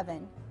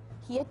 9/11,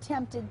 he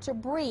attempted to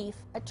brief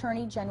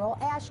Attorney General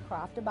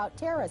Ashcroft about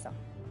terrorism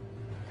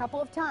a couple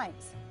of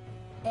times.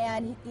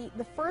 And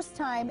the first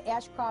time,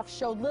 Ashcroft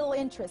showed little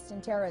interest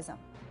in terrorism.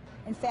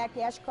 In fact,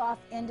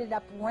 Ashcroft ended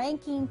up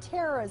ranking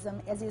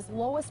terrorism as his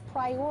lowest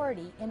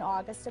priority in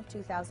August of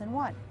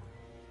 2001.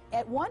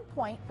 At one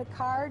point,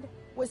 Picard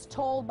was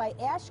told by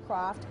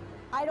Ashcroft,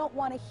 "I don't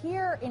want to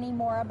hear any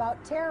more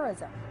about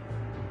terrorism."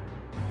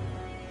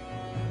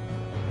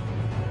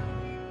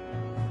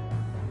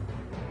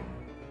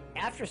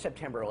 After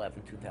September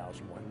 11,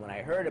 2001, when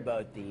I heard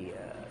about the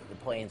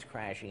planes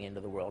crashing into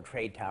the World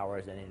Trade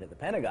Towers and into the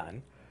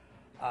Pentagon,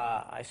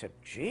 I said,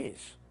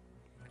 geez,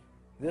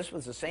 these were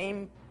the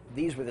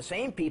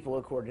same people,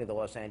 according to the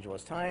Los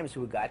Angeles Times,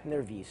 who had gotten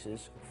their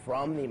visas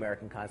from the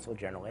American Consul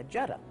General at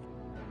Jeddah.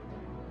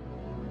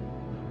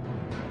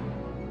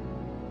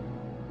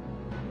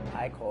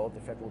 I called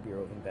the Federal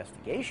Bureau of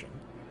Investigation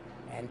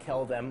and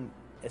tell them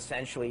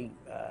essentially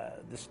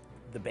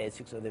the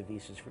basics of the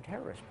Visas for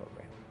Terrorists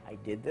program. I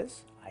did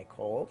this, I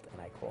called,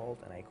 and I called,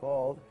 and I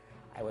called.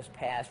 I was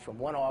passed from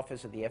one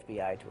office of the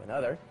FBI to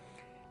another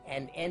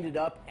and ended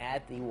up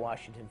at the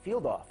Washington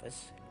field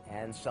office,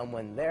 and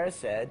someone there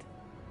said,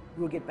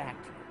 "We'll get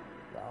back to you."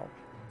 Well,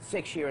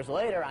 6 years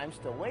later, I'm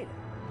still waiting.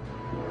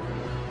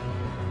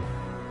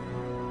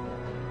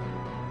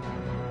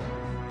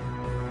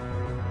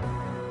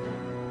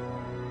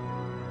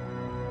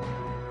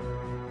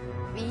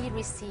 We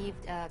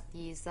received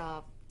these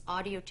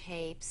audio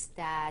tapes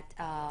that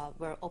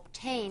were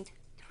obtained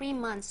 3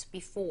 months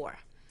before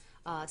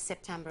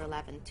September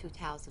 11,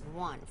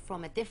 2001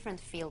 from a different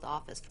field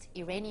office,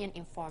 Iranian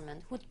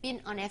informant who'd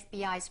been on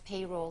FBI's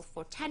payroll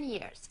for 10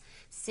 years,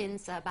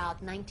 since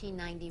about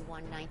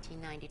 1991,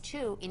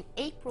 1992, in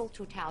April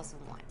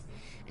 2001.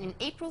 And in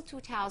April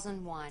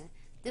 2001,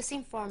 this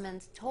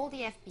informant told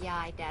the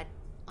FBI that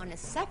on a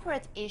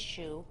separate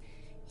issue,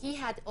 he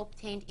had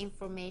obtained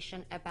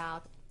information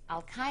about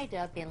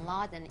Al-Qaida, bin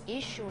Laden,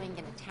 issuing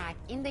an attack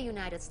in the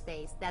United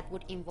States that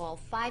would involve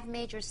 5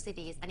 major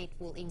cities, and it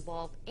will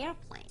involve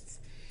airplanes,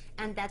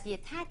 and that the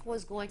attack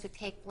was going to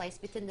take place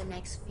within the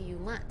next few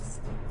months.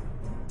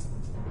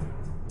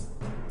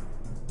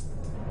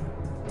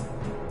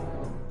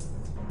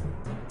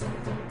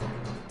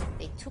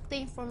 They took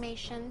the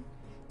information,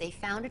 they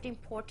found it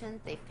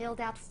important, they filled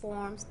out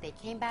forms, they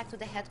came back to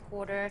the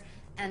headquarters,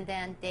 and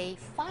then they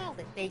filed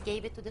it. They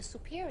gave it to the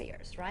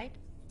superiors, right?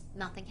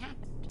 Nothing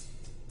happened.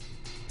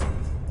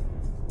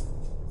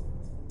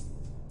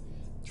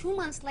 2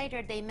 months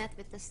later, they met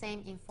with the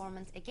same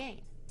informant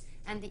again.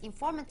 And the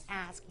informant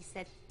asked, he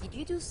said, "Did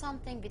you do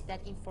something with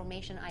that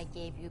information I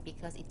gave you,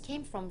 because it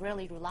came from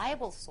really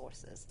reliable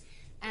sources?"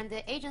 And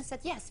the agent said,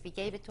 "Yes, we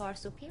gave it to our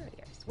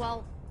superiors."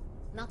 Well,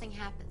 nothing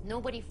happened.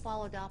 Nobody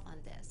followed up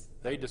on this.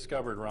 They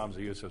discovered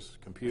Ramzi Yousef's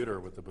computer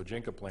with the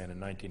Bojinka plan in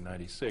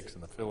 1996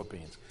 in the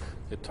Philippines.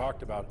 It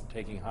talked about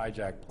taking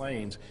hijacked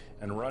planes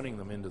and running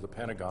them into the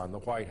Pentagon, the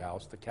White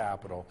House, the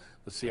Capitol,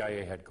 the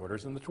CIA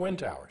headquarters, and the Twin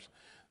Towers.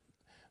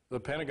 The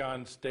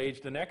Pentagon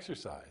staged an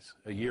exercise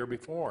a year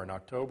before, in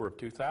October of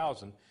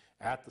 2000,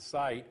 at the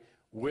site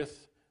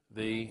with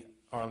the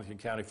Arlington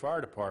County Fire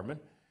Department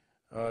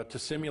to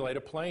simulate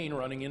a plane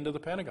running into the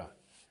Pentagon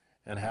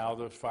and how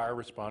the fire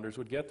responders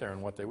would get there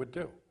and what they would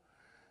do.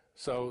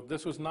 So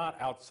this was not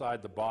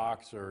outside the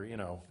box or, you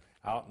know,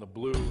 out in the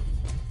blue.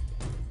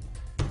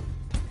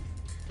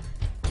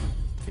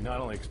 They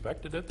not only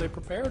expected it, they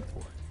prepared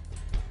for it.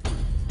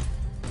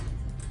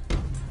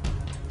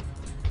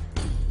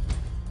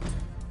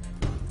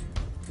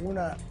 One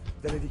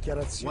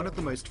of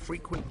the most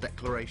frequent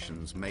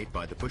declarations made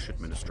by the Bush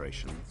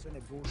administration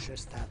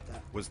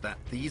was that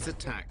these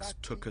attacks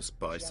took us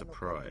by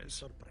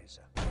surprise.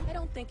 I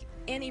don't think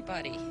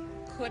anybody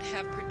could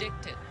have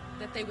predicted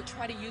that they would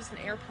try to use an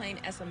airplane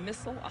as a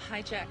missile, a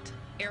hijacked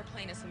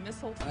airplane as a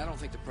missile. I don't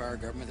think the prior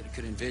government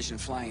could envision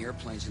flying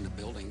airplanes into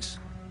buildings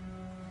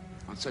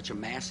on such a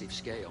massive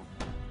scale.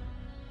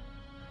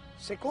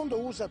 Secondo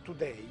USA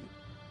Today,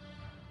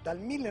 Dal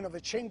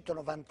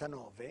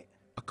 1999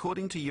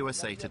 According to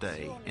USA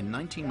Today, in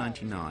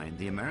 1999,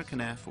 the American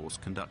Air Force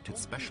conducted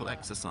special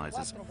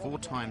exercises 4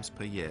 times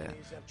per year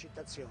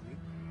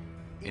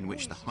in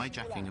which the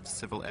hijacking of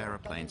civil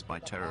aeroplanes by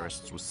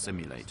terrorists was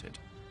simulated.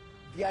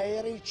 di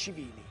aerei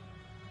civili.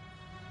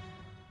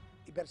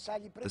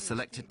 The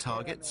selected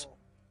targets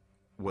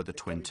were the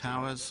Twin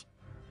Towers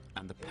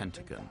and the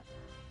Pentagon.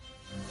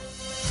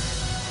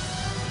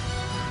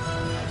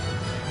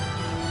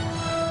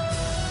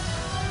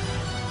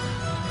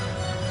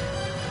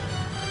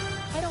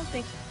 I don't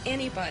think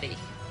anybody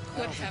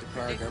could I don't think have the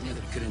prior predicted. government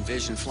that could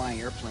envision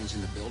flying airplanes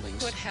in the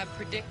buildings. Could have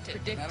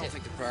predicted. I don't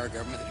think the prior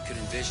government that could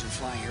envision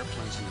flying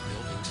airplanes in the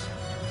buildings.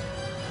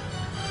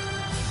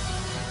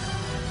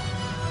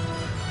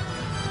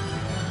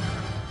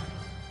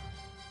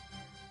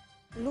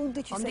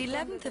 On the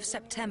 11th of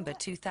September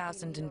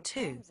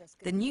 2002,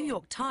 the New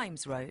York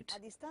Times wrote,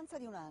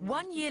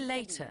 "1 year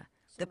later,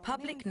 the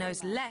public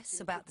knows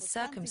less about the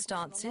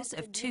circumstances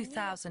of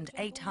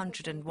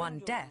 2,801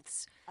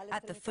 deaths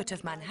at the foot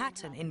of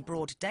Manhattan in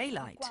broad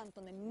daylight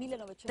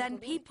than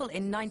people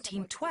in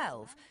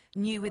 1912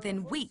 knew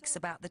within weeks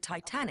about the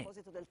Titanic."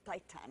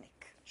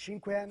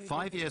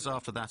 5 years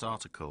after that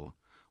article,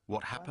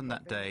 what happened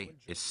that day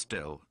is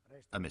still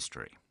a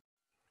mystery.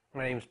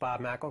 My name is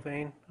Bob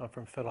McIlvaine. I'm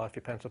from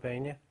Philadelphia,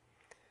 Pennsylvania.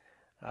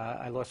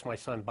 I lost my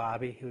son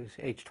Bobby, who was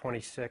age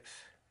 26,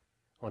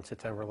 on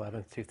September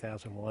 11th,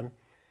 2001.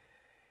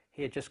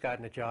 He had just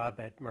gotten a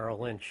job at Merrill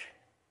Lynch.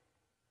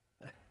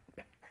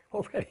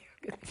 Already,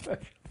 I'm getting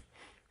emotional.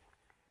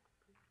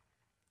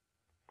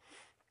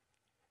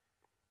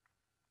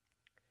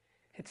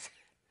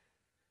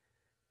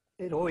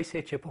 It always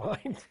hits you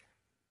blind.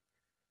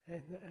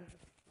 And,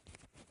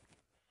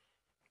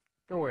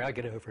 don't worry, I'll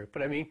get over it.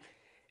 But I mean,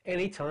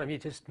 anytime you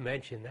just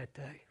mention that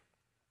day,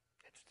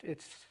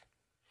 it's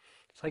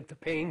like the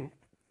pain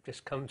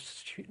just comes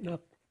shooting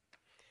up.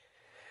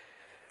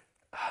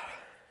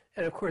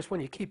 And of course,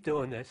 when you keep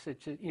doing this,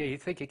 it's, you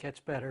think it gets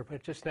better, but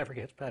it just never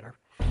gets better.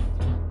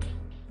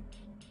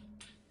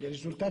 I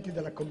risultati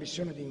della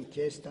commissione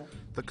d'inchiesta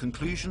The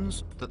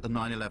conclusions that the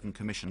 9/11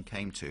 Commission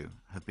came to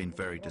have been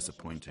very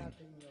disappointing.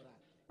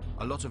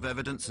 A lot of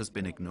evidence has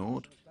been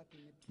ignored.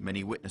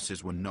 Many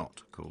witnesses were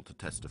not called to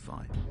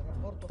testify.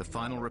 The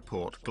final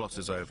report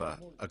glosses over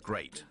a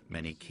great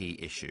many key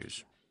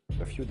issues.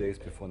 A few days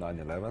before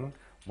 9/11,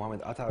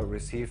 Mohammed Atta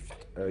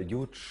received a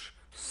huge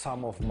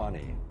sum of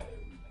money,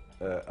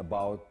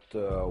 about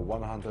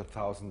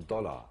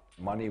 $100,000,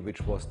 money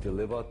which was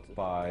delivered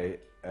by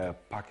a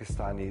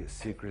Pakistani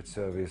Secret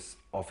Service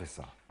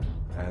officer.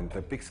 And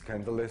the big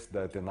scandal is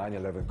that the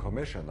 9/11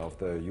 Commission of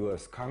the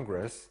US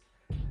Congress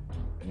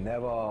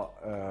never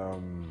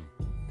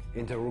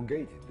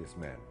interrogated this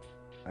man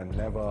and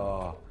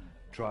never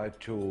tried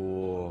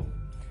to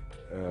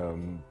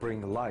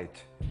bring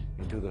light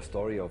into the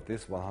story of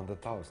this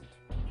 100,000.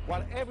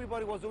 While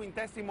everybody was doing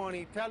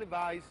testimony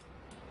televised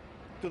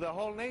to the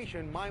whole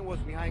nation, mine was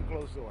behind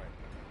closed door.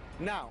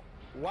 Now,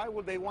 why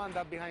would they want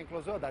that behind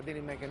closed door? That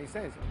didn't make any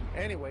sense.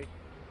 Anyway,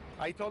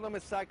 I told them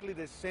exactly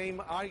the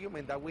same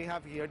argument that we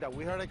have here, that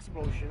we heard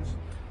explosions,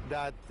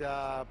 that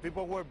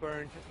people were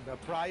burned, that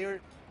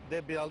prior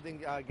the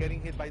building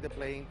getting hit by the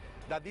plane,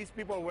 that these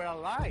people were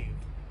alive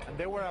and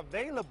they were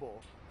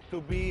available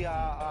to be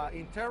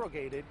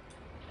interrogated.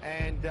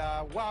 And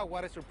wow,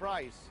 what a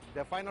surprise.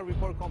 The final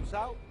report comes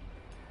out.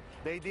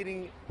 They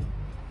didn't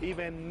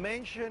even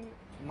mention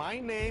my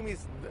name,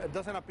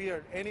 doesn't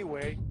appear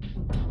anywhere.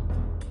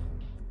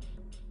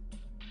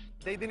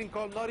 They didn't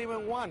call, not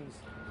even once,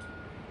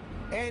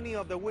 any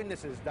of the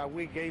witnesses that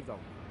we gave them.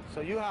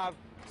 So you have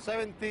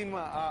 17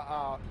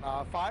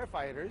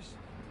 firefighters,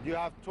 you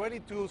have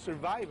 22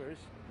 survivors,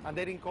 and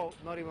they didn't call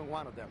not even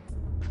one of them.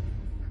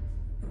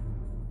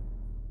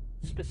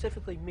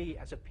 Specifically me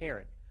as a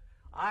parent,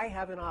 I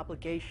have an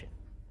obligation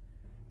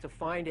to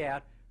find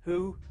out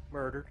who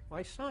murdered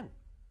my son.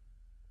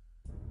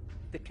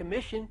 The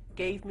commission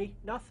gave me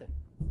nothing.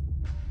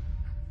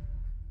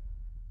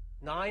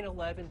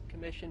 9/11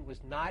 Commission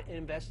was not an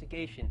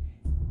investigation.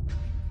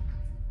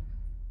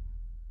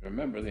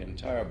 Remember, the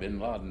entire bin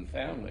Laden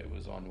family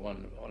was on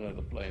one of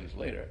the planes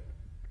later.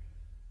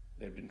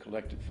 They'd been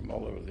collected from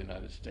all over the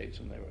United States,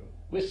 and they were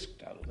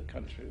whisked out of the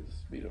country with the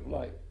speed of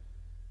light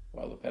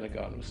while the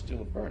Pentagon was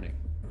still burning.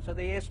 So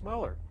they asked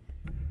Mueller,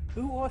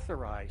 who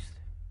authorized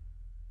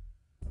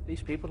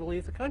these people to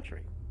leave the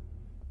country?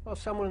 Well,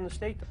 someone in the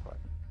State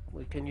Department.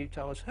 Well, can you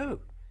tell us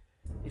who?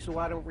 He said,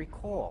 well, I don't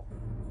recall.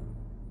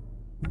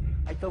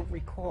 I don't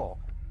recall.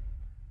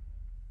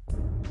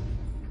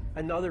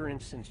 Another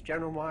instance,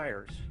 General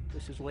Myers.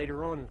 This is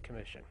later on in the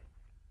commission.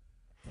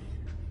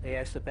 They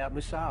asked about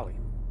Moussaoui.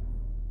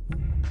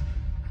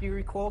 Do you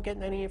recall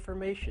getting any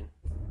information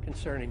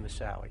concerning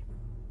Moussaoui?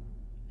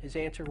 His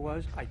answer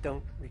was, I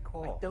don't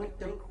recall. I don't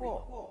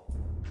recall.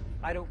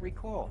 I don't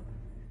recall.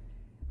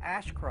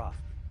 Ashcroft,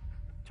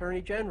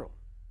 Attorney General.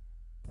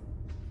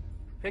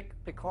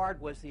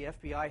 Picard was the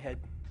FBI head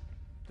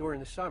during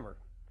the summer.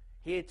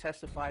 He had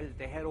testified that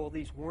they had all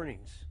these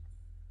warnings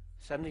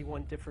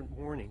 71 different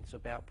warnings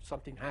about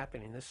something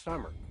happening this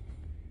summer.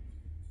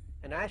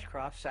 And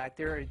Ashcroft sat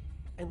there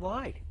and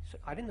lied. So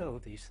I didn't know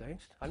these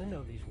things. I didn't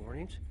know these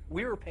warnings.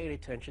 We were paying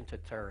attention to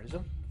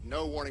terrorism.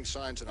 No warning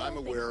signs that I'm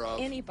aware of.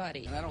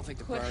 Anybody And I don't think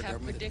the could prior have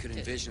government could predicted.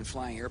 envision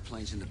flying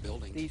airplanes into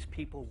buildings. These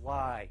people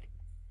lied,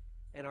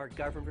 and our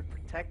government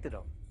protected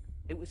them.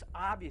 It was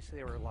obvious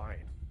they were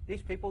lying.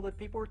 These people that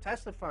people were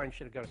testifying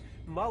should have gone.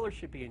 Mueller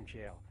should be in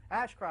jail.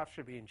 Ashcroft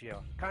should be in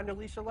jail.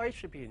 Condoleezza Rice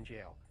should be in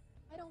jail.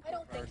 I don't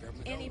think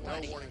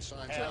anybody No warning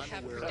signs could that I'm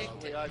have aware of.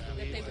 predicted that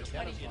they would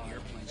try to use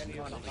Airplanes into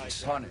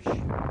buildings. Punish.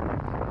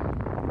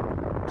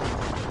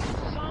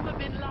 Osama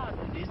bin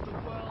Laden is the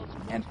world's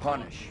And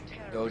punish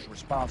those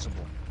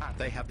responsible.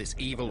 They have this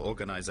evil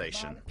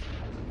organization.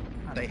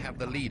 They have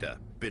the leader,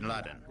 bin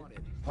Laden.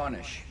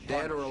 Punish.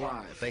 Dead or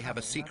alive. They have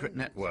a secret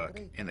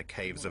network in the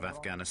caves of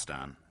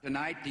Afghanistan.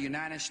 Tonight, the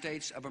United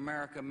States of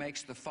America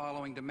makes the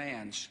following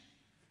demands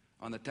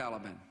on the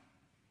Taliban.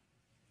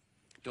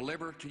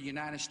 Deliver to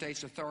United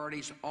States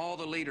authorities all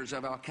the leaders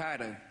of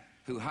Al-Qaeda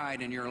who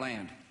hide in your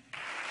land.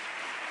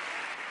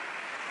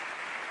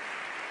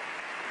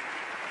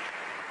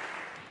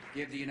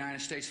 Give the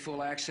United States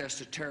full access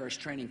to terrorist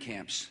training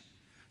camps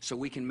so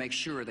we can make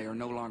sure they are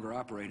no longer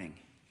operating.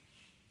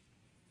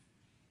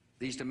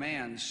 These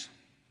demands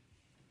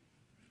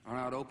are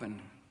not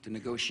open to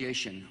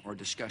negotiation or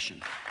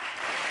discussion.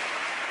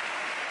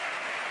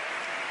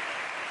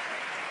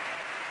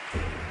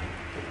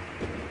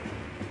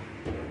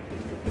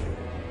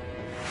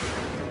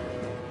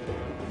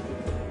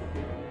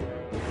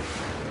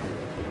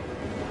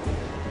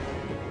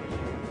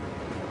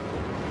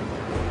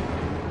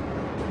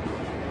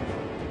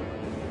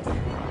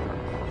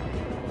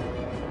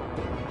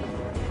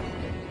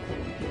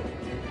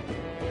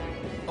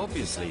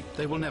 Obviously,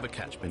 they will never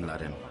catch bin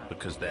Laden,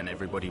 because then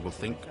everybody will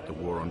think the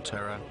war on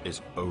terror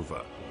is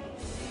over.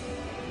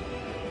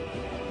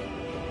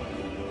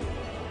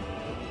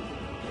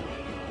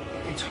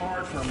 It's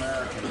hard for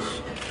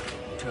Americans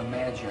to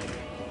imagine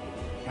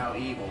how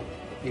evil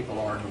people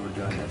are who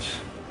are doing this.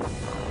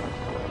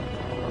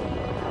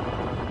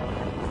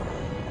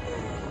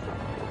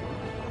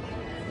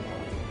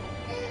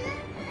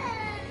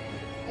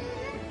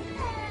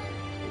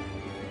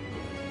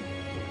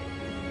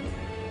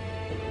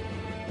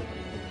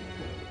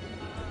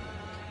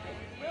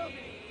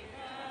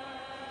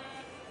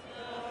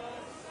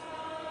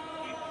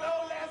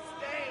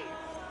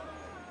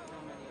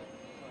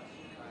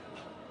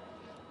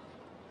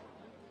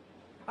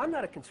 I'm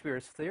not a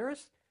conspiracy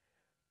theorist.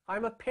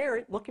 I'm a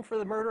parent looking for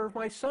the murder of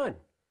my son.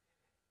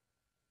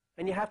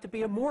 And you have to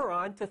be a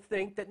moron to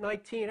think that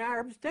 19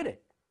 Arabs did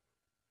it.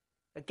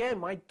 Again,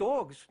 my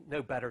dogs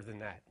know better than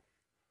that.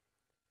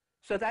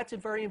 So that's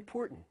very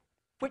important.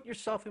 Put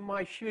yourself in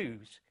my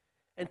shoes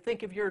and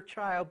think of your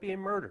child being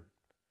murdered.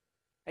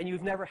 And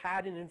you've never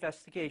had an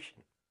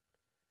investigation.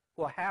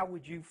 Well, how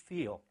would you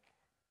feel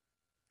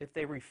if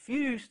they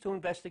refused to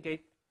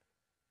investigate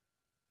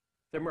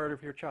the murder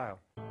of your child?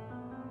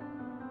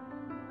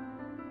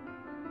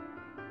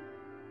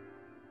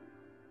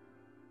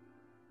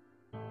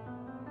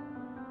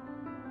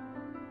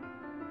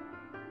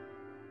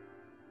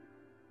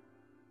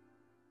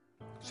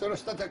 Sono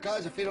stato a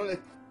casa fino alle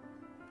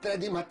 3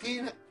 di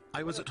mattina.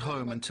 I was at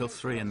home until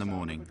 3 in the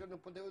morning.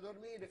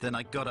 Then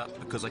I got up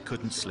because I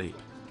couldn't sleep.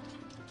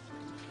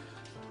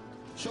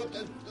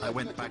 I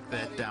went back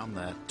there, down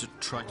there, to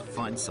try to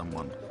find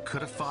someone.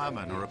 Could a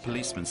fireman or a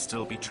policeman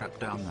still be trapped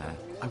down there?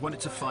 I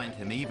wanted to find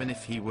him, even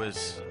if he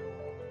was...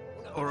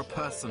 or a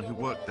person who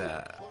worked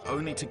there,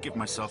 only to give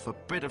myself a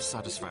bit of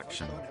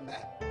satisfaction.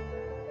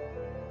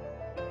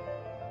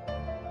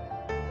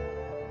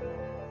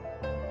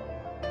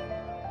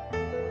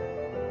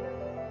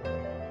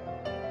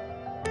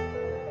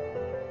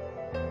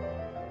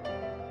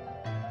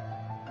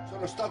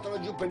 Sono stato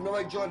laggiù per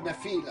 9 giorni a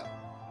fila.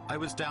 I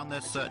was down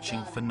there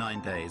searching for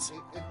 9 days,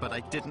 but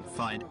I didn't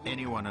find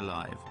anyone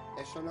alive.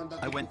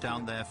 I went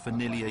down there for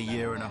nearly a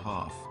year and a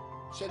half.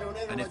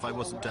 And if I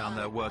wasn't down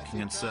there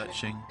working and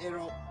searching,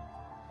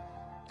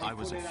 I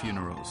was at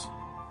funerals.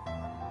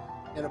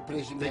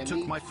 They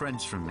took my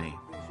friends from me.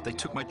 They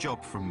took my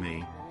job from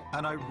me.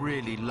 And I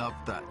really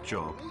loved that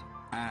job.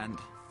 And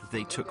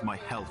they took my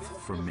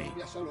health from me.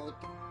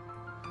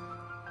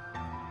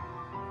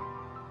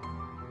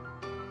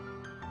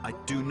 I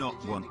do not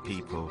want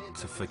people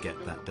to forget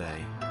that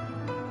day.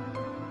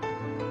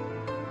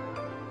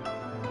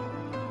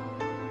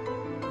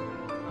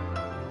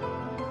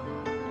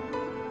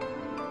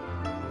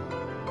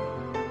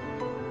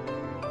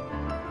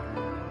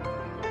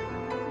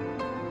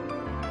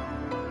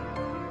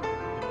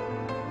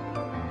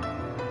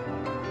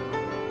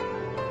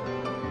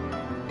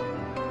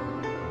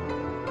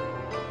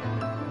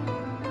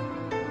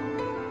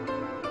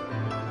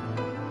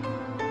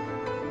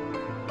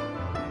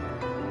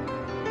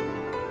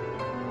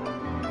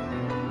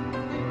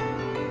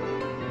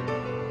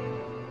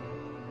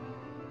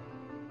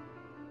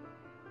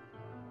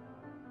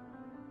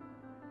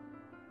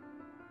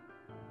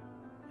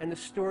 And the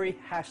story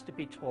has to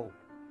be told.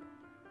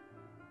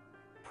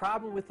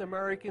 Problem with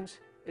Americans,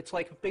 It's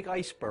like a big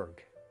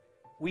iceberg.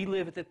 We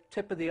live at the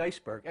tip of the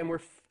iceberg, and we're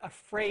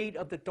afraid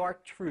of the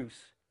dark truths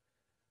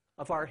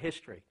of our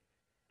history,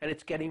 and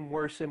it's getting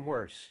worse and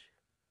worse.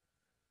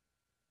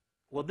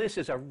 Well, this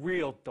is a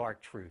real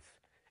dark truth.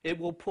 It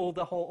will pull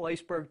the whole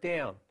iceberg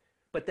down,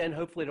 but then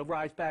hopefully it'll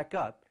rise back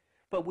up.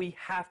 But we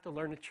have to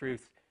learn the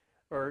truth,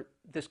 or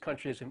this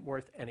country isn't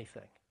worth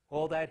anything.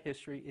 All that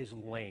history is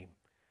lame,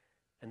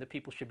 and the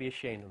people should be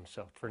ashamed of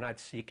themselves for not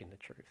seeking the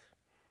truth.